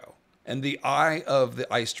Draco. And the eye of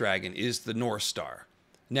the Ice Dragon is the North Star.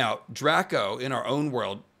 Now, Draco, in our own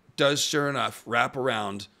world, does sure enough wrap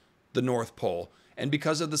around the North Pole. And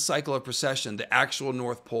because of the cycle of precession, the actual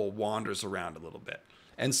North Pole wanders around a little bit.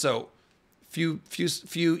 And so, few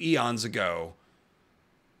eons ago,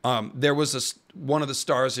 there was one of the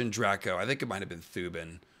stars in Draco, I think it might have been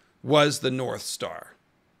Thuban, was the North Star.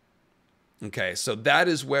 Okay, so that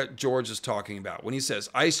is what George is talking about. When he says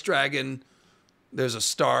Ice Dragon, there's a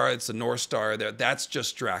star, it's a North Star there, that's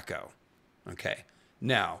just Draco. Okay,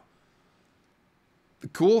 now, the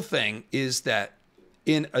cool thing is that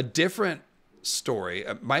in a different story,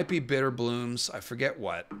 it might be Bitter Blooms, I forget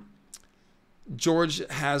what, George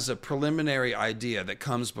has a preliminary idea that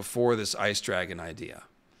comes before this Ice Dragon idea.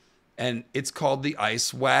 And it's called the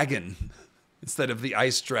Ice Wagon instead of the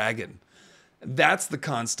Ice Dragon. That's the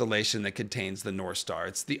constellation that contains the North Star.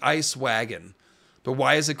 It's the Ice Wagon. But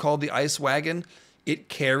why is it called the Ice Wagon? It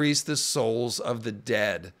carries the souls of the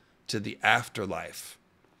dead to the afterlife.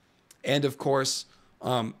 And of course,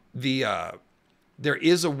 there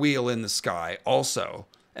is a wheel in the sky also,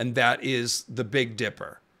 and that is the Big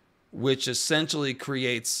Dipper, which essentially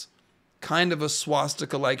creates kind of a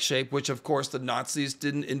swastika-like shape, which of course the Nazis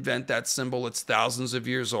didn't invent that symbol. It's thousands of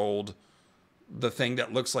years old. The thing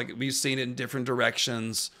that looks like, we've seen it in different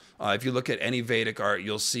directions. If you look at any Vedic art,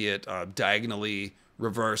 you'll see it diagonally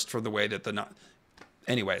reversed from the way that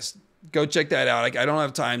anyways, go check that out. I don't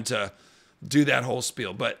have time to do that whole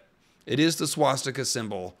spiel, but it is the swastika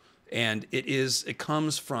symbol, and it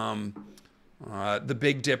comes from the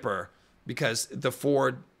Big Dipper, because the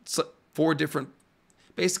four different,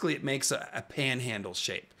 basically it makes a panhandle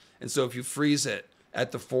shape. And so if you freeze it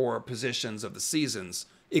at the 4 positions of the seasons,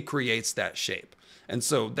 it creates that shape. And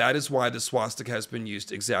so that is why the swastika has been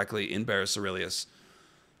used exactly in Barris Aurelius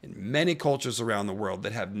in many cultures around the world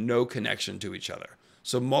that have no connection to each other.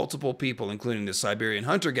 So multiple people, including the Siberian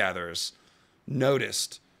hunter-gatherers,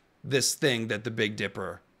 noticed this thing that the Big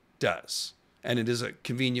Dipper does. And it is a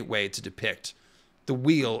convenient way to depict the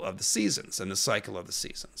wheel of the seasons and the cycle of the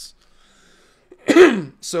seasons.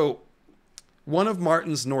 So one of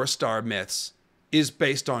Martin's North Star myths is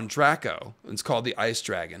based on Draco. It's called the Ice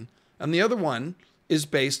Dragon. And the other one is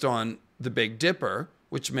based on the Big Dipper,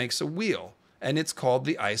 which makes a wheel. And it's called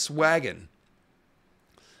the Ice Wagon.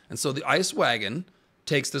 And so the Ice Wagon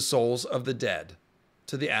takes the souls of the dead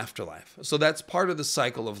to the afterlife. So that's part of the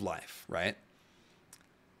cycle of life, right?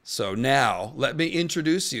 So now, let me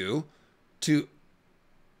introduce you to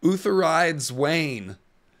Utharide's Wain.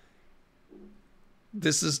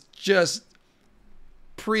 This is just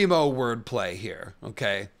primo wordplay here,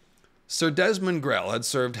 okay? Sir Desmond Grell had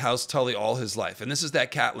served House Tully all his life, and this is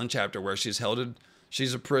that Catelyn chapter where she's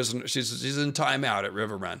a prisoner, she's in timeout at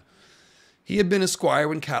Riverrun. He had been a squire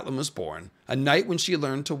when Catelyn was born, a knight when she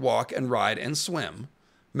learned to walk and ride and swim,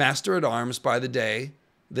 master at arms by the day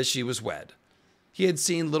that she was wed. He had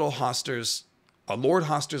seen Lord Hoster's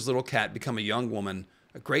little cat become a young woman,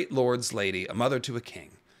 a great lord's lady, a mother to a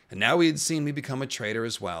king, and now he had seen me become a traitor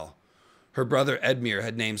as well. Her brother Edmure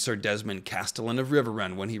had named Sir Desmond Castellan of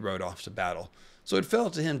Riverrun when he rode off to battle, so it fell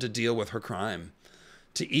to him to deal with her crime.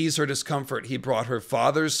 To ease her discomfort, he brought her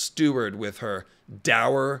father's steward with her,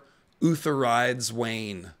 dour Utharide's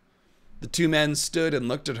Wain. The 2 men stood and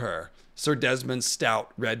looked at her, Sir Desmond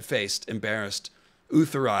stout, red-faced, embarrassed,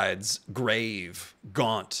 Eutherides, grave,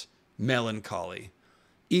 gaunt, melancholy.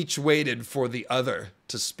 Each waited for the other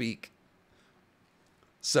to speak.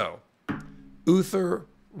 So, Uther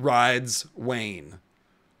rides Wain.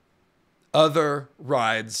 Other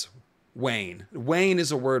rides Wain. Wain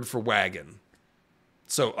is a word for wagon.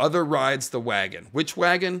 So, other rides the wagon. Which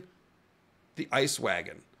wagon? The ice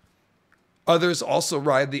wagon. Others also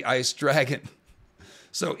ride the ice dragon.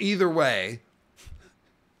 So, either way,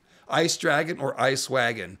 ice dragon or ice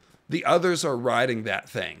wagon, the others are riding that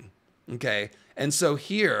thing. Okay? And so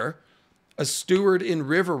here, a steward in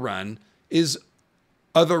Riverrun is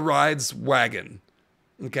other rides wagon.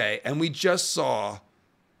 Okay? And we just saw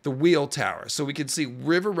the wheel tower. So we can see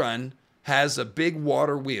Riverrun has a big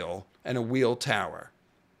water wheel and a wheel tower.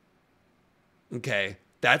 Okay?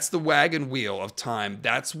 That's the wagon wheel of time.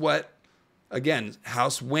 That's what, again,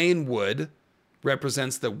 House Wainwood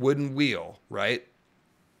represents the wooden wheel, right?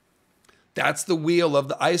 That's the wheel of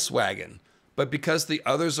the ice wagon. But because the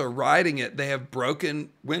others are riding it, they have broken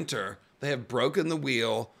winter. They have broken the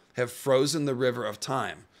wheel, have frozen the river of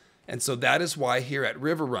time. And so that is why here at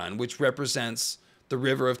Riverrun, which represents the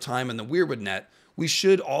river of time and the Weirwood net, we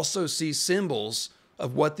should also see symbols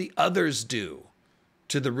of what the others do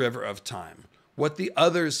to the river of time, what the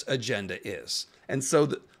others' agenda is. And so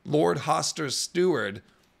the Lord Hoster's steward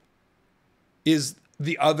is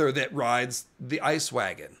the other that rides the ice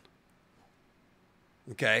wagon.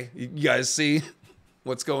 Okay, you guys see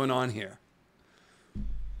what's going on here?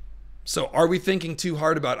 So are we thinking too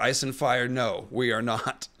hard about ice and fire? No, we are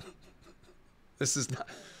not. This is not.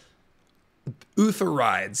 Uther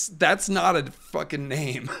rides. That's not a fucking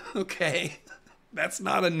name, okay? That's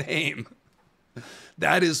not a name.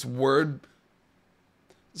 That is word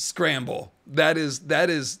scramble. That is that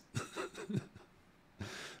is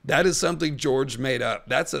something George made up.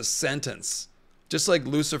 That's a sentence. Just like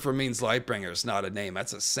Lucifer means Lightbringer is not a name.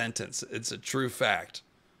 That's a sentence. It's a true fact.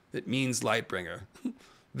 It means Lightbringer.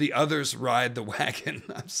 The others ride the wagon.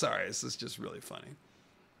 I'm sorry. This is just really funny.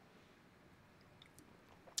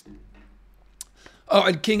 Oh,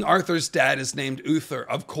 and King Arthur's dad is named Uther,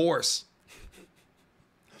 of course.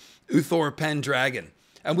 Uthor Pendragon.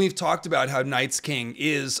 And we've talked about how Night's King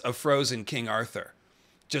is a frozen King Arthur.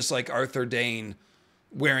 Just like Arthur Dane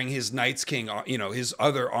wearing his Night's King, you know, his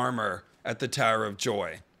other armor at the Tower of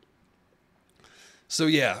Joy. So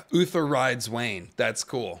yeah, Uther rides Wain. That's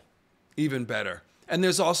cool. Even better. And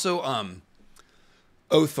there's also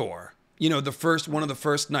Othor. You know, one of the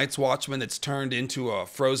first Night's Watchmen that's turned into a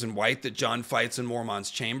frozen white that John fights in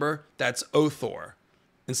Mormont's chamber. That's Othor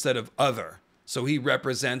instead of other. So he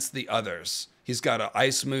represents the others. He's got an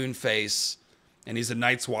ice moon face and he's a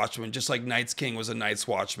Night's Watchman, just like Night's King was a Night's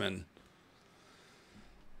Watchman.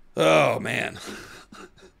 Oh, man.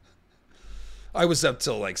 I was up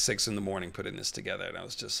till like 6 in the morning putting this together, and I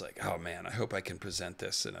was just like, oh man, I hope I can present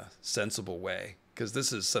this in a sensible way, because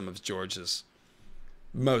this is some of George's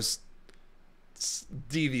most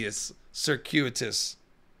devious, circuitous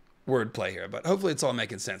wordplay here. But hopefully it's all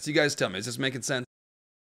making sense. You guys tell me, is this making sense?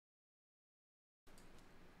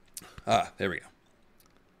 Ah, there we go.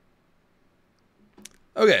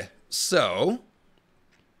 Okay, so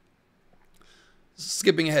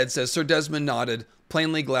skipping ahead says, Sir Desmond nodded,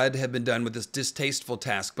 plainly glad to have been done with this distasteful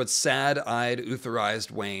task, but sad-eyed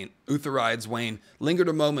Utherides Wain lingered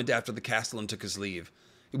a moment after the castellan took his leave.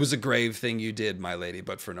 It was a grave thing you did, my lady,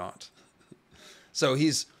 but for naught. So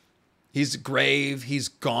he's grave, he's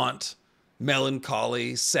gaunt,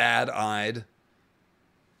 melancholy, sad-eyed.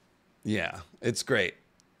 Yeah, it's great.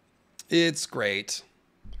 It's great.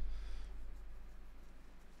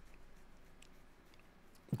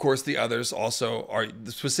 Of course, the others also are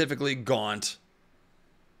specifically gaunt,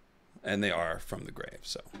 and they are from the grave.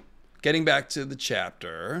 So getting back to the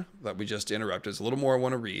chapter that we just interrupted, there's a little more I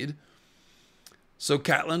want to read. So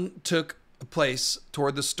Catelyn took a place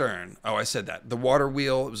toward the stern. Oh, I said that. The water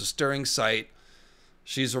wheel, it was a stirring sight.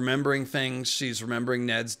 She's remembering things. She's remembering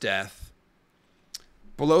Ned's death.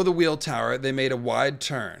 Below the wheel tower, they made a wide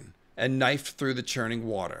turn and knifed through the churning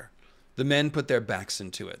water. The men put their backs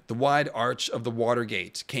into it. The wide arch of the water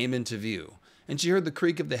gate came into view, and she heard the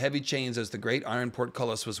creak of the heavy chains as the great iron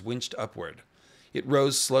portcullis was winched upward. It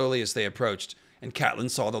rose slowly as they approached, and Catelyn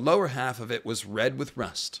saw the lower half of it was red with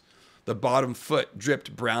rust. The bottom foot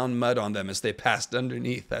dripped brown mud on them as they passed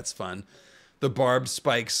underneath. That's fun. The barbed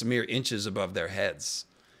spikes mere inches above their heads.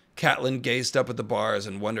 Catelyn gazed up at the bars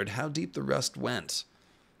and wondered how deep the rust went,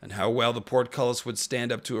 and how well the portcullis would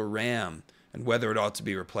stand up to a ram, and whether it ought to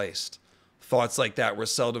be replaced. Thoughts like that were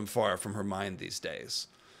seldom far from her mind these days.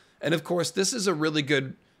 And of course, this is a really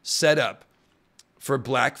good setup for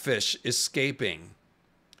Blackfish escaping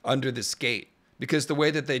under this gate, because the way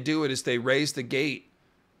that they do it is they raise the gate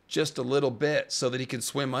just a little bit so that he can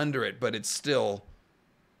swim under it, but it's still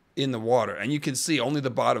in the water. And you can see only the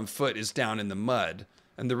bottom foot is down in the mud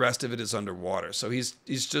and the rest of it is underwater. So he's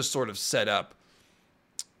just sort of set up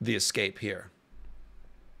the escape here.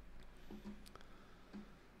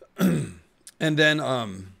 And then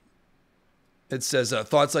it says,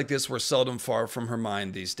 thoughts like this were seldom far from her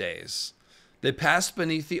mind these days. They passed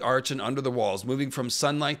beneath the arch and under the walls, moving from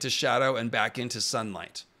sunlight to shadow and back into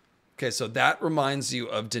sunlight. Okay, so that reminds you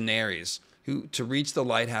of Daenerys, who to reach the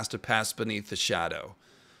light has to pass beneath the shadow.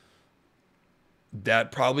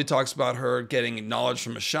 That probably talks about her getting knowledge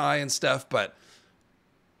from Ashai and stuff, but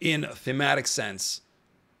in a thematic sense,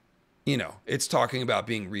 you know, it's talking about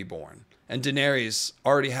being reborn. And Daenerys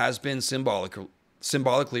already has been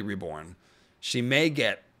symbolically reborn. She may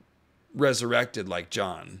get resurrected like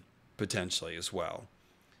Jon, potentially as well.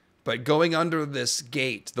 But going under this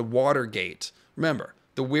gate, the water gate, remember,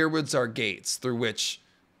 the weirwoods are gates through which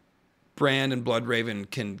Bran and Bloodraven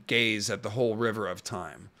can gaze at the whole river of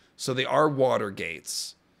time. So they are water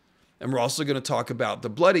gates. And we're also going to talk about the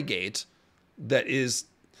bloody gate that is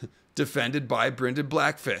defended by Brinded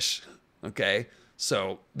Blackfish. Okay?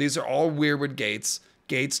 So these are all weirwood gates,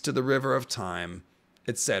 gates to the river of time,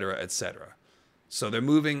 etc., etc. So they're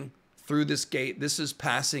moving through this gate. This is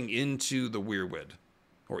passing into the weirwood,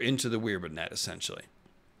 or into the weirwood net, essentially.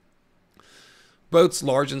 Boats,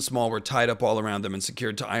 large and small, were tied up all around them and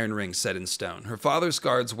secured to iron rings set in stone. Her father's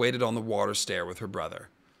guards waited on the water stair with her brother.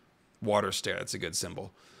 Water stair, that's a good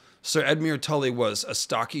symbol. Sir Edmure Tully was a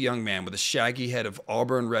stocky young man with a shaggy head of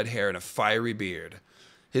auburn red hair and a fiery beard.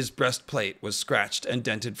 His breastplate was scratched and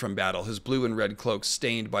dented from battle, his blue and red cloak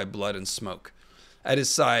stained by blood and smoke. At his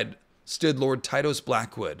side stood Lord Tytos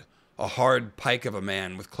Blackwood, a hard pike of a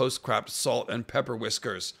man with close-cropped salt and pepper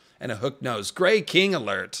whiskers and a hooked nose. Grey King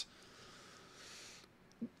alert!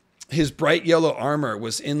 His bright yellow armor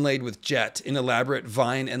was inlaid with jet in elaborate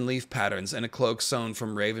vine and leaf patterns, and a cloak sewn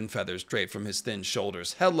from raven feathers draped from his thin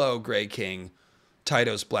shoulders. Hello, Grey King,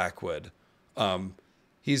 Tytos Blackwood.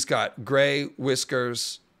 He's got gray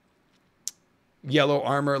whiskers, yellow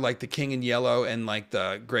armor like the King in Yellow, and like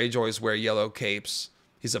the Greyjoys wear yellow capes.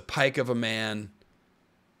 He's a pike of a man.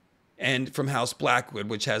 And from House Blackwood,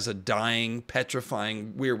 which has a dying,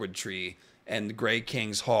 petrifying weirwood tree. And the Grey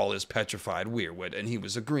King's hall is petrified weirwood, and he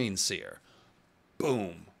was a green seer.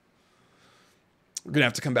 Boom. We're going to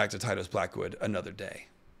have to come back to Tytos Blackwood another day.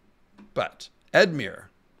 But Edmure,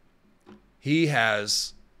 he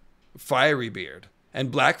has a fiery beard. And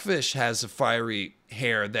Blackfish has a fiery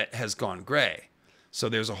hair that has gone gray. So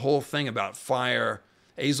there's a whole thing about fire,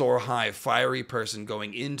 Azor Ahai, fiery person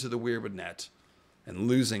going into the weirwood net and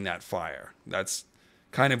losing that fire. That's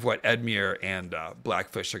kind of what Edmure and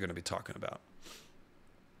Blackfish are going to be talking about.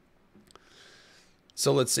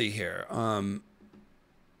 So let's see here.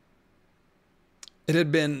 It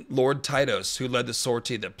had been Lord Tytos who led the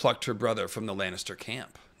sortie that plucked her brother from the Lannister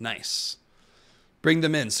camp. Nice. Bring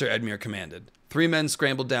them in, Sir Edmure commanded. 3 men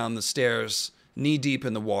scrambled down the stairs, knee-deep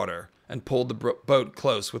in the water, and pulled the boat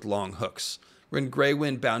close with long hooks. When Grey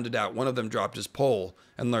Wind bounded out, one of them dropped his pole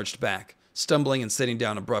and lurched back, stumbling and sitting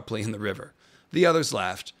down abruptly in the river. The others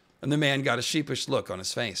laughed, and the man got a sheepish look on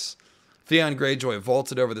his face. Theon Greyjoy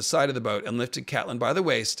vaulted over the side of the boat and lifted Catelyn by the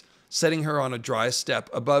waist, setting her on a dry step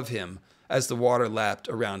above him as the water lapped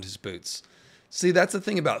around his boots. See, that's the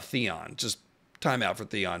thing about Theon. Just time out for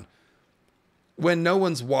Theon. When no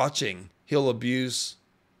one's watching, he'll abuse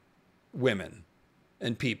women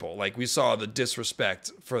and people. Like we saw the disrespect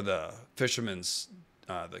for the fisherman's,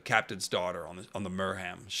 the captain's daughter on the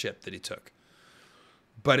Merham ship that he took.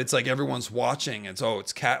 But it's like everyone's watching, and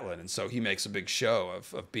it's Catelyn, and so he makes a big show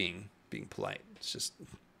of being polite. It's just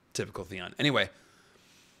typical Theon. Anyway,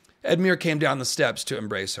 Edmure came down the steps to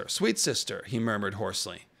embrace her. Sweet sister, he murmured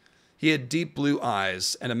hoarsely. He had deep blue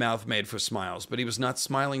eyes and a mouth made for smiles, but he was not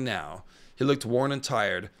smiling now. He looked worn and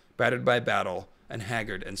tired, battered by battle, and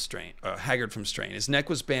haggard from strain. His neck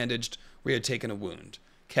was bandaged where he had taken a wound.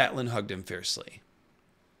 Catelyn hugged him fiercely.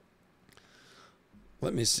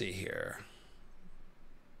 Let me see here.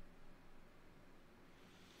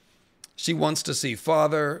 She wants to see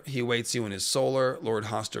father. He waits you in his solar. Lord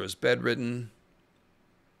Hoster is bedridden.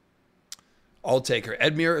 I'll take her.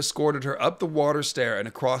 Edmure escorted her up the water stair and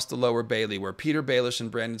across the lower bailey, where Peter Baelish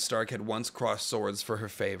and Brandon Stark had once crossed swords for her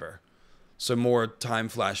favor. So more time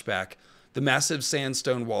flashback. The massive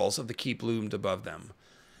sandstone walls of the keep loomed above them.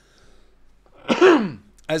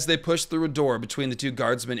 As they pushed through a door between the 2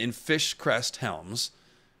 guardsmen in fish crest helms,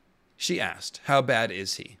 she asked, "How bad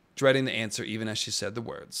is he?" dreading the answer even as she said the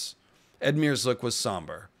words. Edmure's look was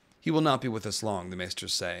somber. "He will not be with us long," the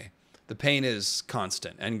maesters say. The pain is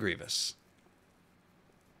constant and grievous.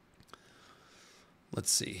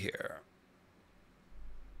 Let's see here.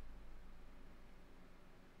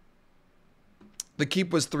 The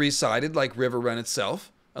keep was three-sided like Riverrun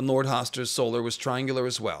itself, and Lord Hoster's solar was triangular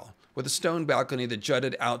as well, with a stone balcony that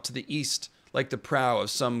jutted out to the east like the prow of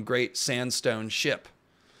some great sandstone ship.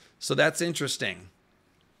 So that's interesting.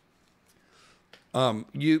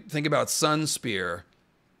 You think about Sunspear,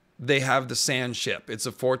 they have the sand ship. It's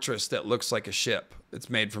a fortress that looks like a ship. It's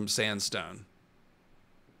made from sandstone.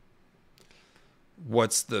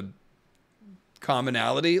 What's the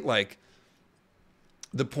commonality? Like,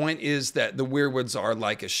 the point is that the Weirwoods are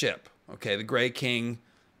like a ship. Okay, the Grey King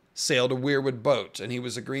sailed a Weirwood boat, and he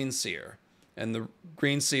was a Greenseer. And the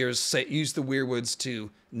Greenseers used the Weirwoods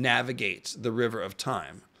to navigate the River of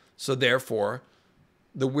Time. So therefore,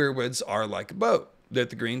 the Weirwoods are like a boat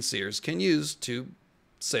that the Greenseers can use to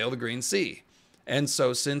sail the Green Sea. And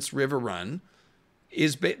so since Riverrun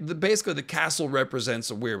is basically the castle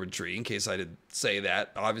represents a Weirwood tree, in case I didn't say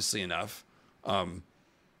that, obviously enough. And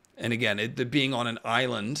again, being on an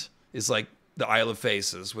island is like the Isle of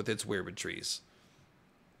Faces with its Weirwood trees.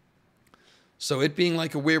 So it being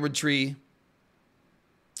like a Weirwood tree,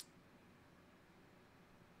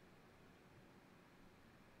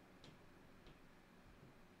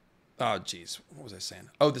 oh, geez. What was I saying?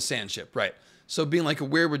 Oh, the sand ship, right. So being like a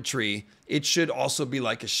Weirwood tree, it should also be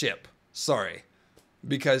like a ship. Sorry.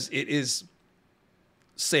 Because it is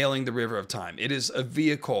sailing the River of Time. It is a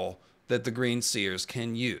vehicle that the Greenseers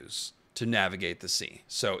can use to navigate the sea.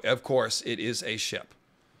 So, of course, it is a ship.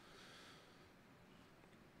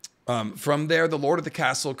 From there, the lord of the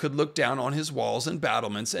castle could look down on his walls and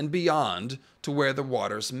battlements and beyond to where the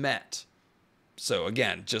waters met. So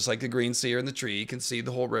again, just like the Greenseer in the tree, you can see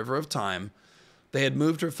the whole River of Time. They had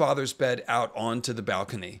moved her father's bed out onto the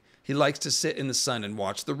balcony. He likes to sit in the sun and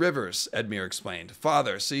watch the rivers, Edmure explained.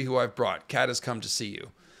 Father, see who I've brought. Cat has come to see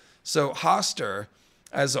you. So Hoster,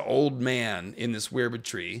 as an old man in this Weirwood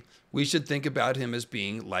tree, we should think about him as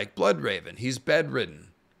being like Bloodraven. He's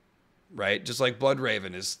bedridden, right? Just like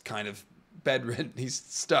Bloodraven is kind of bedridden. He's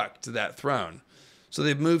stuck to that throne. So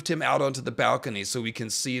they've moved him out onto the balcony so we can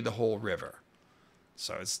see the whole river.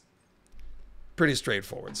 So it's pretty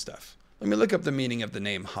straightforward stuff. Let me look up the meaning of the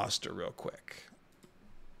name Hoster real quick,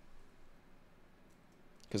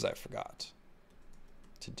 because I forgot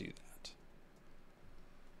to do that.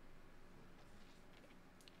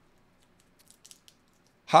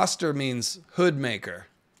 Hoster means hood maker.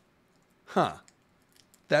 Huh.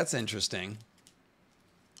 That's interesting.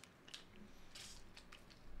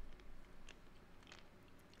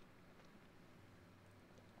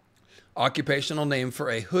 Occupational name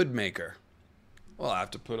for a hood maker. Well, I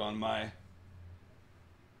have to put on my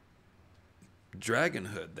dragon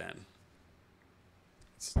hood then.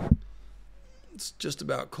 It's just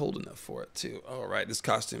about cold enough for it too. All right, this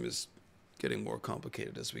costume is getting more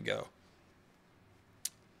complicated as we go.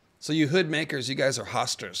 So you hood makers, you guys are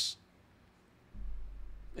hosters.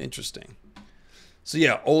 Interesting. So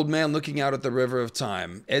yeah, old man looking out at the River of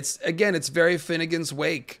Time. It's very Finnegan's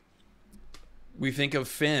Wake. We think of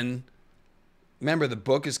Finn. Remember, the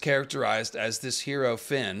book is characterized as this hero,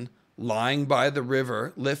 Finn, lying by the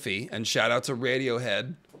river, Liffey, and shout out to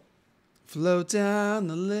Radiohead. Float down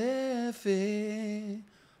the Liffey.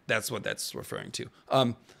 That's what that's referring to.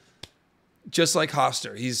 Just like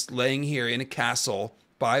Hoster, he's laying here in a castle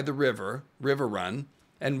by the river, Riverrun,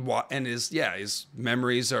 and his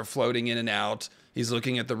memories are floating in and out. He's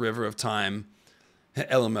looking at the River of Time.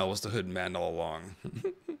 LML was the hood man all along.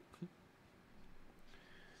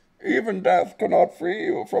 Even death cannot free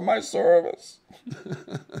you from my service.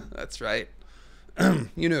 That's right.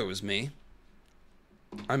 You knew it was me.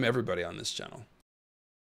 I'm everybody on this channel.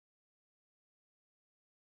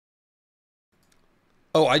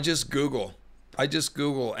 Oh, I just Google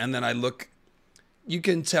and then I look. You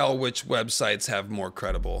can tell which websites have more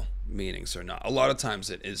credible meanings or not. A lot of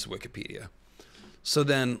times it is Wikipedia. So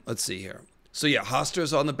then, let's see here. So yeah,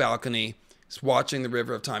 Hoster's on the balcony. He's watching the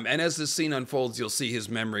River of Time. And as this scene unfolds, you'll see his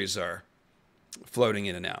memories are floating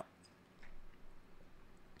in and out.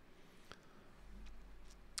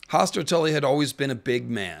 Hoster Tully had always been a big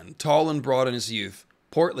man, tall and broad in his youth,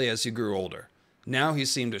 portly as he grew older. Now he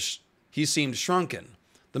seemed shrunken.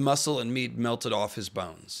 The muscle and meat melted off his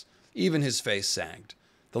bones. Even his face sagged.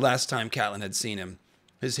 The last time Catelyn had seen him,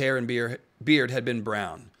 his hair and beard had been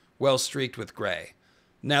brown, well streaked with gray.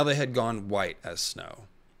 Now they had gone white as snow.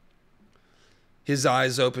 His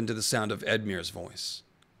eyes opened to the sound of Edmure's voice.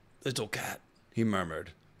 "Little cat," he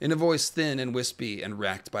murmured, in a voice thin and wispy and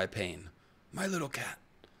racked by pain. "My little cat."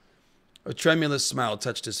 A tremulous smile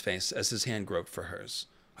touched his face as his hand groped for hers.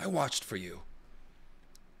 I watched for you.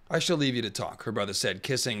 I shall leave you to talk, her brother said,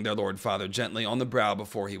 kissing their Lord Father gently on the brow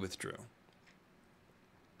before he withdrew.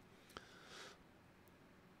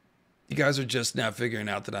 You guys are just now figuring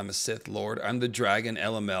out that I'm a Sith Lord. I'm the Dragon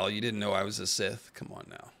LML. You didn't know I was a Sith? Come on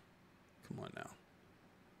now. Come on now.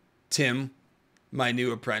 Tim, my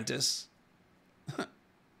new apprentice.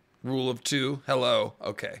 Rule of 2. Hello.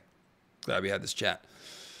 Okay. Glad we had this chat.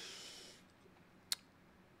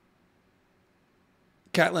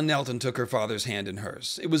 Catelyn knelt and took her father's hand in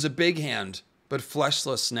hers. It was a big hand, but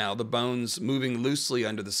fleshless now, the bones moving loosely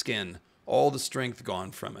under the skin, all the strength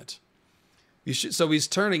gone from it. So he's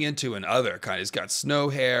turning into an other kind. He's got snow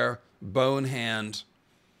hair, bone hand.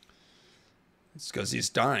 It's because he's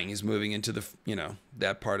dying. He's moving into the,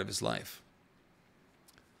 that part of his life.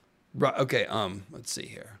 Right, okay, let's see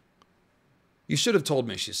here. You should have told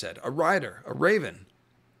me, she said. A rider, a raven.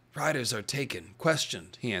 Riders are taken,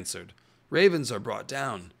 questioned, he answered. Ravens are brought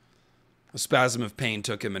down. A spasm of pain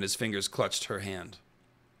took him and his fingers clutched her hand.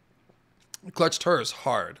 He clutched hers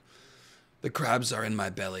hard. The crabs are in my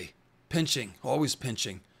belly. Pinching, always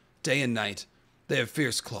pinching. Day and night. They have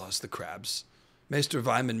fierce claws, the crabs. Maester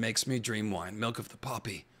Vyman makes me dream wine, milk of the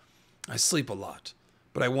poppy. I sleep a lot,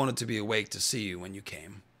 but I wanted to be awake to see you when you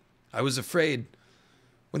came. I was afraid.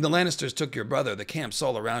 When the Lannisters took your brother, the camps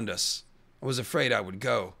all around us, I was afraid I would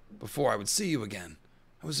go before I would see you again.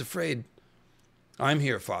 I was afraid. I'm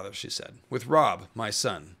here, Father, she said, with Rob, my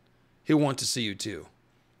son. He'll want to see you too.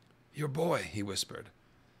 Your boy, he whispered.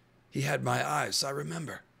 He had my eyes, I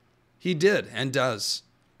remember. He did, and does.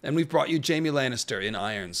 And we've brought you Jaime Lannister in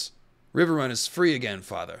irons. Riverrun is free again,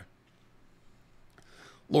 Father.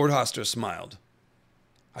 Lord Hoster smiled.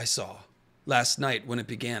 I saw. Last night, when it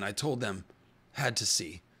began, I told them, had to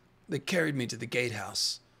see. They carried me to the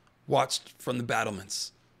gatehouse, watched from the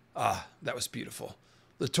battlements. Ah, that was beautiful.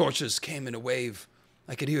 The torches came in a wave.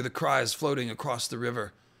 I could hear the cries floating across the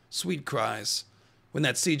river. Sweet cries. When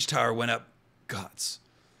that siege tower went up, gods.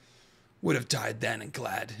 Would have died then and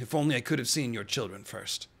glad, if only I could have seen your children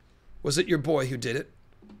first. Was it your boy who did it?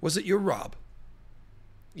 Was it your Rob?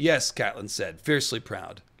 Yes, Catelyn said, fiercely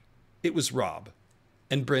proud. It was Rob.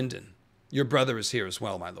 And Brynden. Your brother is here as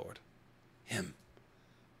well, my lord. Him.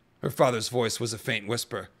 Her father's voice was a faint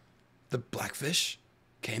whisper. The Blackfish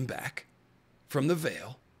came back? From the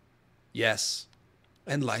Vale? Yes.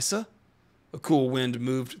 And Lysa? A cool wind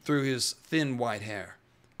moved through his thin white hair.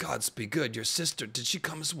 Gods be good, your sister, did she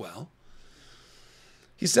come as well?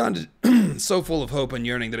 He sounded so full of hope and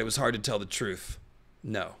yearning that it was hard to tell the truth.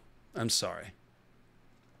 No, I'm sorry.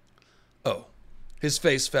 Oh, his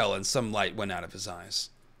face fell and some light went out of his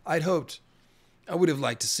eyes. I'd hoped. I would have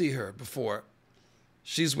liked to see her before.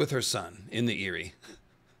 She's with her son in the Eyrie.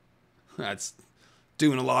 That's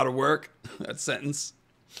doing a lot of work, that sentence.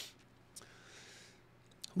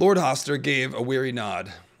 Lord Hoster gave a weary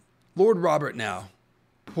nod. Lord Robert now.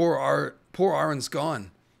 Poor Arwen's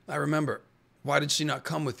gone. I remember. Why did she not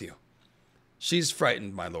come with you? She's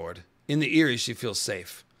frightened, my lord. In the Eyrie she feels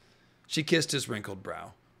safe. She kissed his wrinkled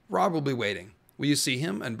brow. Rob will be waiting. Will you see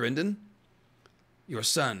him and Brynden? Your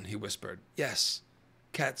son, he whispered. Yes,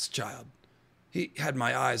 Cat's child. He had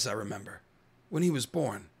my eyes, I remember. When he was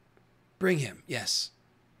born. Bring him, yes.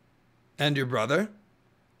 And your brother?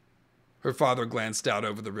 Her father glanced out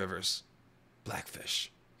over the rivers.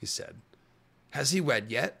 Blackfish, he said. Has he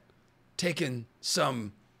wed yet? Taken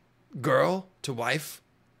some girl to wife?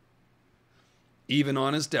 Even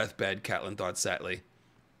on his deathbed, Catelyn thought sadly.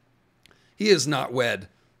 He is not wed.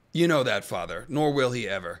 You know that, father, nor will he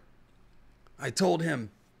ever. I told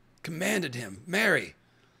him, commanded him, marry.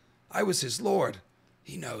 I was his lord.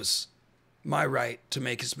 He knows. My right to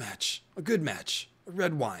make his match. A good match. A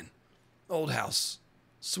red wine. Old house.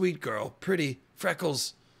 Sweet girl. Pretty.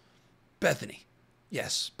 Freckles. Bethany.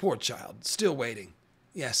 Yes, poor child. Still waiting.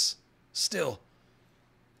 Yes, still.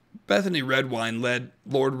 Bethany Redwine led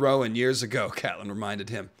Lord Rowan years ago, Catelyn reminded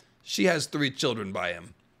him. She has 3 children by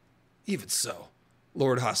him. Even so,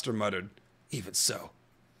 Lord Hoster muttered. Even so.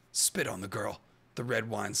 Spit on the girl, the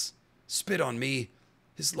Redwines. Spit on me,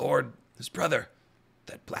 his lord, his brother,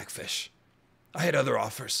 that Blackfish. I had other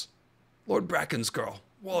offers. Lord Bracken's girl,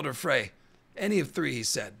 Walder Frey. Any of 3, he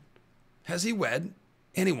said. Has he wed?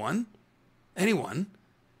 Anyone? Anyone?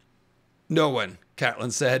 No one,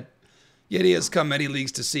 Catelyn said. Yet he has come many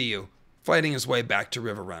leagues to see you, fighting his way back to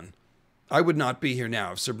Riverrun. I would not be here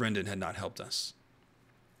now if Sir Brynden had not helped us.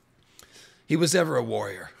 He was ever a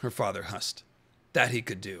warrior, her father husked. That he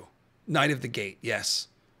could do. Knight of the Gate, yes.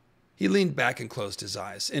 He leaned back and closed his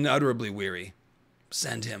eyes, unutterably weary.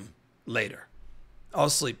 Send him later. I'll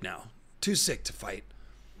sleep now. Too sick to fight.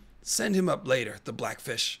 Send him up later, the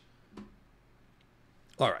Blackfish.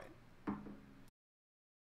 All right.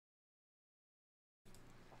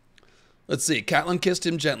 Let's see. Catelyn kissed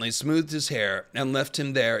him gently, smoothed his hair, and left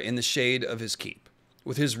him there in the shade of his keep,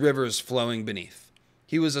 with his rivers flowing beneath.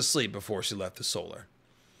 He was asleep before she left the solar.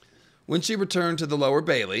 When she returned to the lower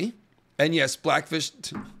Bailey, and yes, Blackfish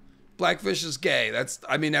is gay. That's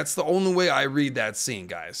the only way I read that scene,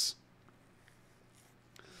 guys.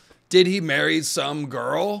 Did he marry some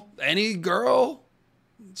girl? Any girl?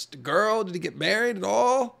 Just a girl? Did he get married at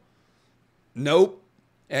all? Nope.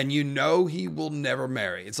 And you know he will never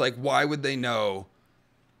marry. It's like, why would they know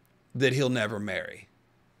that he'll never marry?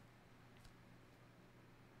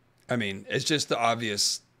 I mean, it's just the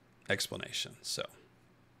obvious explanation. So,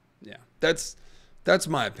 yeah, that's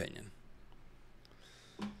my opinion.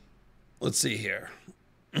 Let's see here.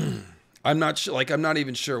 I'm not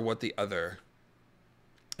even sure what the other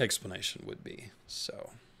explanation would be.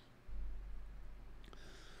 So,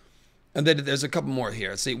 and then there's a couple more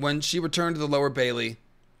here. See, when she returned to the lower Bailey,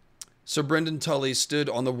 Sir Brendan Tully stood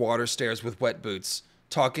on the water stairs with wet boots,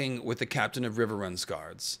 talking with the captain of Riverrun's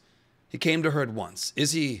guards. He came to her at once.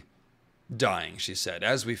 Is he dying? She said,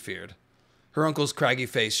 as we feared. Her uncle's craggy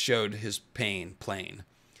face showed his pain plain.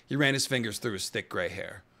 He ran his fingers through his thick gray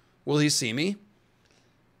hair. Will he see me?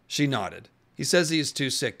 She nodded. He says he is too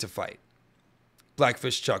sick to fight.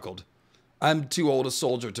 Blackfish chuckled. I'm too old a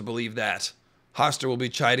soldier to believe that. Hoster will be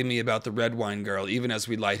chiding me about the red wine girl even as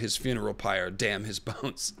we light his funeral pyre. Damn his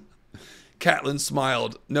bones. Catelyn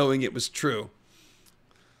smiled, knowing it was true.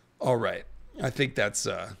 All right. I think that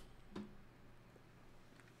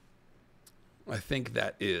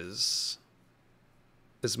is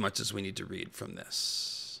as much as we need to read from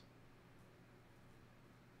this.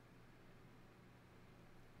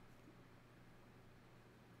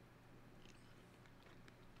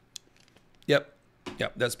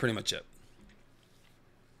 Yep, that's pretty much it.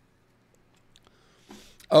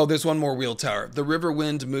 Oh, there's one more wheel tower. The river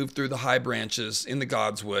wind moved through the high branches in the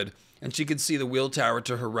godswood, and she could see the wheel tower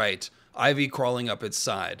to her right, ivy crawling up its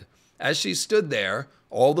side. As she stood there,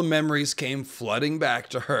 all the memories came flooding back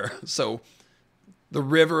to her. So the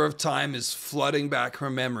river of time is flooding back her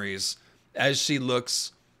memories as she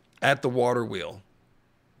looks at the water wheel.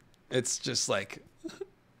 It's just like,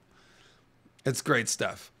 it's great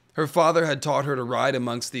stuff. Her father had taught her to ride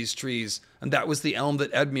amongst these trees, and that was the elm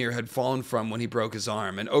that Edmure had fallen from when he broke his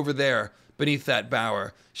arm. And over there, beneath that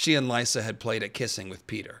bower, she and Lysa had played at kissing with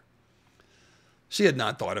Peter. She had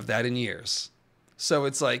not thought of that in years. So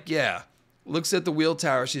it's like, yeah, looks at the wheel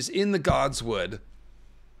tower. She's in the godswood.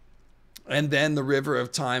 And then the river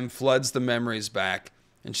of time floods the memories back,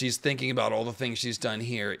 and she's thinking about all the things she's done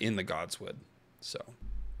here in the godswood. So,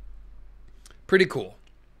 pretty cool.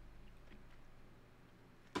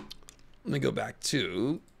 Let me go back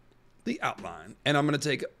to the outline, and I'm going to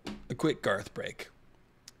take a quick Garth break.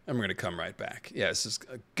 And we're going to come right back. Yeah, this is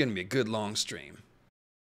going to be a good long stream.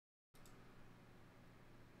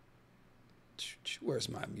 Where's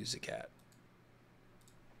my music at?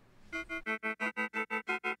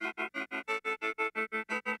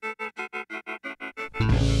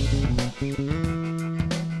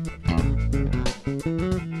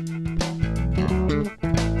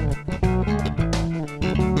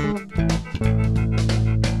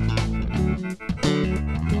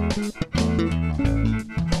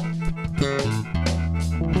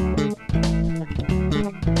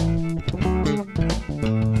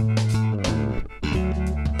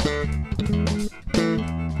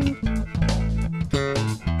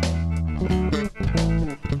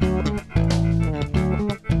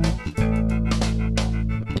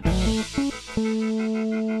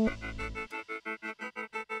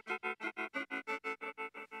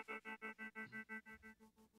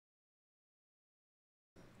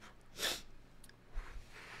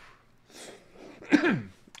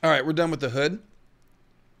 All right, we're done with the hood.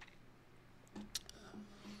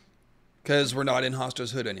 Because we're not in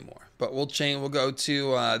Hoster's Hood anymore. But we'll go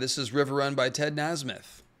to, this is Riverrun by Ted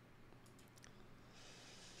Nasmith.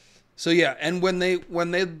 So yeah, and when they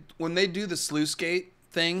do the sluice gate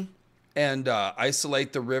thing and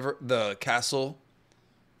isolate the castle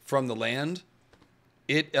from the land,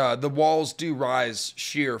 the walls do rise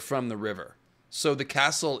sheer from the river. So the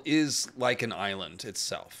castle is like an island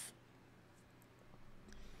itself.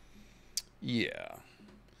 Yeah.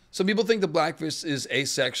 Some people think the Blackfish is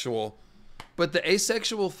asexual, but the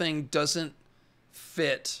asexual thing doesn't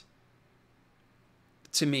fit,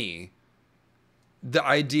 to me, the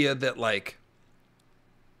idea that, like,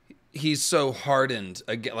 he's so hardened.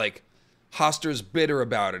 Again, like, Hoster's bitter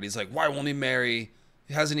about it. He's like, why won't he marry?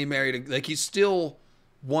 Hasn't he married? Like, he still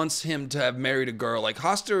wants him to have married a girl. Like,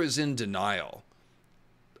 Hoster is in denial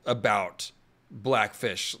about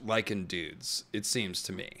Blackfish liking dudes, it seems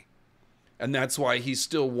to me. And that's why he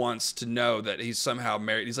still wants to know that he's somehow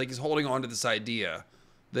married. He's like, he's holding on to this idea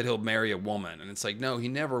that he'll marry a woman. And it's like, no, he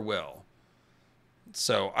never will.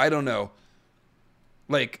 So, I don't know.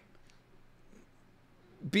 Like,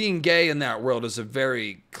 being gay in that world is a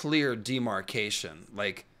very clear demarcation.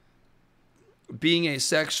 Like, being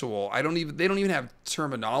asexual, they don't even have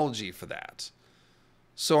terminology for that.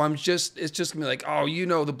 So it's just gonna be like, oh, you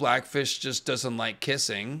know, the Blackfish just doesn't like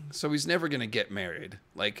kissing, so he's never gonna get married.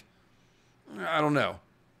 Like, I don't know.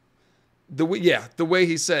 The way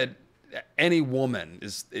he said any woman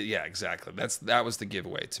is, yeah, exactly. That was the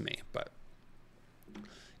giveaway to me, but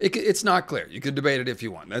it's not clear. You could debate it if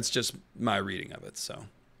you want. That's just my reading of it. So,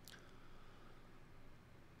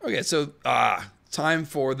 okay, so time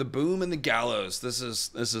for the boom and the gallows. This is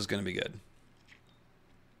going to be good.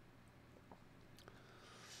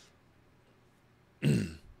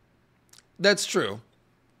 That's true.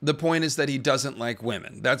 The point is that he doesn't like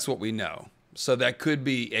women. That's what we know. So that could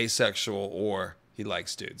be asexual or he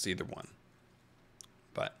likes dudes, either one.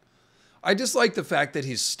 But I just like the fact that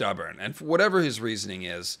he's stubborn. And for whatever his reasoning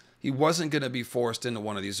is, he wasn't going to be forced into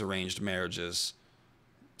one of these arranged marriages.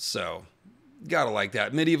 So, gotta like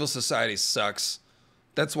that. Medieval society sucks.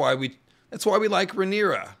 That's why we like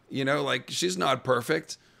Rhaenyra. You know, like, she's not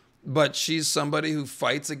perfect, but she's somebody who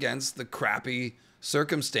fights against the crappy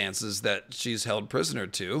circumstances that she's held prisoner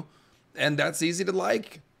to. And that's easy to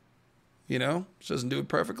like. You know, she doesn't do it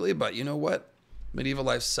perfectly, but you know what? Medieval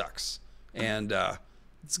life sucks. And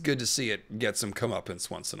it's good to see it get some comeuppance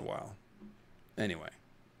once in a while. Anyway.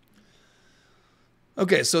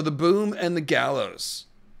 Okay, so the boom and the gallows.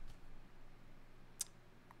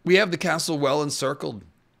 We have the castle well encircled.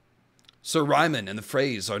 Sir Ryman and the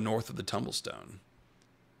Freys are north of the Tumblestone.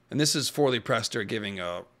 And this is Forley Prester giving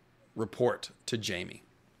a report to Jaime.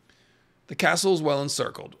 The castle is well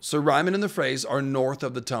encircled. Sir Ryman and the Freys are north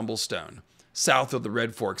of the Tumblestone. South of the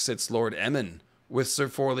Red Fork sits Lord Emmon with Sir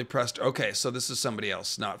Forley Prester. Okay, so this is somebody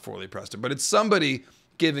else, not Forley Prester, but it's somebody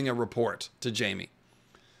giving a report to Jaime.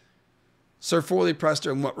 Sir Forley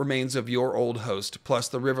Prester and what remains of your old host, plus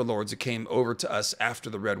the river lords who came over to us after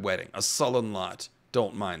the Red Wedding. A sullen lot,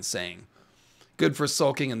 don't mind saying. Good for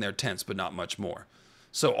sulking in their tents, but not much more.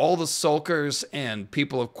 So all the sulkers and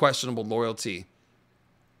people of questionable loyalty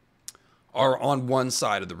are on one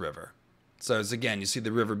side of the river. So as again, you see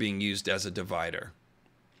the river being used as a divider.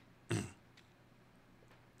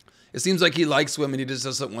 It seems like he likes women, he just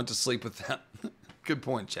doesn't want to sleep with them. Good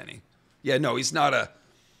point, Jenny. Yeah, no, he's not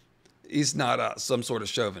some sort of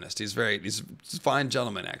chauvinist. He's a fine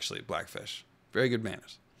gentleman, actually, Blackfish. Very good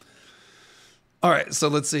manners. All right, so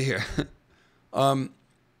let's see here.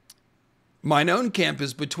 Mine own camp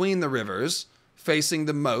is between the rivers, facing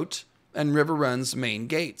the moat and Riverrun's main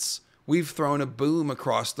gates. We've thrown a boom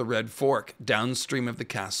across the Red Fork, downstream of the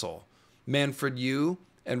castle. Manfred Yu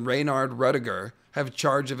and Reynard Rudiger have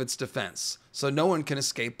charge of its defense, so no one can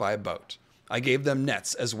escape by a boat. I gave them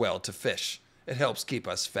nets as well to fish. It helps keep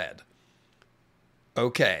us fed.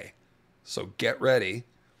 Okay, so get ready.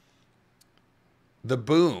 The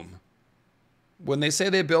boom. When they say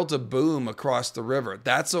they built a boom across the river,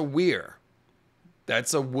 that's a weir.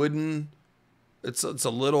 That's a wooden, it's a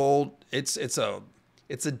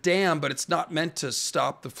dam, but it's not meant to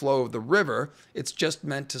stop the flow of the river. It's just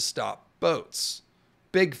meant to stop boats,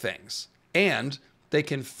 big things, and they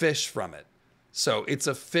can fish from it. So it's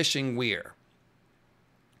a fishing weir.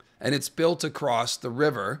 And it's built across the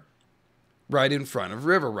river right in front of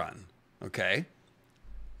Riverrun, okay?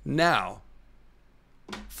 Now,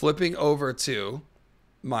 flipping over to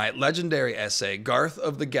my legendary essay, Garth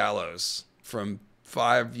of the Gallows, from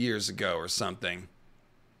 5 years ago or something.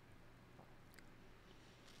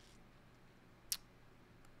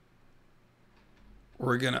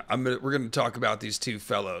 We're gonna talk about these two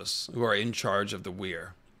fellows who are in charge of the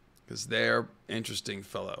weir, because they're interesting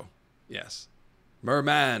fellow. Yes,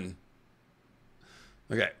 merman.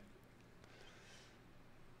 Okay.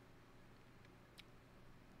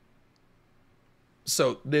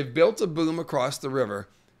 So they've built a boom across the river.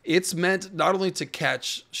 It's meant not only to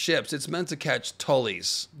catch ships, it's meant to catch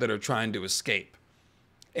Tullys that are trying to escape.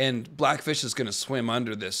 And Blackfish is going to swim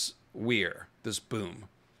under this weir, this boom.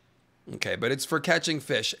 Okay, but it's for catching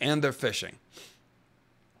fish, and they're fishing.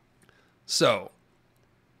 So,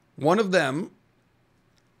 one of them,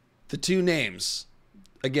 the two names,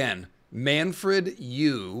 again, Manfred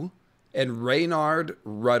Yu and Reynard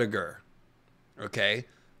Rudiger. Okay,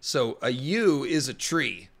 so a yew is a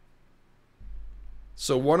tree.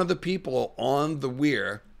 So one of the people on the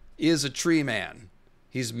weir is a tree man.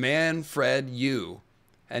 He's Manfred Yu,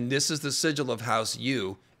 and this is the sigil of House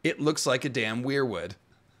Yu, It looks like a damn weirwood.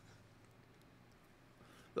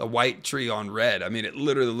 A white tree on red. I mean, it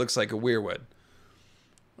literally looks like a weirwood.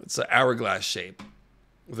 It's an hourglass shape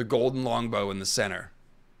with a golden longbow in the center.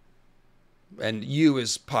 And yew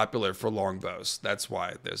is popular for longbows. That's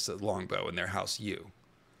why there's a longbow in their house, yew.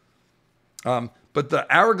 But the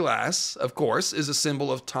hourglass, of course, is a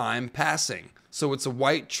symbol of time passing. So it's a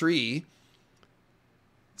white tree,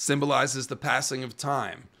 symbolizes the passing of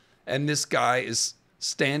time. And this guy is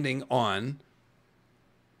standing on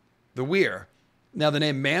the weir. Now, the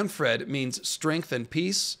name Manfred means strength and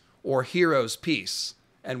peace, or hero's peace.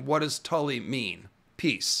 And what does Tully mean?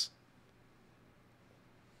 Peace.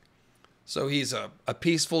 So he's a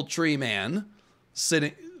peaceful tree man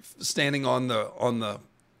standing on the.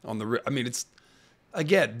 I mean, it's,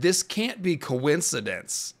 again, this can't be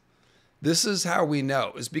coincidence. This is how we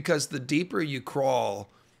know, is because the deeper you crawl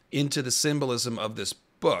into the symbolism of this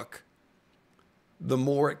book, the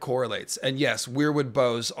more it correlates. And yes, weirwood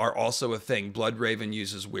bows are also a thing. Bloodraven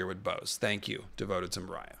uses weirwood bows. Thank you, devoted to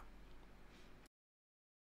Mariah.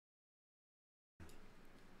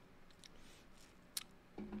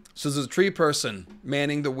 So there's a tree person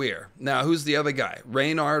manning the weir. Now, who's the other guy?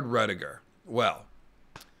 Reynard Rudiger. Well,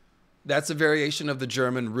 that's a variation of the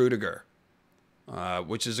German Rudiger,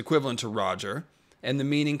 which is equivalent to Roger. And the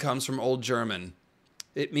meaning comes from Old German.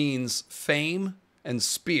 It means fame and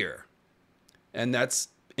spear. And that's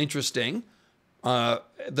interesting.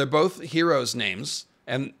 They're both heroes' names.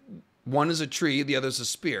 And one is a tree, the other is a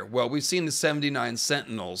spear. Well, we've seen the 79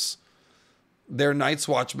 Sentinels. They're Night's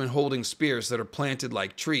Watchmen holding spears that are planted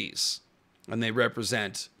like trees. And they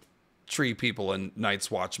represent tree people and Night's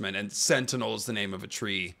Watchmen. And Sentinel is the name of a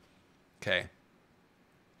tree. Okay.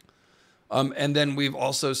 And then we've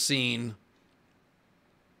also seen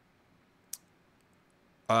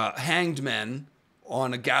hanged men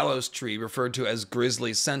on a gallows tree referred to as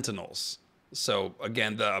grisly sentinels. So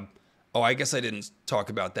again, I guess I didn't talk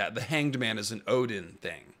about that. The hanged man is an Odin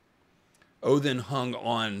thing. Odin hung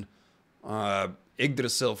on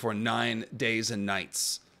Yggdrasil for 9 days and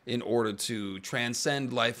nights in order to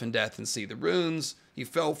transcend life and death and see the runes. He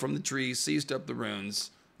fell from the tree, seized up the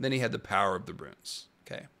runes, then he had the power of the runes.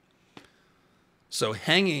 Okay. So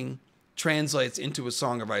hanging translates into a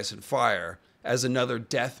Song of Ice and Fire as another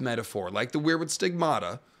death metaphor, like the weirwood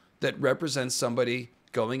stigmata, that represents somebody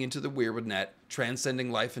going into the weirwood net,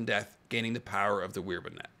 transcending life and death, gaining the power of the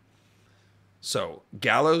weirwood net. So,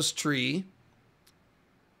 gallows tree,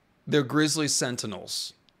 they're grisly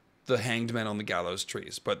sentinels, the hanged men on the gallows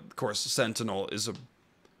trees. But of course, sentinel is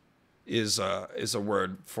a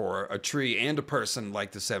word for a tree and a person,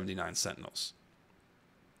 like the 79 Sentinels.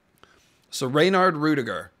 So Reynard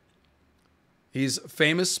Rudiger, he's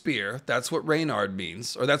famous spear. That's what Reynard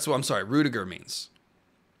means, or that's what, I'm sorry, Rudiger means.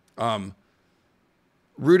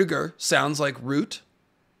 Rudiger sounds like root.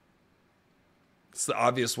 It's the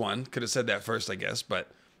obvious one. Could have said that first, I guess.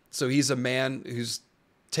 But so he's a man who's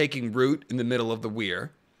taking root in the middle of the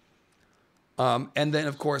weir. And then,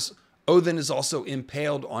 of course, Odin is also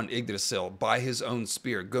impaled on Yggdrasil by his own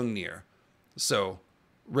spear, Gungnir. So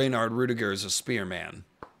Reynard Rudiger is a spearman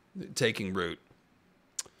taking root.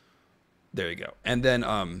 There you go. And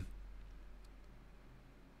then,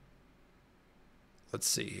 let's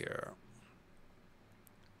see here.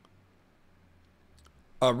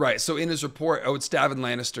 Right. So in his report, it's Davin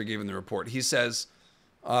Lannister giving the report. He says,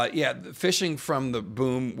 fishing from the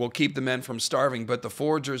boom will keep the men from starving, but the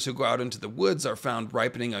foragers who go out into the woods are found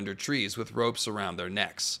ripening under trees with ropes around their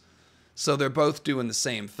necks. So they're both doing the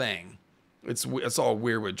same thing. It's all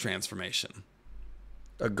weirwood transformation.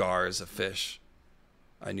 A gar is a fish.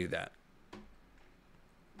 I knew that.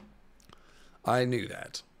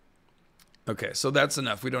 Okay, so that's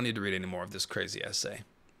enough. We don't need to read any more of this crazy essay.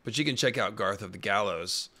 But you can check out Garth of the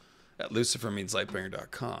Gallows at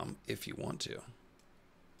lucifermeanslightbringer.com if you want to.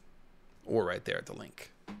 Or right there at the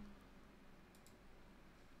link.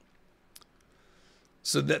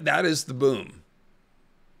 So that is the boom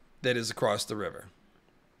that is across the river.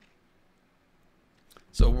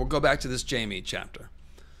 So we'll go back to this Jamie chapter.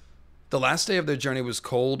 The last day of their journey was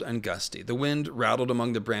cold and gusty. The wind rattled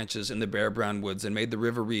among the branches in the bare brown woods and made the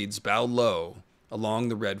river reeds bow low along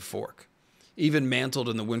the red fork. Even mantled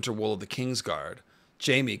in the winter wool of the Kingsguard,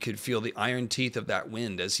 Jamie could feel the iron teeth of that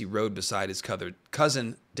wind as he rode beside his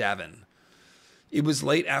cousin Davin. It was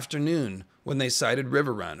late afternoon when they sighted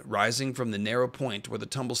Riverrun, rising from the narrow point where the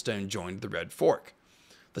Tumblestone joined the Red Fork.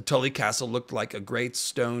 The Tully castle looked like a great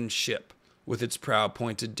stone ship with its prow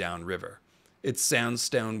pointed downriver. Its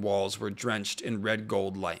sandstone walls were drenched in red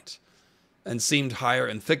gold light, and seemed higher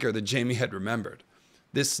and thicker than Jamie had remembered.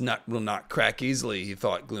 This nut will not crack easily, he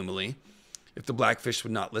thought gloomily. If the Blackfish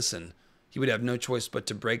would not listen, he would have no choice but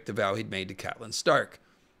to break the vow he'd made to Catelyn Stark,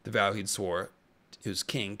 the vow he'd swore whose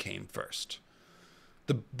king came first.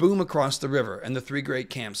 The boom across the river and the three great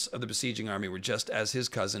camps of the besieging army were just as his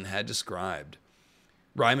cousin had described.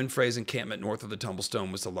 Ryman Frey's encampment north of the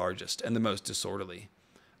Tumblestone was the largest and the most disorderly.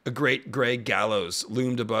 A great gray gallows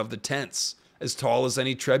loomed above the tents, as tall as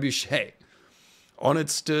any trebuchet. On it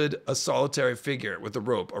stood a solitary figure with a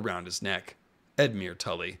rope around his neck. Edmure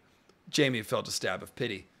Tully. Jaime felt a stab of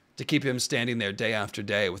pity. To keep him standing there day after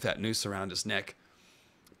day with that noose around his neck.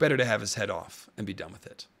 Better to have his head off and be done with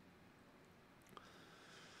it.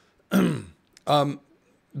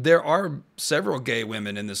 There are several gay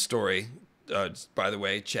women in this story, by the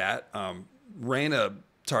way, chat. Rhaena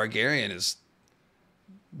Targaryen is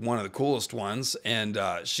one of the coolest ones, and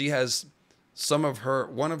she has one of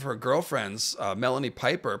her girlfriends, Melanie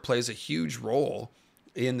Piper, plays a huge role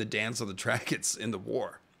in the Dance of the Dragons in the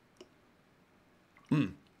war.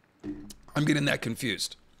 I'm getting that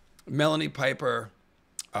confused. Melanie Piper,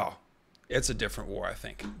 oh, it's a different war, I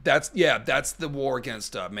think. That's the war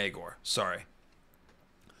against Maegor. Sorry.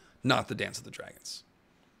 Not the Dance of the Dragons.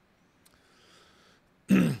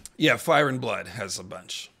 Yeah, Fire and Blood has a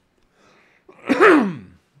bunch.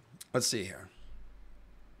 Let's see here.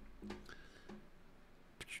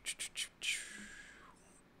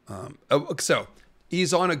 So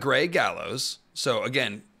he's on a gray gallows. So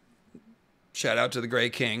again, shout out to the Gray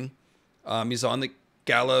King. He's on the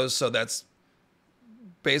gallows, so that's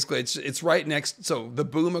basically it's right next. So the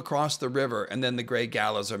boom across the river and then the gray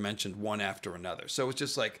gallows are mentioned one after another. So it's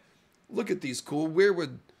just like, look at these cool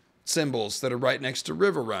weirwood symbols that are right next to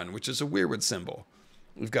Riverrun, which is a weirwood symbol.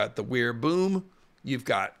 We've got the weir boom, you've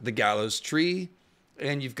got the gallows tree,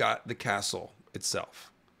 and you've got the castle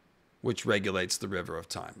itself, which regulates the river of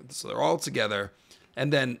time. So they're all together.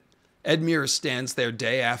 And then Edmure stands there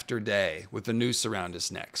day after day with the noose around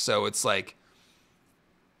his neck. So it's like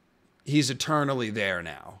he's eternally there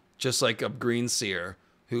now, just like a green seer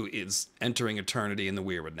who is entering eternity in the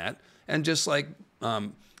weirwood net. And just like,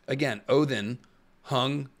 again, Odin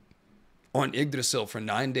hung on Yggdrasil for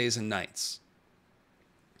 9 days and nights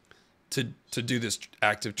to do this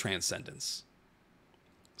act of transcendence.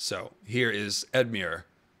 So here is Edmure,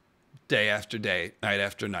 day after day, night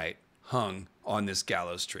after night, hung on this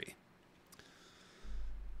gallows tree.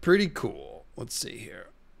 Pretty cool. Let's see here.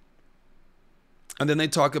 And then they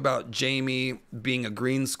talk about Jaime being a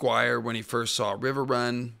green squire when he first saw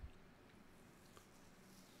Riverrun.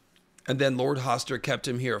 And then Lord Hoster kept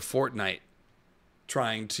him here a fortnight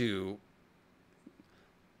trying to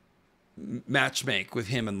matchmake with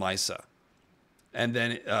him and Lysa. And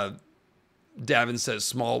then Davin says,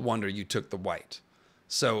 small wonder you took the white.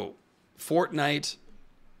 So fortnight,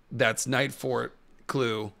 that's night fort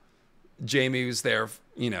clue. Jaime was there,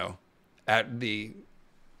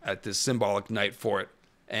 at this symbolic night fort.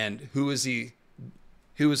 And who is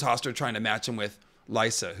Hoster trying to match him with?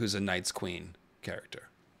 Lysa, who's a Night's Queen character.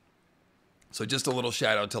 So just a little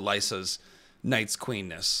shout out to Lysa's Night's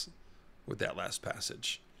Queenness with that last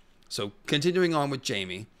passage. So continuing on with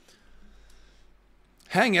Jaime.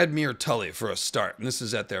 Hang Edmure Tully for a start, and this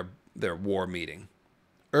is at their war meeting,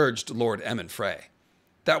 urged Lord Emmon Frey.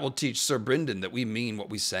 That will teach Sir Brynden that we mean what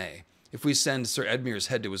we say. If we send Sir Edmure's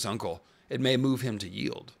head to his uncle, it may move him to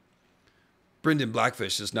yield. Brynden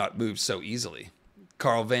Blackfish is not moved so easily.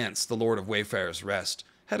 Carl Vance, the Lord of Wayfarer's Rest,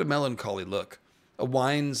 had a melancholy look. A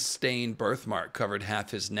wine-stained birthmark covered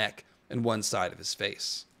half his neck and one side of his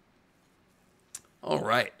face. All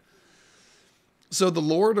right. So the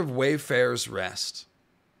Lord of Wayfarer's Rest.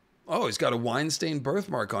 Oh, he's got a wine-stained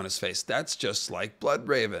birthmark on his face. That's just like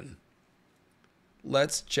Bloodraven.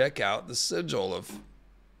 Let's check out the sigil of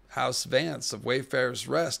House Vance of Wayfarer's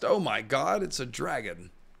Rest. Oh my God, it's a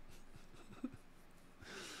dragon.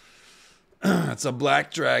 It's a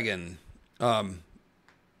black dragon. And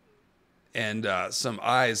some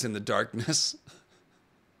eyes in the darkness.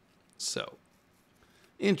 So,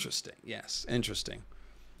 interesting. Yes, interesting.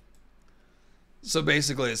 So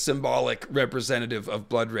basically, a symbolic representative of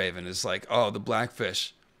Bloodraven is like, oh, the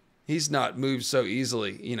Blackfish, he's not moved so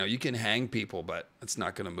easily. You can hang people, but it's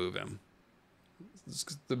not going to move him.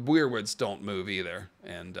 The weirwoods don't move either.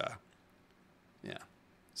 And, yeah.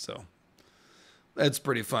 So, that's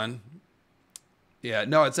pretty fun. Yeah,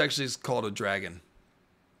 no, it's called a dragon.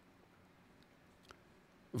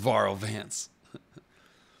 Varl Vance.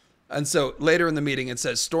 And so later in the meeting it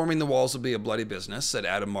says, storming the walls will be a bloody business, said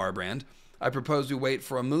Adam Marbrand. I propose we wait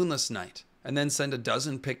for a moonless night and then send a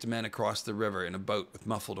dozen picked men across the river in a boat with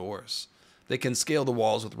muffled oars. They can scale the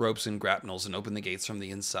walls with ropes and grapnels and open the gates from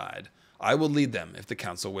the inside. I will lead them if the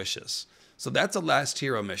council wishes. So that's a last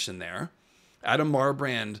hero mission there. Adam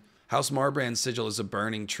Marbrand, House Marbrand's sigil is a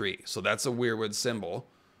burning tree. So that's a weirwood symbol.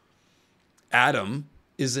 Adam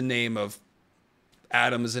is a name of,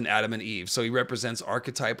 Adam is in Adam and Eve. So he represents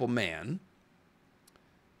archetypal man.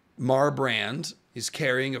 Marbrand, he's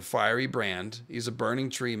carrying a fiery brand. He's a burning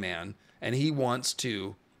tree man. And he wants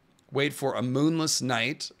to wait for a moonless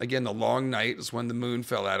night. Again, the long night is when the moon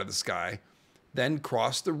fell out of the sky. Then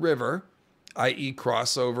cross the river, i.e.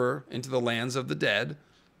 cross over into the lands of the dead.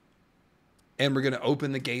 And we're going to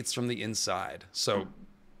open the gates from the inside. So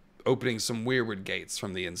opening some weirwood gates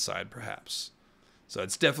from the inside, perhaps. So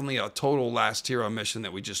it's definitely a total last hero mission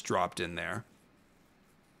that we just dropped in there.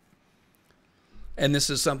 And this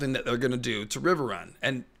is something that they're going to do to Riverrun.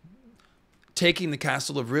 And taking the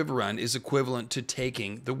castle of Riverrun is equivalent to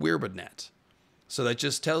taking the weirwood net. So that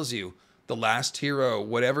just tells you the last hero,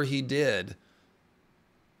 whatever he did,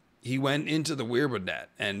 he went into the weirwood net.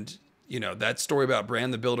 And, you know, that story about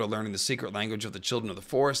Bran the Builder learning the secret language of the children of the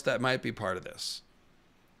forest, that might be part of this.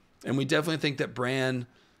 And we definitely think that Bran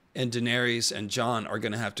and Daenerys and Jon are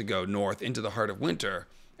going to have to go north into the heart of winter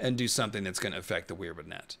and do something that's going to affect the weirwood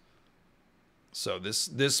net. So this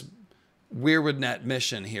weirwood net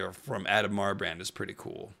mission here from Adam Marbrand is pretty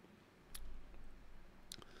cool.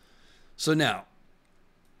 So now,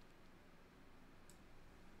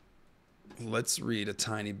 let's read a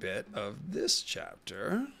tiny bit of this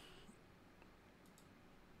chapter.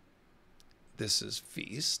 This is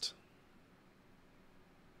Feast.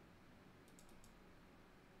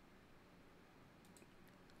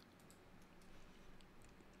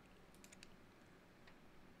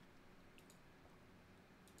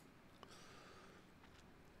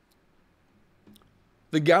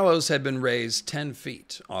 The gallows had been raised 10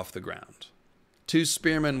 feet off the ground. 2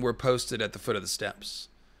 spearmen were posted at the foot of the steps.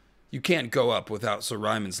 "You can't go up without Sir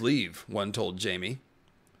Rymon's leave," one told Jaime.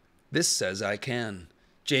 "This says I can."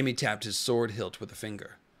 Jaime tapped his sword hilt with a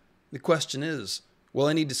finger. "The question is, will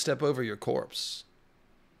I need to step over your corpse?"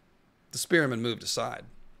 The spearman moved aside.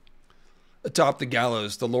 Atop the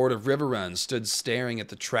gallows, the Lord of Riverrun stood staring at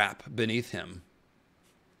the trap beneath him.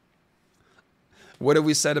 What have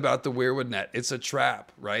we said about the weirwood net? It's a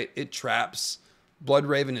trap, right? It traps.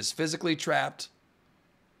 Bloodraven is physically trapped,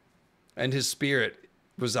 and his spirit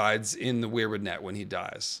resides in the weirwood net when he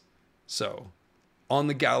dies. So, on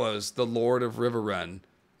the gallows, the Lord of Riverrun,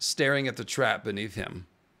 staring at the trap beneath him.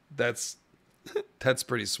 That's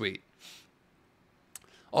pretty sweet.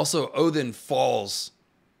 Also, Odin falls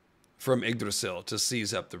from Yggdrasil to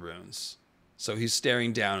seize up the runes. So he's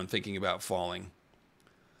staring down and thinking about falling.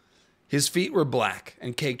 His feet were black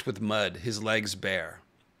and caked with mud, his legs bare.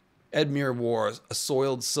 Edmure wore a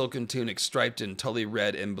soiled silken tunic striped in Tully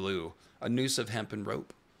red and blue, a noose of hempen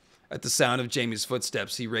rope. At the sound of Jaime's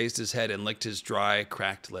footsteps, he raised his head and licked his dry,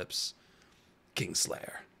 cracked lips.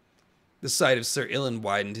 Kingslayer. The sight of Sir Ilyn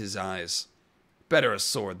widened his eyes. Better a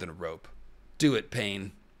sword than a rope. Do it,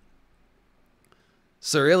 Pain.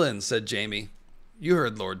 Sir Ilyn, said Jaime. You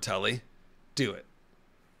heard Lord Tully. Do it.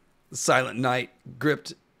 The silent knight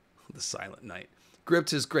gripped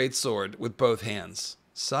his great sword with both hands.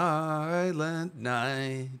 Silent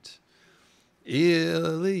night,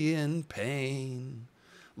 Ilyn pain.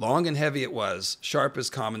 Long and heavy it was, sharp as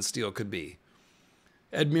common steel could be.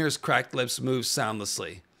 Edmure's cracked lips moved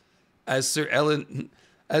soundlessly. As Sir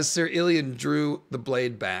Ilyn drew the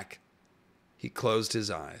blade back, he closed his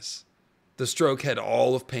eyes. The stroke had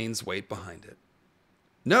all of Pain's weight behind it.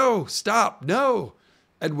 No, stop, no!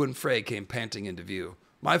 Edwin Frey came panting into view.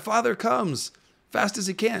 My father comes, fast as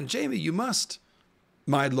he can. Jaime, you must.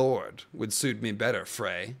 My lord would suit me better,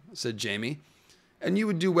 Frey, said Jaime, and you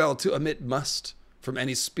would do well to omit must from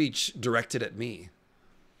any speech directed at me.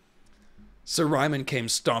 Sir Ryman came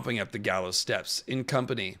stomping up the gallows steps, in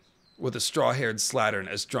company with a straw-haired slattern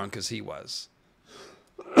as drunk as he was.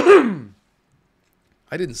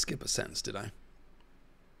 I didn't skip a sentence, did I?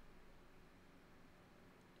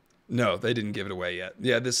 No, they didn't give it away yet.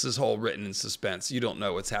 Yeah, this is whole written in suspense. You don't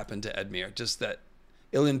know what's happened to Edmure, just that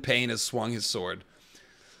Ilyn Payne has swung his sword.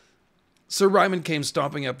 Sir Ryman came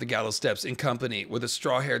stomping up the gallows steps in company with a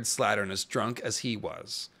straw-haired slattern as drunk as he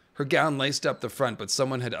was. Her gown laced up the front, but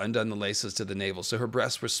someone had undone the laces to the navel, so her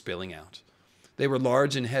breasts were spilling out. They were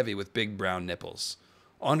large and heavy with big brown nipples.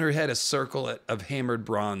 On her head a circlet of hammered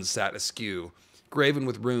bronze sat askew, graven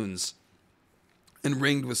with runes and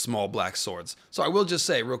ringed with small black swords. So I will just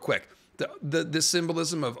say real quick, the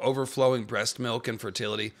symbolism of overflowing breast milk and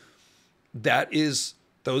fertility, those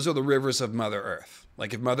are the rivers of Mother Earth.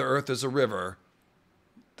 Like if Mother Earth is a river,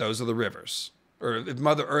 those are the rivers. Or if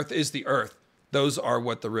Mother Earth is the earth, those are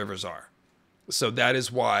what the rivers are. So that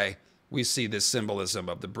is why we see this symbolism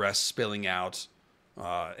of the breast spilling out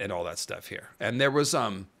and all that stuff here. And there was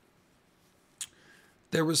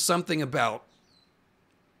something about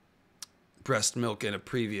breast milk in a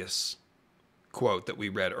previous quote that we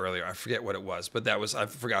read earlier. I forget what it was, but I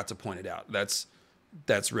forgot to point it out. That's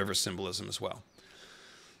river symbolism as well.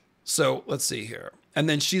 So let's see here. And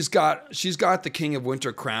then she's got the King of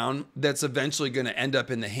Winter crown that's eventually going to end up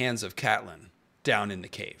in the hands of Catelyn down in the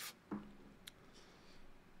cave.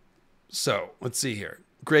 So let's see here.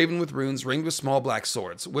 Graven with runes, ringed with small black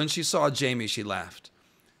swords. When she saw Jaime, she laughed.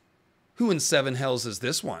 Who in seven hells is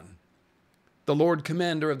this one? The Lord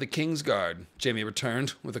Commander of the King's Guard, Jaime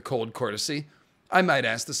returned with a cold courtesy. I might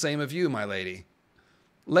ask the same of you, my lady.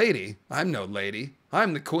 Lady? I'm no lady.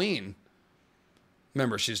 I'm the queen.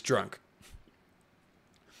 Remember, she's drunk.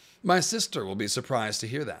 My sister will be surprised to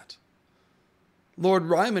hear that. Lord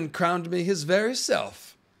Ryman crowned me his very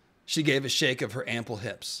self. She gave a shake of her ample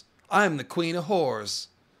hips. I'm the queen of whores.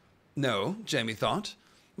 No, Jaime thought.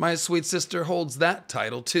 My sweet sister holds that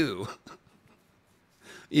title, too.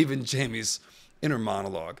 Even Jaime's inner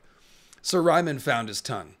monologue. Sir Ryman found his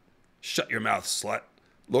tongue. Shut your mouth, slut.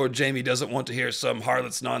 Lord Jaime doesn't want to hear some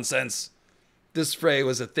harlot's nonsense. This Frey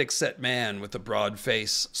was a thick-set man with a broad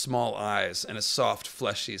face, small eyes, and a soft,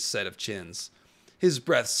 fleshy set of chins. His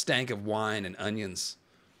breath stank of wine and onions.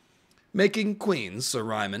 Making queens, Sir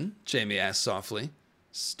Ryman? Jaime asked softly.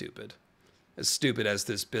 Stupid. As stupid as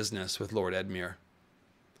this business with Lord Edmure.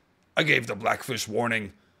 I gave the Blackfish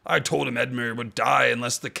warning. I told him Edmure would die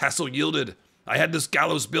unless the castle yielded. I had this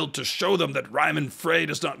gallows built to show them that Ryman Frey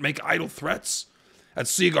does not make idle threats. At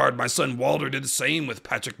Seaguard, my son Walder did the same with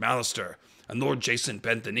Patrick Mallister, and Lord Jason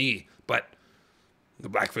bent the knee, but the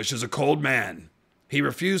Blackfish is a cold man. He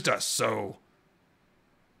refused us, so...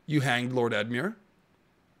 You hanged Lord Edmure?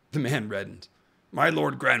 The man reddened. My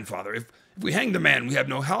lord grandfather, if we hang the man, we have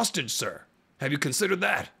no hostage, sir. Have you considered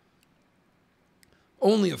that?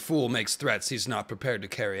 Only a fool makes threats he's not prepared to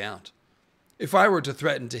carry out. If I were to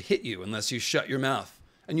threaten to hit you unless you shut your mouth,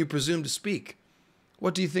 and you presume to speak,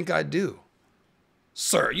 what do you think I'd do?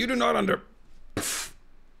 Sir, you do not Pfft.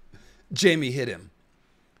 Jaime hit him.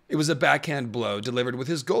 It was a backhand blow delivered with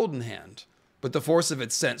his golden hand, but the force of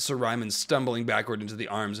it sent Sir Ryman stumbling backward into the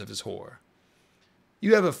arms of his whore.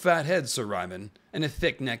 You have a fat head, Sir Ryman, and a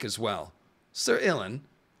thick neck as well. Sir Ilyn,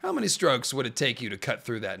 how many strokes would it take you to cut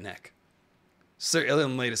through that neck? Sir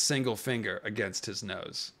Ilyn laid a single finger against his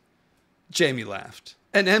nose. Jaime laughed.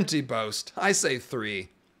 An empty boast. I say 3.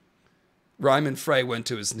 Ryman Frey went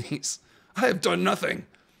to his knees. I have done nothing.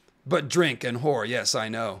 But drink and whore, yes, I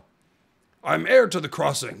know. I'm heir to the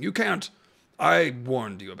crossing. You can't... I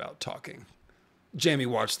warned you about talking. Jaime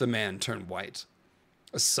watched the man turn white.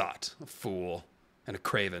 A sot, a fool, and a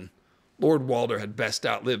craven. Lord Walder had best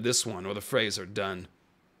outlive this one, or the Freys are done.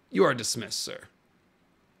 You are dismissed, sir.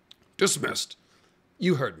 Dismissed?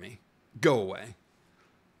 You heard me. Go away.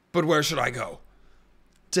 But where should I go?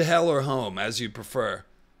 To hell or home, as you prefer.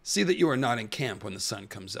 See that you are not in camp when the sun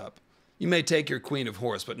comes up. You may take your queen of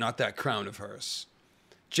horse, but not that crown of hers.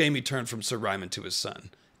 Jaime turned from Sir Ryman to his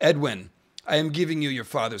son. Edwin, I am giving you your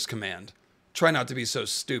father's command. Try not to be so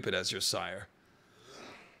stupid as your sire.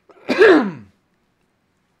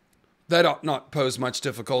 That ought not pose much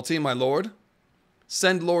difficulty, my lord.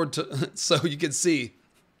 Send Lord to... So you can see,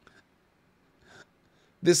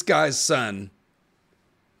 this guy's son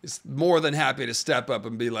is more than happy to step up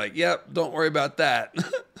and be like, yep, don't worry about that.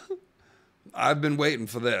 I've been waiting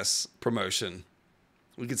for this promotion.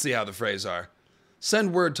 We can see how the Freys are.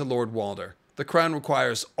 Send word to Lord Walder. The crown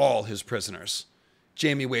requires all his prisoners.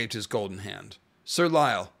 Jaime waved his golden hand. Sir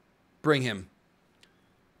Lyle, bring him.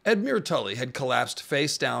 Edmure Tully had collapsed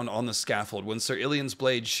face down on the scaffold when Sir Ilyn's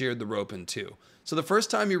blade sheared the rope in two. So the first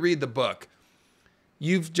time you read the book,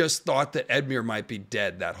 you've just thought that Edmure might be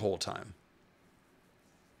dead that whole time.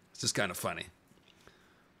 It's just kind of funny.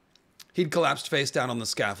 He'd collapsed face down on the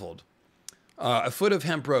scaffold. A foot of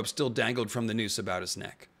hemp rope still dangled from the noose about his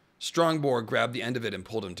neck. Strongbow grabbed the end of it and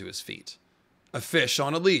pulled him to his feet. A fish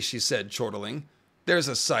on a leash, he said, chortling. There's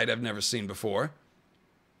a sight I've never seen before.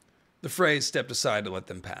 The Freys stepped aside to let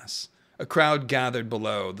them pass. A crowd gathered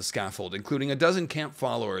below the scaffold, including a dozen camp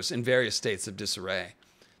followers in various states of disarray.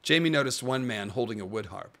 Jaime noticed one man holding a wood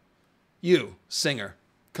harp. You, singer,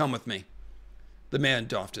 come with me. The man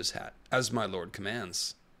doffed his hat, as my lord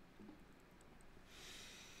commands.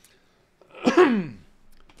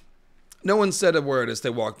 No one said a word as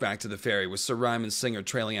they walked back to the ferry, with Sir Ryman's singer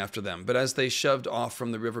trailing after them, but as they shoved off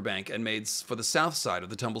from the riverbank and made for the south side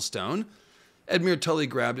of the Tumblestone, Edmure Tully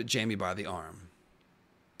grabbed at Jaime by the arm.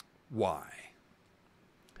 Why?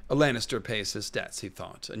 A Lannister pays his debts, he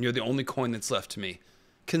thought, and you're the only coin that's left to me.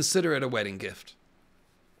 Consider it a wedding gift.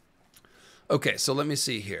 Okay, so let me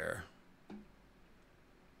see here.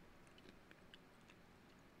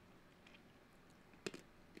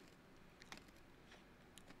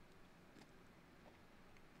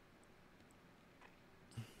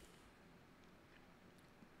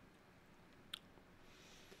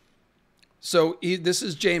 So this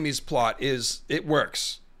is Jaime's plot. It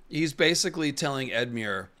works. He's basically telling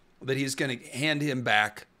Edmure that he's going to hand him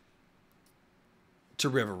back to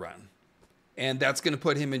Riverrun. And that's going to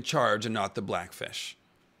put him in charge and not the Blackfish.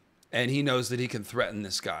 And he knows that he can threaten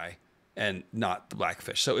this guy and not the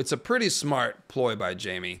Blackfish. So it's a pretty smart ploy by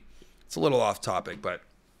Jaime. It's a little off topic, but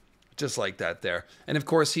just like that there. And of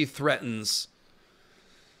course, he threatens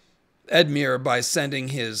Edmure by sending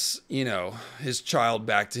his child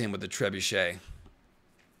back to him with a trebuchet,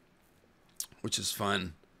 which is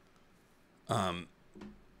fun.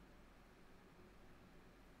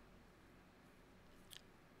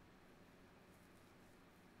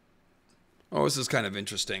 Oh, this is kind of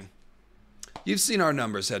interesting. You've seen our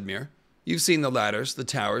numbers, Edmure. You've seen the ladders, the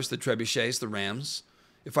towers, the trebuchets, the rams.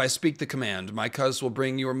 If I speak the command, my cuz will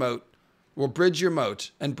bridge your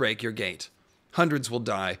moat and break your gate. Hundreds will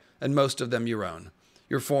die, and most of them your own.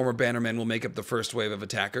 Your former bannermen will make up the first wave of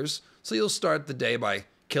attackers, so you'll start the day by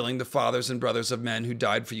killing the fathers and brothers of men who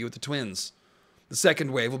died for you with the twins. The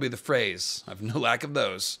second wave will be the Freys. I've no lack of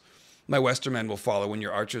those. My Westermen will follow when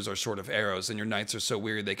your archers are short of arrows and your knights are so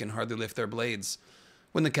weary they can hardly lift their blades.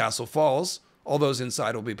 When the castle falls, all those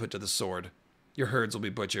inside will be put to the sword. Your herds will be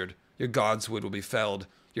butchered. Your gods' wood will be felled.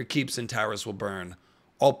 Your keeps and towers will burn.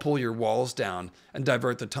 I'll pull your walls down and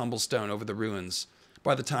divert the tumblestone over the ruins.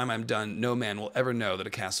 By the time I'm done, no man will ever know that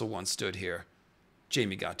a castle once stood here.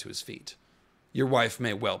 Jaime got to his feet. Your wife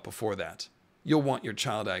may whelp before that. You'll want your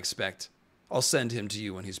child, I expect. I'll send him to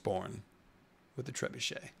you when he's born. With the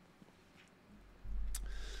trebuchet.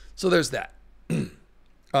 So there's that.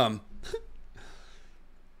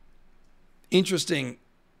 Interesting,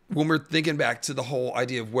 when we're thinking back to the whole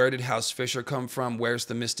idea of where did House Fisher come from? Where's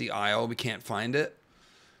the Misty Isle? We can't find it.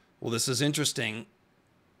 Well, this is interesting.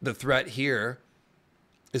 The threat here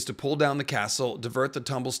is to pull down the castle, divert the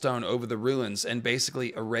tumblestone over the ruins, and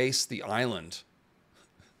basically erase the island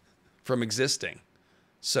from existing.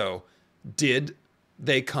 So, did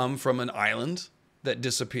they come from an island that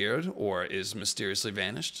disappeared or is mysteriously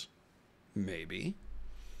vanished? Maybe.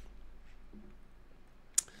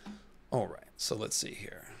 All right, so let's see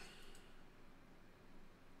here.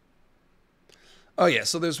 Oh yeah,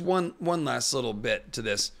 so there's one last little bit to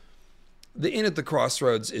this. The Inn at the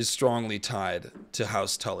Crossroads is strongly tied to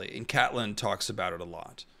House Tully, and Catelyn talks about it a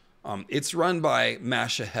lot. It's run by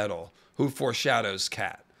Masha Heddle, who foreshadows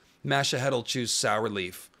Cat. Masha Heddle chews sour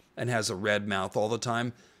leaf and has a red mouth all the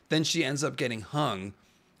time. Then she ends up getting hung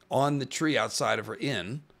on the tree outside of her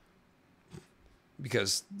inn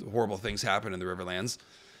because horrible things happen in the Riverlands.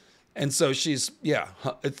 And so she's,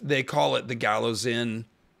 they call it the Gallows Inn.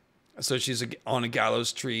 So she's on a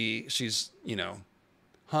gallows tree. She's,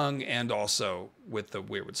 hung and also with the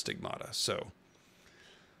weirwood stigmata. So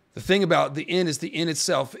the thing about the inn is the inn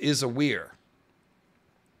itself is a weir.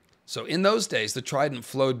 So in those days, the Trident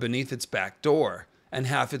flowed beneath its back door, and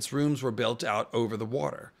half its rooms were built out over the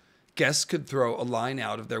water. Guests could throw a line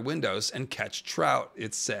out of their windows and catch trout,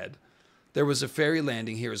 it's said. There was a ferry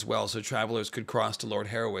landing here as well, so travelers could cross to Lord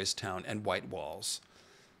Harroway's town and White Walls.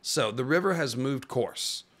 So the river has moved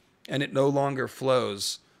course, and it no longer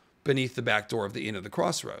flows beneath the back door of the Inn of the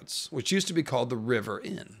Crossroads, which used to be called the River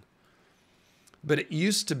Inn. But it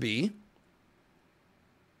used to be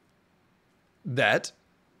that,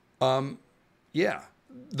 the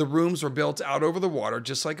rooms were built out over the water,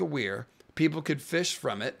 just like a weir. People could fish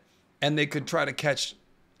from it, and they could try to catch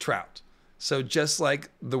trout. So just like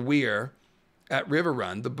the weir at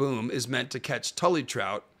Riverrun, the boom is meant to catch Tully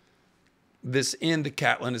trout. This inn that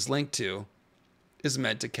Catelyn is linked to is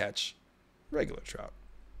meant to catch regular trout.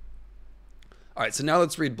 All right, so now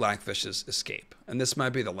let's read Blackfish's escape. And this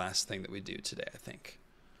might be the last thing that we do today, I think.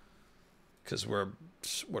 Because we're,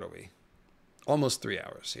 what are we? Almost 3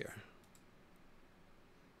 hours here.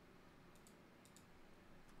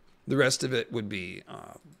 The rest of it would be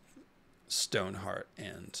Stoneheart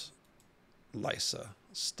and Lysa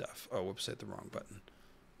stuff. Oh, whoops, I hit the wrong button.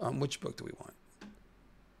 Which book do we want?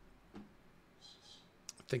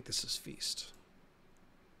 I think this is Feast.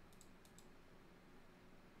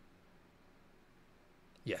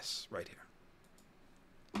 Yes, right here.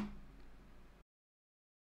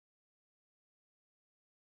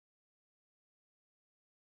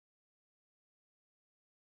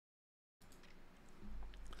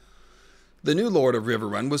 The new lord of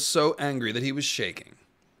Riverrun was so angry that he was shaking.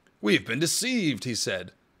 "We've been deceived," he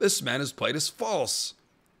said. "This man has played us false.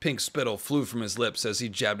 Pink spittle flew from his lips as he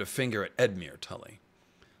jabbed a finger at Edmure Tully.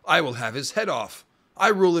 I will have his head off. I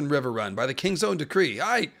rule in Riverrun by the king's own decree.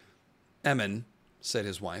 Emmon, said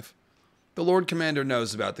his wife, the Lord Commander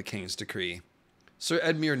knows about the king's decree. Sir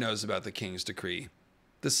Edmure knows about the king's decree.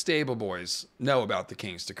 The stable boys know about the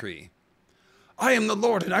king's decree. I am the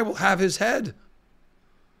Lord, and I will have his head.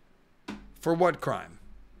 For what crime?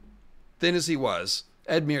 Thin as he was,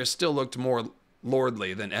 Edmure still looked more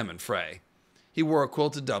lordly than Emmon Frey. He wore a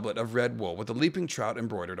quilted doublet of red wool with a leaping trout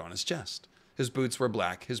embroidered on his chest. His boots were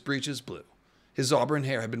black, his breeches blue. His auburn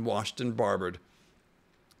hair had been washed and barbered,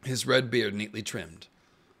 his red beard neatly trimmed.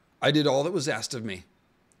 I did all that was asked of me,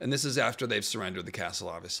 and this is after they've surrendered the castle,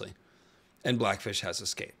 obviously, and Blackfish has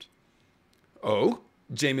escaped. Oh?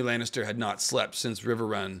 Jaime Lannister had not slept since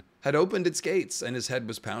Riverrun had opened its gates, and his head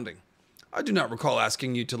was pounding. I do not recall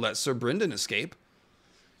asking you to let Sir Brynden escape.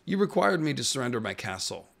 You required me to surrender my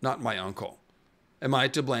castle, not my uncle. Am I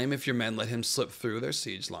to blame if your men let him slip through their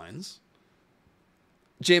siege lines?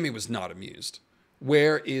 Jaime was not amused.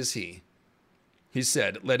 Where is he? He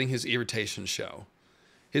said, letting his irritation show.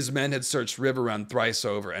 His men had searched Riverrun thrice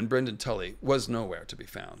over, and Brynden Tully was nowhere to be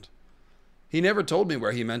found. He never told me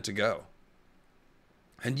where he meant to go.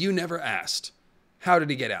 And you never asked. How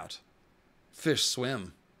did he get out? Fish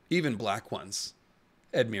swim, even black ones.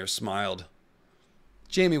 Edmure smiled.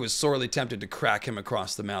 Jaime was sorely tempted to crack him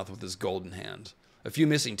across the mouth with his golden hand. A few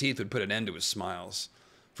missing teeth would put an end to his smiles.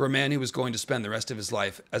 For a man who was going to spend the rest of his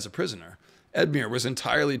life as a prisoner, Edmure was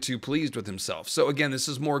entirely too pleased with himself. So again, this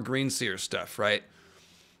is more Greenseer stuff, right?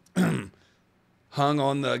 Hung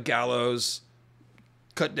on the gallows,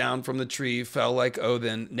 cut down from the tree, fell like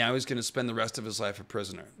Odin. Now he's going to spend the rest of his life a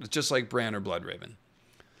prisoner. It's just like Bran or Bloodraven.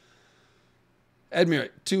 Edmure,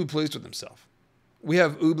 too pleased with himself. We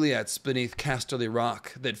have oubliettes beneath Casterly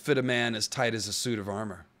Rock that fit a man as tight as a suit of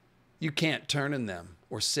armor. You can't turn in them,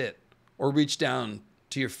 or sit, or reach down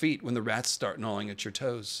to your feet when the rats start gnawing at your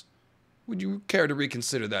toes. Would you care to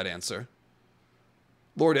reconsider that answer?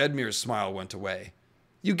 Lord Edmure's smile went away.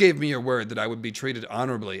 You gave me your word that I would be treated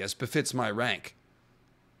honorably as befits my rank.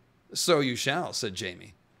 So you shall, said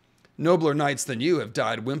Jaime. Nobler knights than you have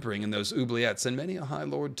died whimpering in those oubliettes, and many a high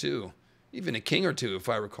lord too. Even a king or two, if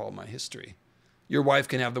I recall my history. Your wife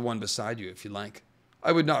can have the one beside you, if you like.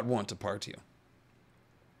 I would not want to part you.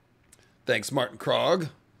 Thanks, Martin Krog.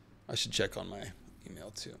 I should check on my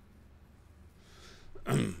email, too.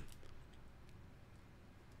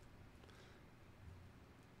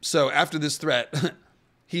 So, after this threat,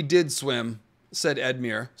 he did swim, said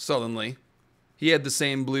Edmure sullenly. He had the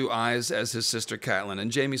same blue eyes as his sister Catelyn,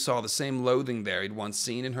 and Jaime saw the same loathing there he'd once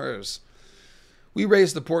seen in hers. We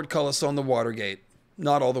raised the portcullis on the water gate.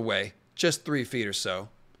 Not all the way, just 3 feet or so.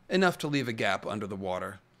 Enough to leave a gap under the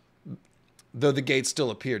water, though the gate still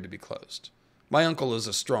appeared to be closed. My uncle is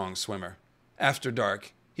a strong swimmer. After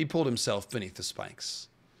dark, he pulled himself beneath the spikes.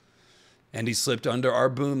 And he slipped under our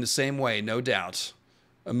boom the same way, no doubt.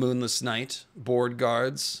 A moonless night, board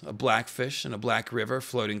guards, a blackfish and a black river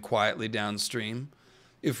floating quietly downstream.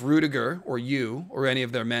 If Rudiger or you or any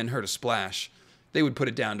of their men heard a splash, they would put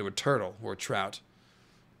it down to a turtle or a trout.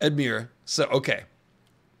 Edmure, so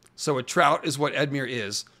a trout is what Edmure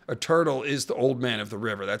is. A turtle is the old man of the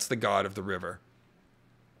river. That's the god of the river.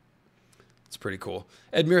 It's pretty cool.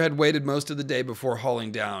 Edmure had waited most of the day before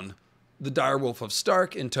hauling down the direwolf of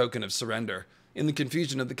Stark in token of surrender. In the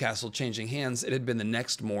confusion of the castle changing hands, it had been the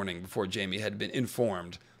next morning before Jaime had been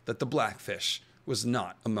informed that the Blackfish was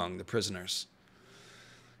not among the prisoners.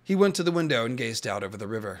 He went to the window and gazed out over the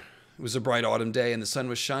river. It was a bright autumn day and the sun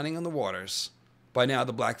was shining on the waters. By now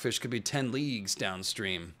the Blackfish could be 10 leagues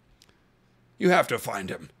downstream. You have to find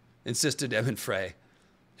him, insisted Emmon Frey.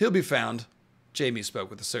 He'll be found. Jaime spoke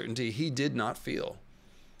with a certainty he did not feel.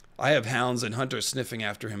 I have hounds and hunters sniffing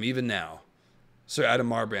after him even now. Sir Adam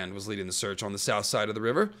Marbrand was leading the search on the south side of the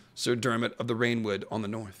river, Sir Dermot of the Rainwood on the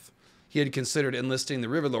north. He had considered enlisting the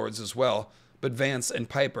river lords as well, but Vance and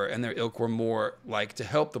Piper and their ilk were more like to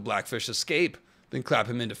help the Blackfish escape than clap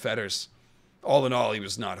him into fetters. All in all, he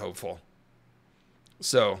was not hopeful.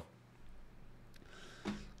 So,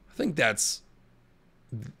 I think that's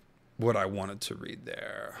what I wanted to read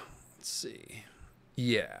there. Let's see.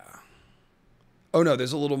 Yeah. Oh no,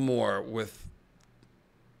 there's a little more with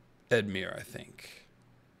Edmure, I think.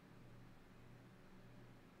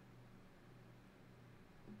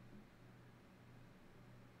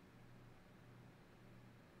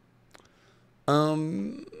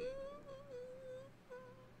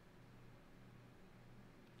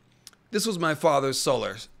 This was my father's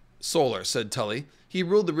solar, said Tully. He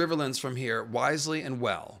ruled the Riverlands from here wisely and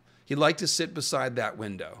well. He liked to sit beside that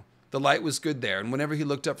window. The light was good there, and whenever he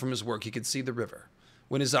looked up from his work, he could see the river.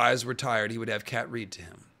 When his eyes were tired, he would have Cat read to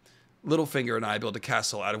him. Littlefinger and I built a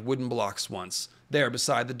castle out of wooden blocks once, there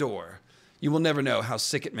beside the door. You will never know how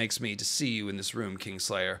sick it makes me to see you in this room,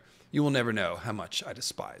 Kingslayer. You will never know how much I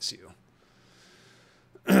despise you.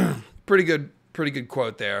 Pretty good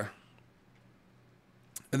quote there.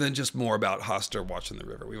 And then just more about Hoster watching the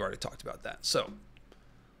river. We've already talked about that. So,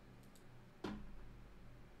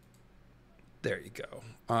 there you go.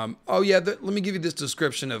 Let me give you this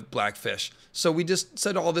description of Blackfish. So we just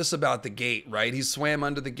said all this about the gate, right? He swam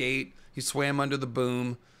under the gate. He swam under the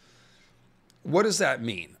boom. What does that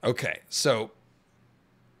mean? Okay, so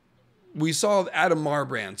we saw Adam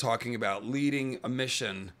Marbrand talking about leading a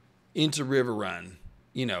mission into Riverrun,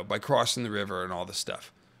 by crossing the river and all this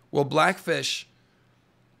stuff. Well, Blackfish,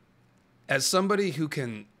 as somebody who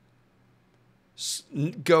can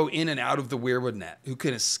go in and out of the Weirwood net, who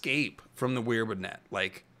can escape from the Weirwood net,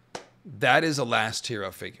 that is a last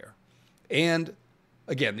hero figure. And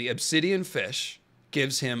again, the obsidian fish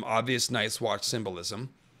gives him obvious Night's Watch symbolism.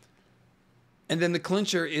 And then the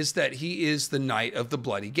clincher is that he is the Knight of the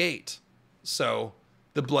Bloody Gate. So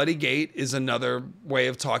the Bloody Gate is another way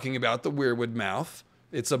of talking about the Weirwood mouth.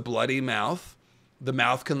 It's a bloody mouth. The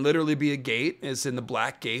mouth can literally be a gate. It's in the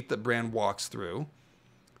black gate that Bran walks through.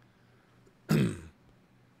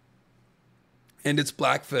 And it's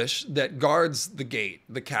Blackfish that guards the gate,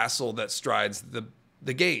 the castle that strides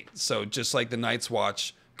the gate. So just like the Night's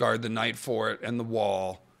Watch guard the Night Fort and the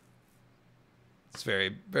wall. It's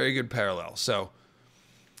very, very good parallel. So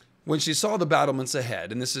when she saw the battlements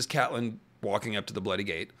ahead, and this is Catelyn walking up to the Bloody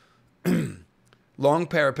Gate, long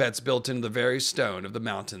parapets built into the very stone of the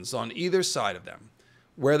mountains on either side of them.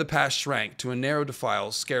 Where the pass shrank to a narrow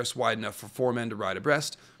defile scarce wide enough for 4 men to ride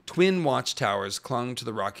abreast, twin watchtowers clung to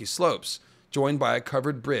the rocky slopes, joined by a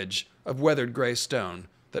covered bridge of weathered gray stone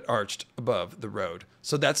that arched above the road.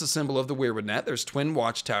 So that's a symbol of the Weirwood net. There's twin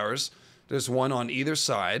watchtowers. There's one on either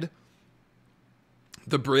side.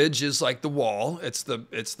 The bridge is like the wall. It's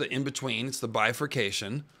the in-between. It's the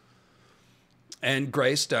bifurcation. And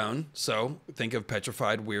gray stone. So think of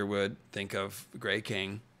petrified Weirwood. Think of Grey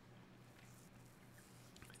King.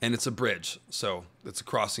 And it's a bridge. So it's a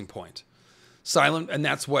crossing point. Silent, and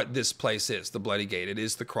that's what this place is, the Bloody Gate. It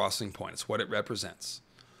is the crossing point. It's what it represents.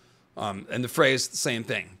 And the phrase, the same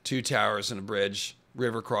thing. 2 towers and a bridge,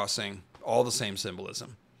 river crossing, all the same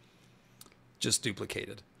symbolism. Just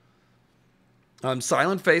duplicated.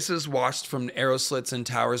 Silent faces watched from arrow slits in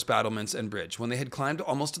towers, battlements, and bridge. When they had climbed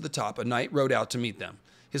almost to the top, a knight rode out to meet them.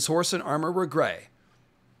 His horse and armor were gray.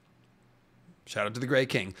 Shout out to the Grey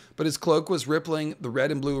King. But his cloak was rippling the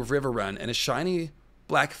red and blue of Riverrun, and a shiny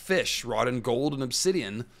black fish wrought in gold and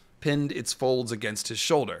obsidian pinned its folds against his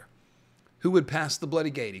shoulder. Who would pass the Bloody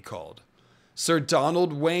Gate, he called. Sir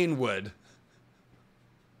Donald Wayne would.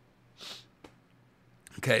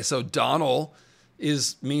 Okay, so Donald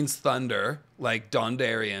means thunder, like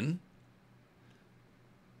Dondarrion,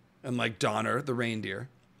 and like Donner, the reindeer.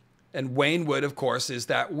 And Waynwood, of course, is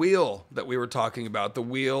that wheel that we were talking about, the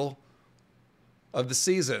wheel of the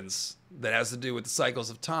seasons that has to do with the cycles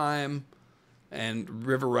of time and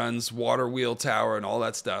Riverrun's water wheel tower and all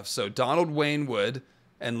that stuff. So Donald Waynwood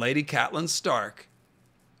and Lady Catelyn Stark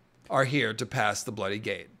are here to pass the Bloody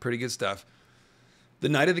Gate. Pretty good stuff. The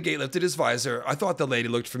Knight of the Gate lifted his visor. I thought the lady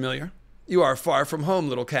looked familiar. You are far from home,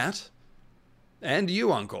 little cat. And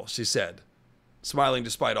you, uncle, she said, smiling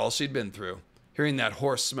despite all she'd been through. Hearing that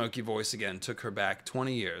hoarse, smoky voice again took her back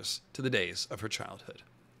 20 years to the days of her childhood.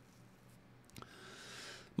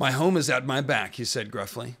 My home is at my back, he said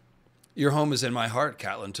gruffly. Your home is in my heart,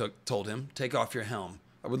 Catelyn told him. Take off your helm.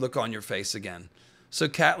 I would look on your face again. So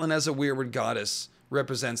Catelyn, as a Weirwood goddess,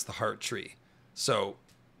 represents the heart tree. So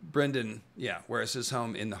Brendan, wears his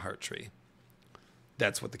home in the heart tree.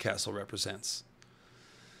 That's what the castle represents.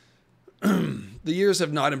 The years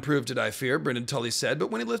have not improved it, I fear, Brendan Tully said,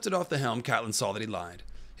 but when he lifted off the helm, Catelyn saw that he lied.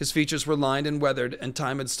 His features were lined and weathered, and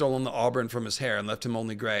time had stolen the auburn from his hair and left him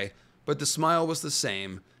only gray, but the smile was the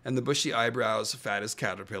same, and the bushy eyebrows fat as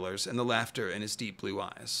caterpillars, and the laughter in his deep blue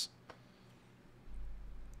eyes.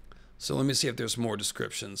 So let me see if there's more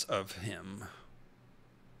descriptions of him.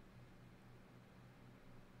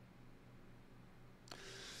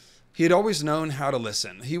 He had always known how to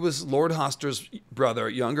listen. He was Lord Hoster's brother,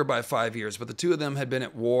 younger by 5 years, but the two of them had been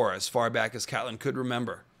at war as far back as Catelyn could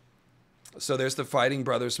remember. So there's the fighting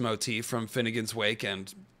brothers motif from Finnegan's Wake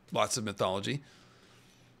and lots of mythology.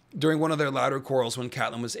 During one of their louder quarrels when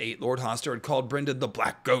Catelyn was 8, Lord Hoster had called Brendan the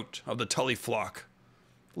Black Goat of the Tully flock.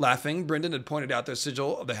 Laughing, Brendan had pointed out their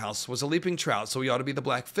sigil of the house was a leaping trout, so he ought to be the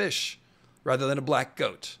Black Fish rather than a black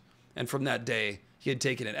goat. And from that day, he had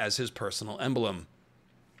taken it as his personal emblem.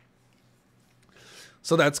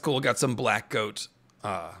 So that's cool. Got some black goat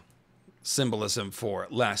symbolism for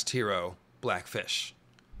last hero, Blackfish.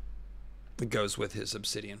 It goes with his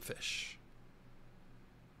obsidian fish.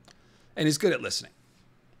 And he's good at listening.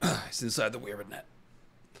 He's inside the weird net.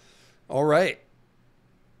 All right.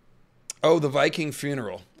 Oh, the Viking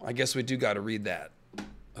funeral. I guess we do got to read that,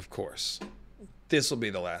 of course. This will be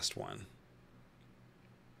the last one.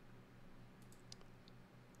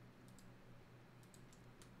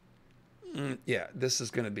 Yeah, this is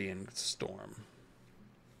going to be in Storm.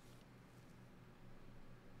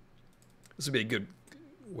 This would be a good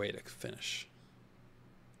way to finish.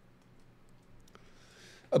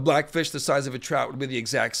 A blackfish the size of a trout would be the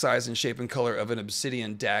exact size and shape and color of an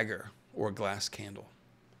obsidian dagger or a glass candle.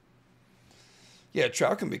 Yeah, a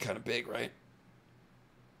trout can be kind of big, right?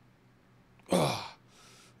 All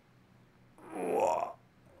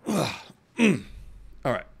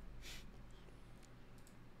right.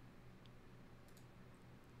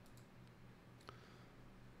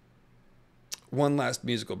 One last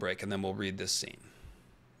musical break, and then we'll read this scene.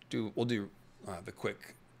 We'll do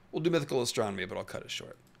mythical astronomy, but I'll cut it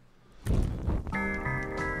short.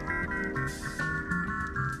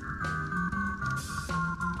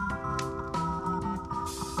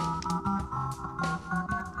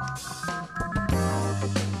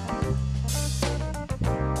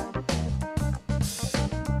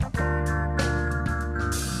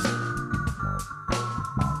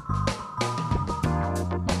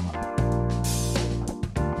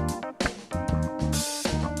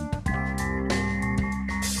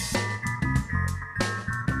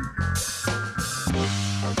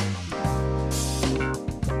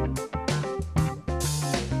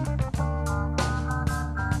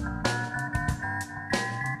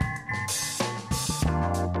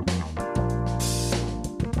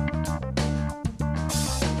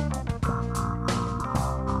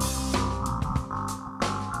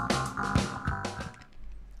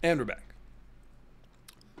 And we're back.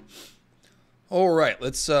 All right,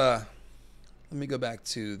 let me go back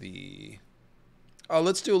to the... Oh,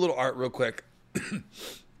 let's do a little art real quick.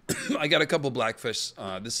 I got a couple Blackfish.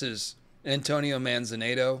 This is Antonio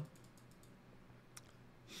Manzanato.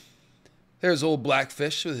 There's old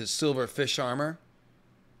Blackfish with his silver fish armor.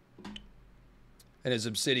 And his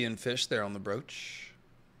obsidian fish there on the brooch.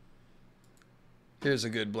 Here's a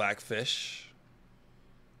good Blackfish.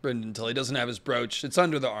 Brendan Tully doesn't have his brooch. It's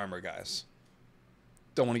under the armor, guys.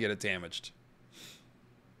 Don't want to get it damaged.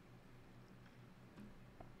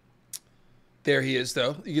 There he is,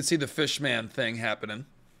 though. You can see the fishman thing happening,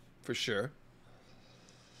 for sure.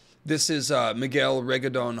 This is Miguel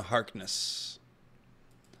Regadon Harkness.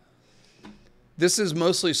 This is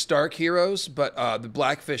mostly Stark heroes, but the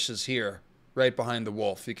Blackfish is here, right behind the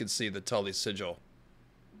wolf. You can see the Tully sigil.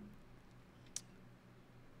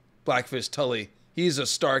 Blackfish Tully. He's a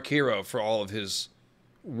Stark hero for all of his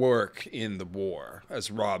work in the war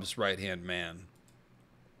as Rob's right-hand man.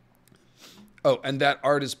 Oh, and that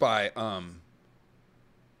art is by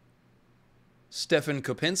Stefan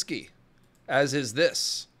Kopinski, as is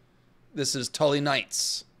this. This is Tully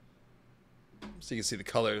Knights. So you can see the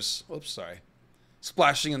colors. Oops, sorry.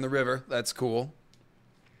 Splashing in the river. That's cool.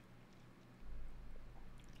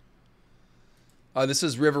 This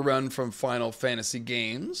is Riverrun from Final Fantasy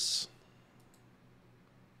Games.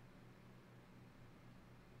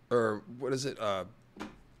 Or what is it?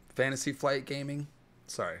 Fantasy Flight Gaming?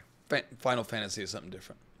 Sorry. Final Fantasy is something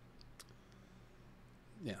different.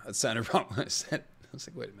 Yeah, that sounded wrong when I said it. I was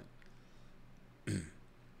like, wait a minute.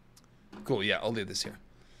 Cool, yeah, I'll leave this here.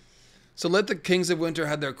 So let the kings of winter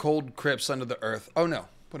have their cold crypts under the earth. Oh no,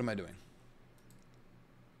 what am I doing?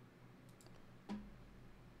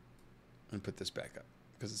 Let me put this back up,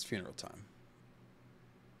 because it's funeral time.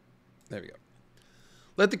 There we go.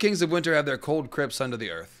 Let the kings of winter have their cold crypts under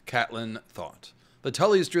the earth, Catelyn thought. The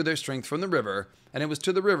Tullys drew their strength from the river, and it was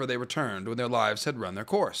to the river they returned when their lives had run their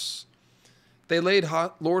course. They laid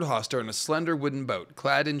Lord Hoster in a slender wooden boat,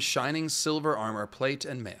 clad in shining silver armor, plate,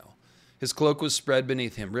 and mail. His cloak was spread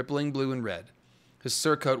beneath him, rippling blue and red. His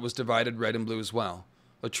surcoat was divided red and blue as well.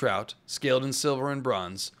 A trout, scaled in silver and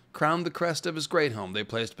bronze, crowned the crest of his great helm they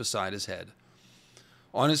placed beside his head.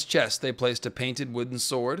 On his chest they placed a painted wooden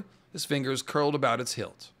sword, his fingers curled about its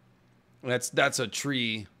hilt. That's a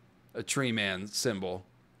tree man symbol.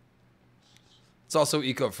 It's also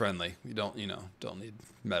eco-friendly. You don't need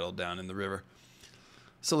metal down in the river.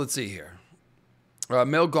 So let's see here.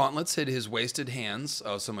 Mail gauntlets hid his wasted hands.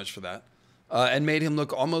 Oh, so much for that. And made him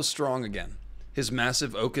look almost strong again. His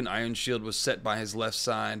massive oaken iron shield was set by his left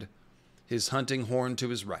side, his hunting horn to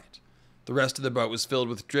his right. The rest of the boat was filled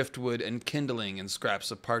with driftwood and kindling and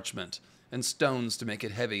scraps of parchment and stones to make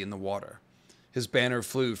it heavy in the water. His banner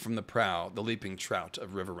flew from the prow, the leaping trout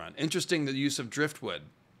of Riverrun. Interesting, the use of driftwood.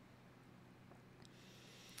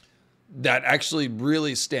 That actually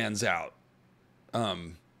really stands out.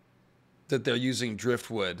 That they're using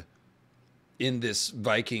driftwood in this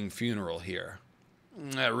Viking funeral here.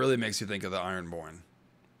 That really makes you think of the Ironborn.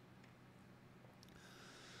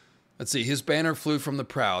 Let's see. His banner flew from the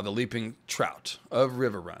prow, the leaping trout of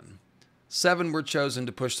Riverrun. 7 were chosen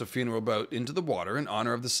to push the funeral boat into the water in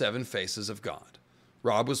honor of the 7 faces of God.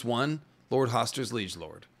 Rob was one, Lord Hoster's liege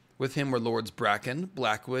lord. With him were Lords Bracken,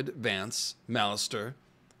 Blackwood, Vance, Mallister,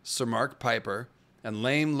 Sir Mark Piper, and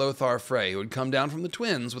lame Lothar Frey, who had come down from the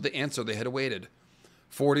twins with the answer they had awaited.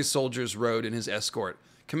 40 soldiers rode in his escort,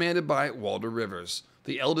 commanded by Walder Rivers,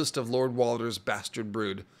 the eldest of Lord Walder's bastard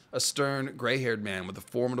brood, a stern, gray-haired man with a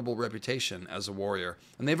formidable reputation as a warrior,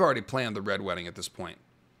 and they've already planned the Red Wedding at this point.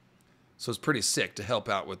 So it's pretty sick to help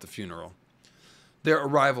out with the funeral. Their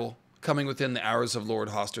arrival, coming within the hours of Lord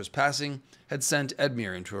Hoster's passing, had sent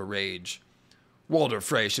Edmure into a rage. Walder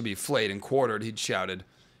Frey should be flayed and quartered, he'd shouted.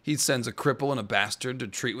 He sends a cripple and a bastard to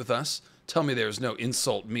treat with us. Tell me there is no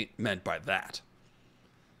insult meant by that.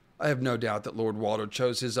 I have no doubt that Lord Walder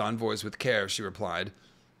chose his envoys with care, she replied.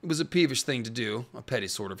 It was a peevish thing to do, a petty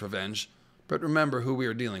sort of revenge. But remember who we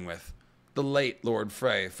are dealing with. The late Lord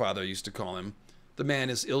Frey, father used to call him. The man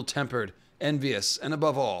is ill-tempered, envious, and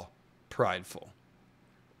above all, prideful.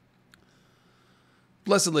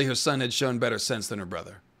 Blessedly, her son had shown better sense than her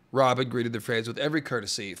brother. Rob had greeted the Freys with every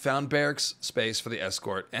courtesy, found barracks space for the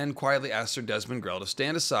escort, and quietly asked Sir Desmond Grell to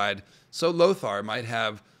stand aside so Lothar might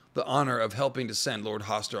have the honor of helping to send Lord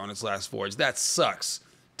Hoster on his last voyage. That sucks.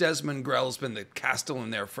 Desmond Grell's been the castellan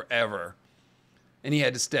there forever. And he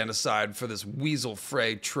had to stand aside for this weasel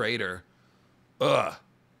Frey traitor. Ugh.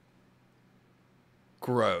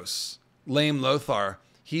 Gross. Lame Lothar,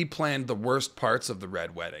 he planned the worst parts of the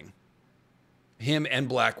Red Wedding. Him and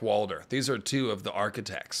Black Walder. These are 2 of the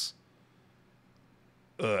architects.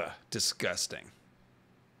 Ugh, disgusting.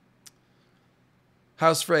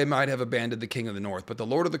 House Frey might have abandoned the King of the North, but the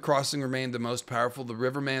Lord of the Crossing remained the most powerful of the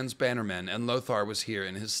Riverman's bannermen, and Lothar was here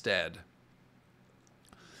in his stead.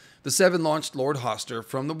 The 7 launched Lord Hoster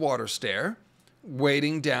from the water stair,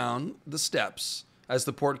 wading down the steps as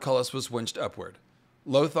the portcullis was winched upward.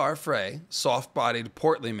 Lothar Frey, soft-bodied,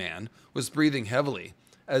 portly man, was breathing heavily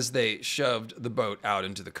as they shoved the boat out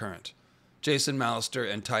into the current. Jason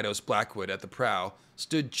Mallister and Titos Blackwood at the prow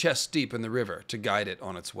stood chest-deep in the river to guide it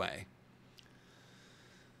on its way.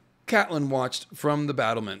 Catelyn watched from the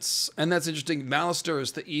battlements, and that's interesting. Mallister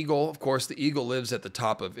is the eagle. Of course, the eagle lives at the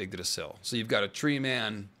top of Yggdrasil. So you've got a tree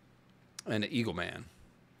man and an eagle man.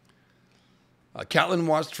 Catelyn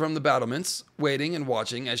watched from the battlements, waiting and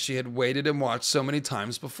watching as she had waited and watched so many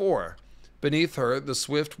times before. Beneath her, the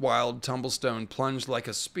swift, wild tumblestone plunged like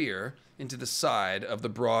a spear into the side of the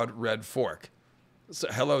broad red fork. So,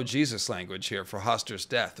 hello, Jesus language here for Hoster's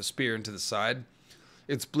death. A spear into the side.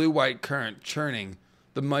 Its blue-white current churning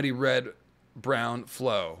the muddy red-brown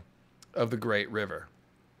flow of the great river.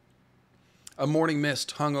 A morning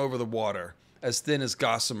mist hung over the water, as thin as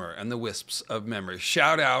gossamer and the wisps of memory.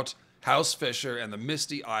 Shout out, House Fisher and the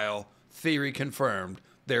Misty Isle. Theory confirmed.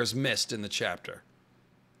 There's mist in the chapter.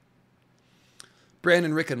 Bran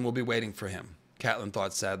and Rickon will be waiting for him, Catelyn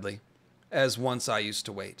thought sadly, as once I used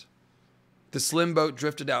to wait. The slim boat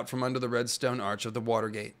drifted out from under the red stone arch of the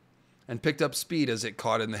Watergate, and picked up speed as it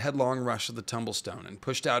caught in the headlong rush of the tumblestone and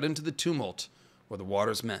pushed out into the tumult where the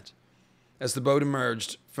waters met. As the boat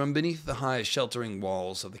emerged from beneath the high sheltering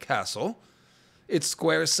walls of the castle, its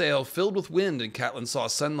square sail filled with wind, and Catelyn saw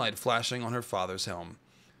sunlight flashing on her father's helm.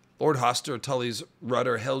 Lord Hoster Tully's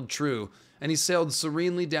rudder held true, and he sailed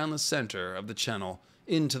serenely down the center of the channel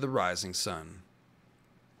into the rising sun.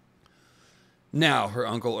 Now, her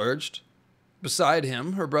uncle urged. Beside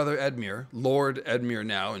him, her brother Edmure, Lord Edmure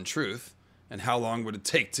now in truth, and how long would it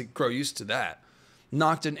take to grow used to that,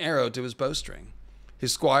 knocked an arrow to his bowstring.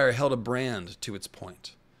 His squire held a brand to its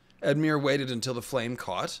point. Edmure waited until the flame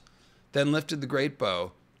caught, then lifted the great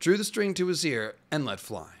bow, drew the string to his ear, and let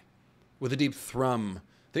fly. With a deep thrum,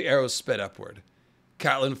 the arrow sped upward.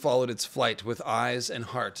 Catelyn followed its flight with eyes and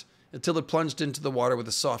heart until it plunged into the water with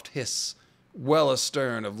a soft hiss, well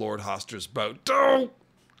astern of Lord Hoster's boat. Oh!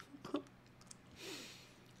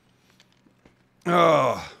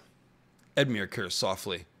 Oh! Edmure cursed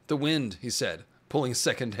softly. The wind, he said, pulling a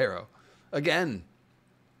second arrow. Again.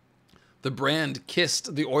 The brand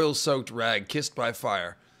kissed the oil-soaked rag, kissed by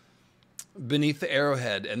fire, beneath the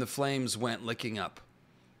arrowhead, and the flames went licking up.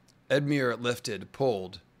 Edmure lifted,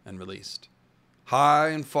 pulled, and released. High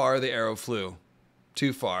and far the arrow flew.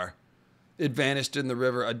 Too far. It vanished in the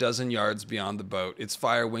river a dozen yards beyond the boat, its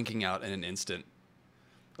fire winking out in an instant.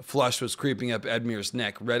 A flush was creeping up Edmure's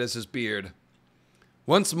neck, red as his beard.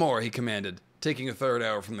 "Once more," he commanded, taking a third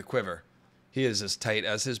arrow from the quiver. He is as tight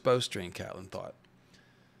as his bowstring, Catelyn thought.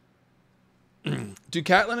 Do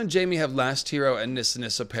Catelyn and Jaime have Last Hero and Nissa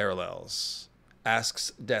Nissa parallels?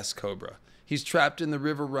 Asks Des Cobra. He's trapped in the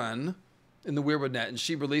Riverrun, in the Weirwood net, and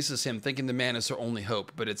she releases him thinking the man is her only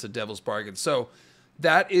hope, but it's a devil's bargain. So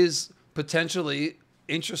that is potentially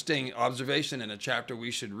interesting observation in a chapter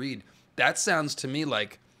we should read. That sounds to me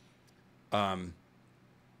like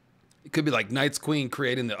it could be like Knight's Queen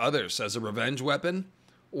creating the others as a revenge weapon,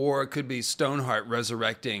 or it could be Stoneheart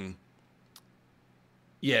resurrecting.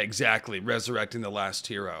 Yeah, exactly. Resurrecting the Last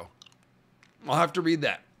Hero. I'll have to read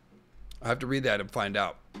that. I'll have to read that and find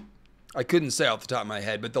out. I couldn't say off the top of my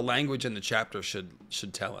head, but the language in the chapter should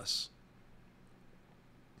tell us.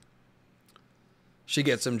 She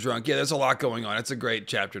gets him drunk. Yeah, there's a lot going on. It's a great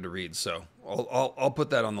chapter to read, so I'll put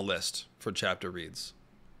that on the list for chapter reads.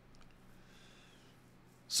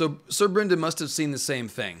 So Sir Brynden must have seen the same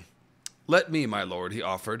thing. "Let me, my lord," he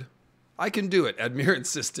offered. "I can do it," Edmure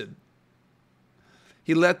insisted.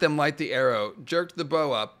 He let them light the arrow, jerked the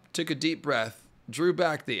bow up, took a deep breath, drew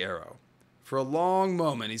back the arrow. For a long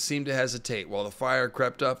moment he seemed to hesitate while the fire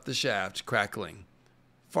crept up the shaft, crackling.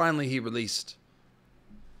 Finally he released.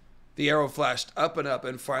 The arrow flashed up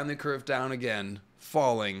and finally curved down again,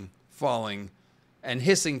 falling, and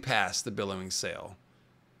hissing past the billowing sail.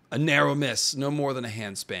 A narrow miss, no more than a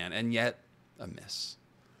handspan, and yet a miss.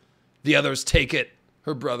 "The others take it,"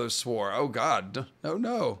 her brother swore. Oh God,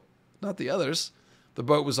 no, not the others. The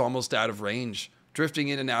boat was almost out of range, drifting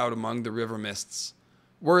in and out among the river mists.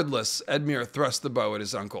 Wordless, Edmure thrust the bow at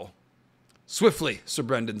his uncle. "Swiftly," Sir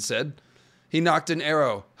Brynden said. He knocked an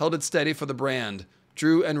arrow, held it steady for the brand,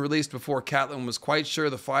 drew and released before Catelyn was quite sure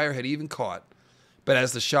the fire had even caught. But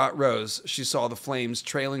as the shot rose, she saw the flames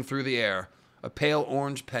trailing through the air, a pale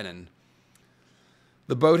orange pennon.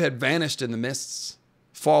 The boat had vanished in the mists.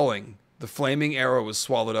 Falling, the flaming arrow was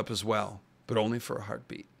swallowed up as well, but only for a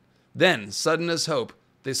heartbeat. Then, sudden as hope,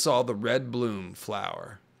 they saw the red bloom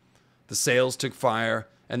flower. The sails took fire,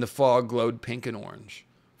 and the fog glowed pink and orange.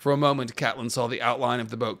 For a moment, Catelyn saw the outline of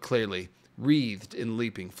the boat clearly, wreathed in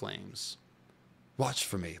leaping flames. "Watch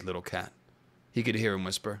for me, little cat," he could hear him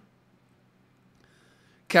whisper.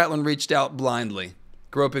 Catelyn reached out blindly,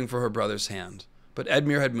 groping for her brother's hand, but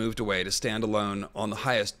Edmure had moved away to stand alone on the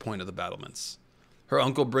highest point of the battlements. Her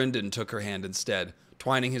uncle Brynden took her hand instead,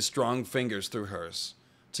 twining his strong fingers through hers.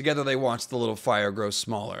 Together they watched the little fire grow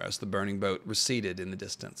smaller as the burning boat receded in the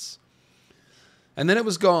distance. And then it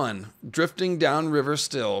was gone, drifting downriver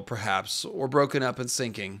still, perhaps, or broken up and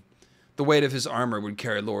sinking. The weight of his armor would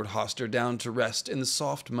carry Lord Hoster down to rest in the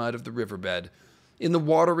soft mud of the riverbed, in the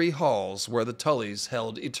watery halls where the Tullys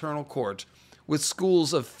held eternal court, with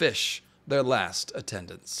schools of fish their last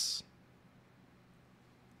attendants.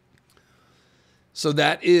 So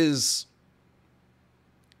that is,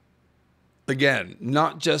 again,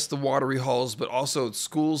 not just the watery halls, but also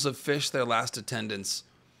schools of fish their last attendants.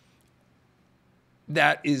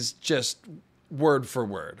 That is just word for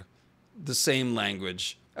word the same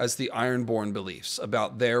language as the Ironborn beliefs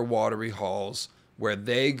about their watery halls, where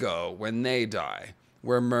they go when they die,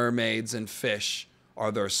 where mermaids and fish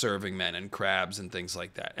are their serving men, and crabs and things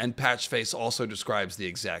like that. And Patchface also describes the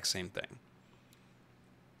exact same thing.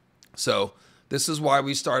 So this is why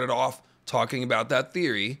we started off talking about that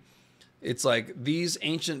theory. It's like these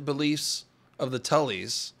ancient beliefs of the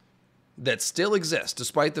Tullys that still exist,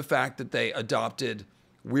 despite the fact that they adopted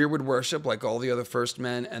Weirwood worship like all the other First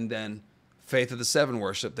Men, and then Faith of the Seven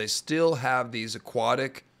worship. They still have these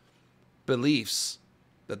aquatic beliefs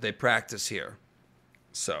that they practice here.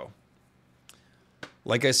 So,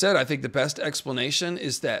 like I said, I think the best explanation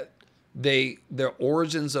is that their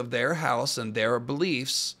origins of their house and their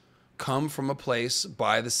beliefs come from a place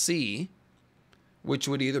by the sea, which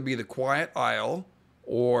would either be the Quiet Isle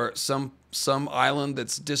or some island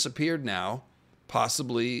that's disappeared now,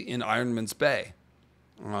 possibly in Ironman's Bay.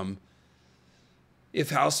 If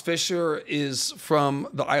House Fisher is from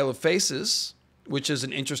the Isle of Faces, which is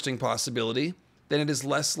an interesting possibility, then it is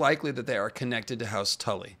less likely that they are connected to House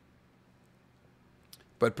Tully.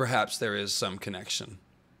 But perhaps there is some connection.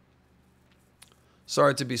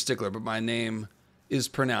 Sorry to be stickler, but my name is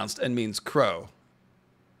pronounced and means crow,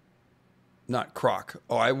 not croc.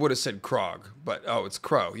 Oh, I would have said crog, but it's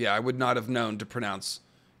crow. Yeah, I would not have known to pronounce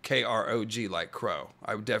K-R-O-G like crow.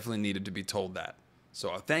 I definitely needed to be told that.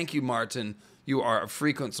 So thank you, Martin. You are a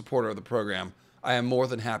frequent supporter of the program. I am more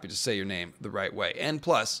than happy to say your name the right way. And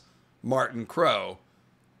plus, Martin Crow,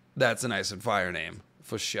 that's a nice and fire name,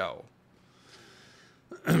 for show.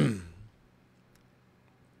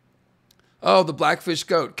 Oh, the Blackfish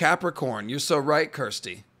goat. Capricorn. You're so right,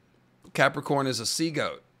 Kirsty. Capricorn is a sea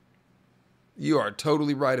goat. You are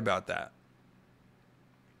totally right about that.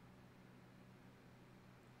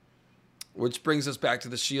 Which brings us back to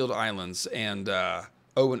the Shield Islands and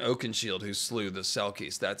Owen Oakenshield, who slew the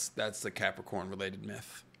Selkies. That's the Capricorn-related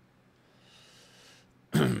myth.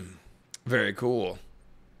 Very cool.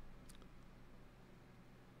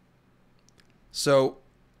 So,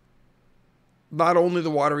 not only the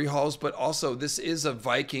watery halls, but also this is a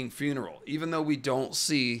Viking funeral. Even though we don't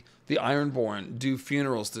see the Ironborn do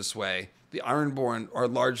funerals this way, the Ironborn are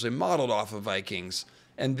largely modeled off of Vikings,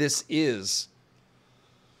 and this is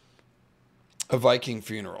a Viking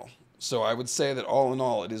funeral. So I would say that all in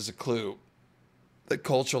all, it is a clue that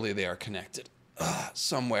culturally they are connected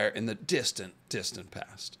somewhere in the distant, distant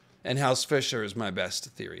past. And House Fisher is my best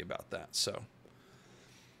theory about that. So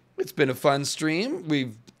it's been a fun stream.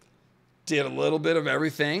 We did a little bit of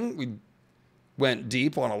everything. We went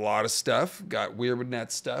deep on a lot of stuff. Got Weirwood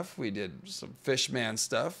Net stuff. We did some Fishman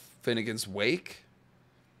stuff. Finnegan's Wake.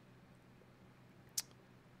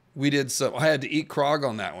 We did some... I had to eat Krog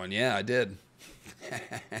on that one. Yeah, I did.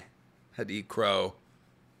 Had to eat crow.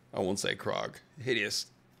 I won't say Krog. Hideous.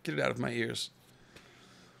 Get it out of my ears.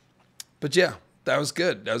 But yeah, that was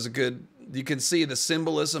good. That was a good... You can see the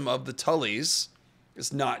symbolism of the Tullys.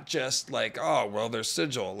 It's not just like, oh, well, they're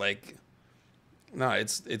sigil. Like, no,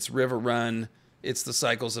 it's Riverrun. It's the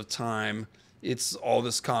cycles of time. It's all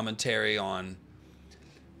this commentary on...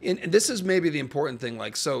 And this is maybe the important thing.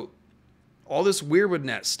 Like, so all this Weirwood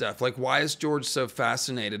Net stuff, like, why is George so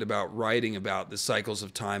fascinated about writing about the cycles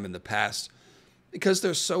of time in the past? Because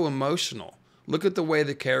they're so emotional. Look at the way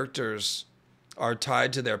the characters are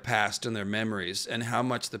tied to their past and their memories, and how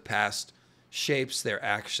much the past shapes their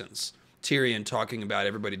actions. Tyrion talking about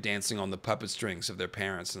everybody dancing on the puppet strings of their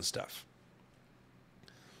parents and stuff.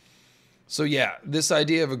 So yeah, this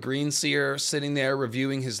idea of a green seer sitting there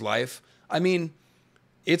reviewing his life, I mean,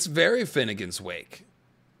 it's very Finnegan's Wake,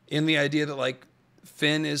 in the idea that, like,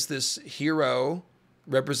 Finn is this hero,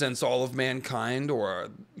 represents all of mankind, or,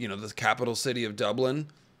 you know, the capital city of Dublin,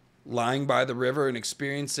 lying by the river and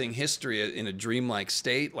experiencing history in a dreamlike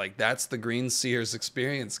state. Like, that's the green seer's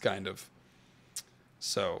experience, kind of.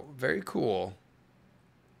 So, very cool.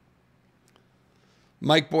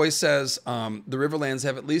 Mike Boy says, the Riverlands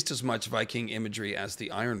have at least as much Viking imagery as the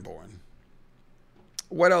Ironborn.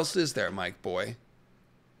 What else is there, Mike Boy?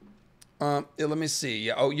 Yeah, let me see.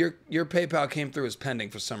 Yeah. Oh, your PayPal came through as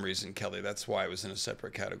pending for some reason, Kelly. That's why it was in a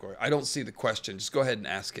separate category. I don't see the question. Just go ahead and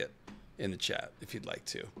ask it in the chat if you'd like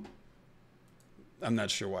to. I'm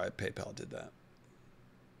not sure why PayPal did that.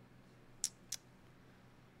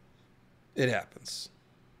 It happens.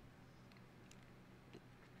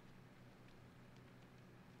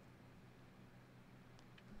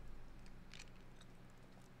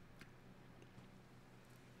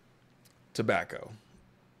 Tobacco.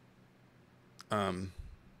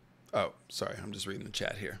 Oh, sorry. I'm just reading the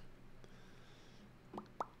chat here.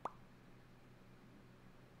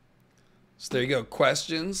 So there you go.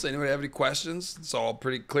 Questions? Anybody have any questions? It's all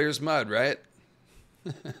pretty clear as mud, right?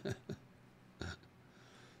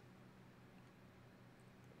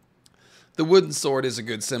 The wooden sword is a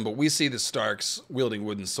good symbol. We see the Starks wielding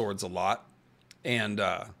wooden swords a lot. And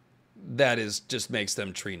that is just makes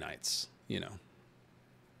them tree knights, you know.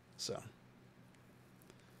 So...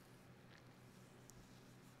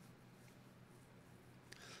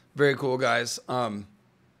 Very cool, guys.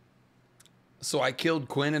 So I killed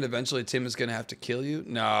Quinn, and eventually Tim is going to have to kill you?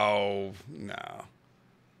 No.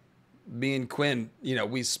 Me and Quinn, you know,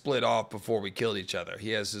 we split off before we killed each other. He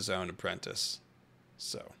has his own apprentice.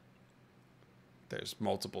 So there's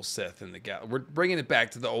multiple Sith in the galaxy. We're bringing it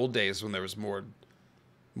back to the old days when there was more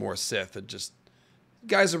Sith. And just, you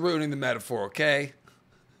guys are ruining the metaphor, okay?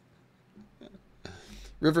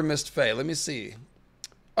 River Mist Fae. Let me see.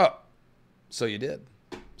 Oh, so you did.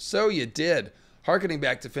 So you did. Harkening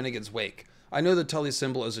back to Finnegan's Wake. I know the Tully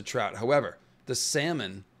symbol is a trout. However, the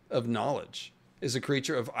salmon of knowledge is a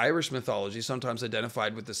creature of Irish mythology, sometimes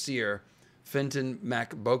identified with the seer Fintan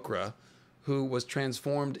Mac Bocra, who was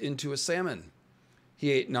transformed into a salmon. He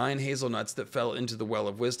ate 9 hazelnuts that fell into the well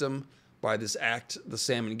of wisdom. By this act, the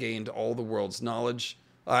salmon gained all the world's knowledge.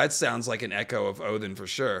 It sounds like an echo of Odin for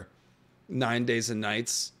sure. 9 days and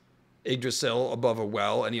nights. Yggdrasil above a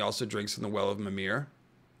well, and he also drinks from the well of Mimir.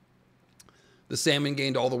 The salmon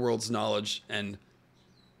gained all the world's knowledge, and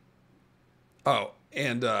right,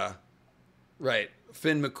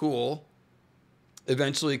 Finn McCool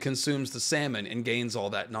eventually consumes the salmon and gains all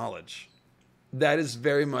that knowledge. That is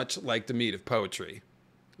very much like the meat of poetry.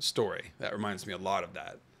 story. That reminds me a lot of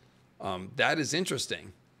that. That is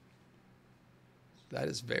interesting. That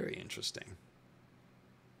is very interesting.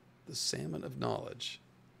 The salmon of knowledge.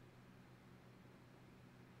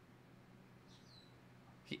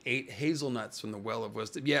 He ate hazelnuts from the well of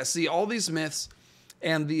wisdom. Yeah, see, all these myths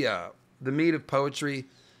and the meat of poetry,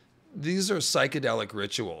 these are psychedelic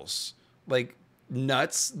rituals. Like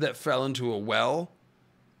nuts that fell into a well.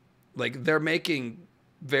 Like they're making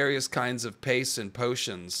various kinds of pastes and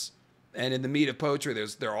potions. And in the meat of poetry,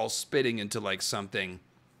 they're all spitting into like something.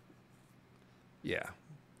 Yeah,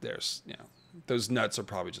 those nuts are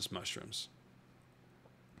probably just mushrooms.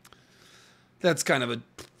 That's kind of a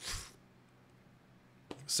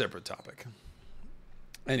separate topic.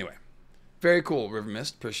 Anyway, very cool, River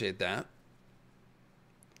Mist. Appreciate that.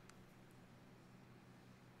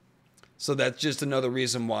 So that's just another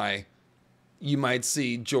reason why you might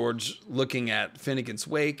see George looking at Finnegan's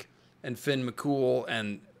Wake and Finn McCool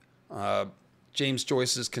and James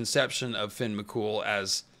Joyce's conception of Finn McCool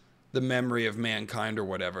as the memory of mankind or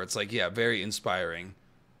whatever. It's like, yeah, very inspiring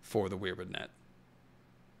for the Weirwood Net.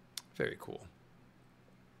 Very cool.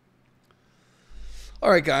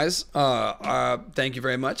 All right, guys. Thank you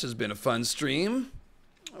very much. It's been a fun stream.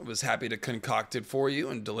 I was happy to concoct it for you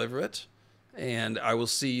and deliver it. And I will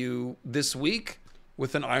see you this week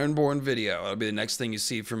with an Ironborn video. That'll be the next thing you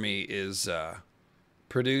see from me is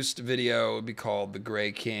produced video. It would be called The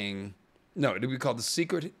Grey King. No, it would be called The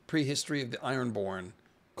Secret Prehistory of the Ironborn,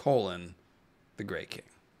 The Grey King.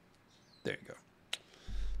 There you go.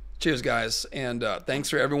 Cheers, guys. And thanks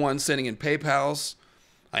for everyone sending in PayPals.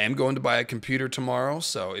 I am going to buy a computer tomorrow,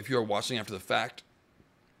 so if you're watching after the fact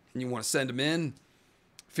and you want to send them in,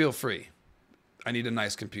 feel free. I need a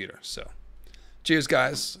nice computer. So cheers,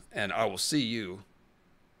 guys, and I will see you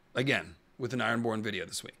again with an Ironborn video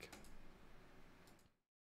this week.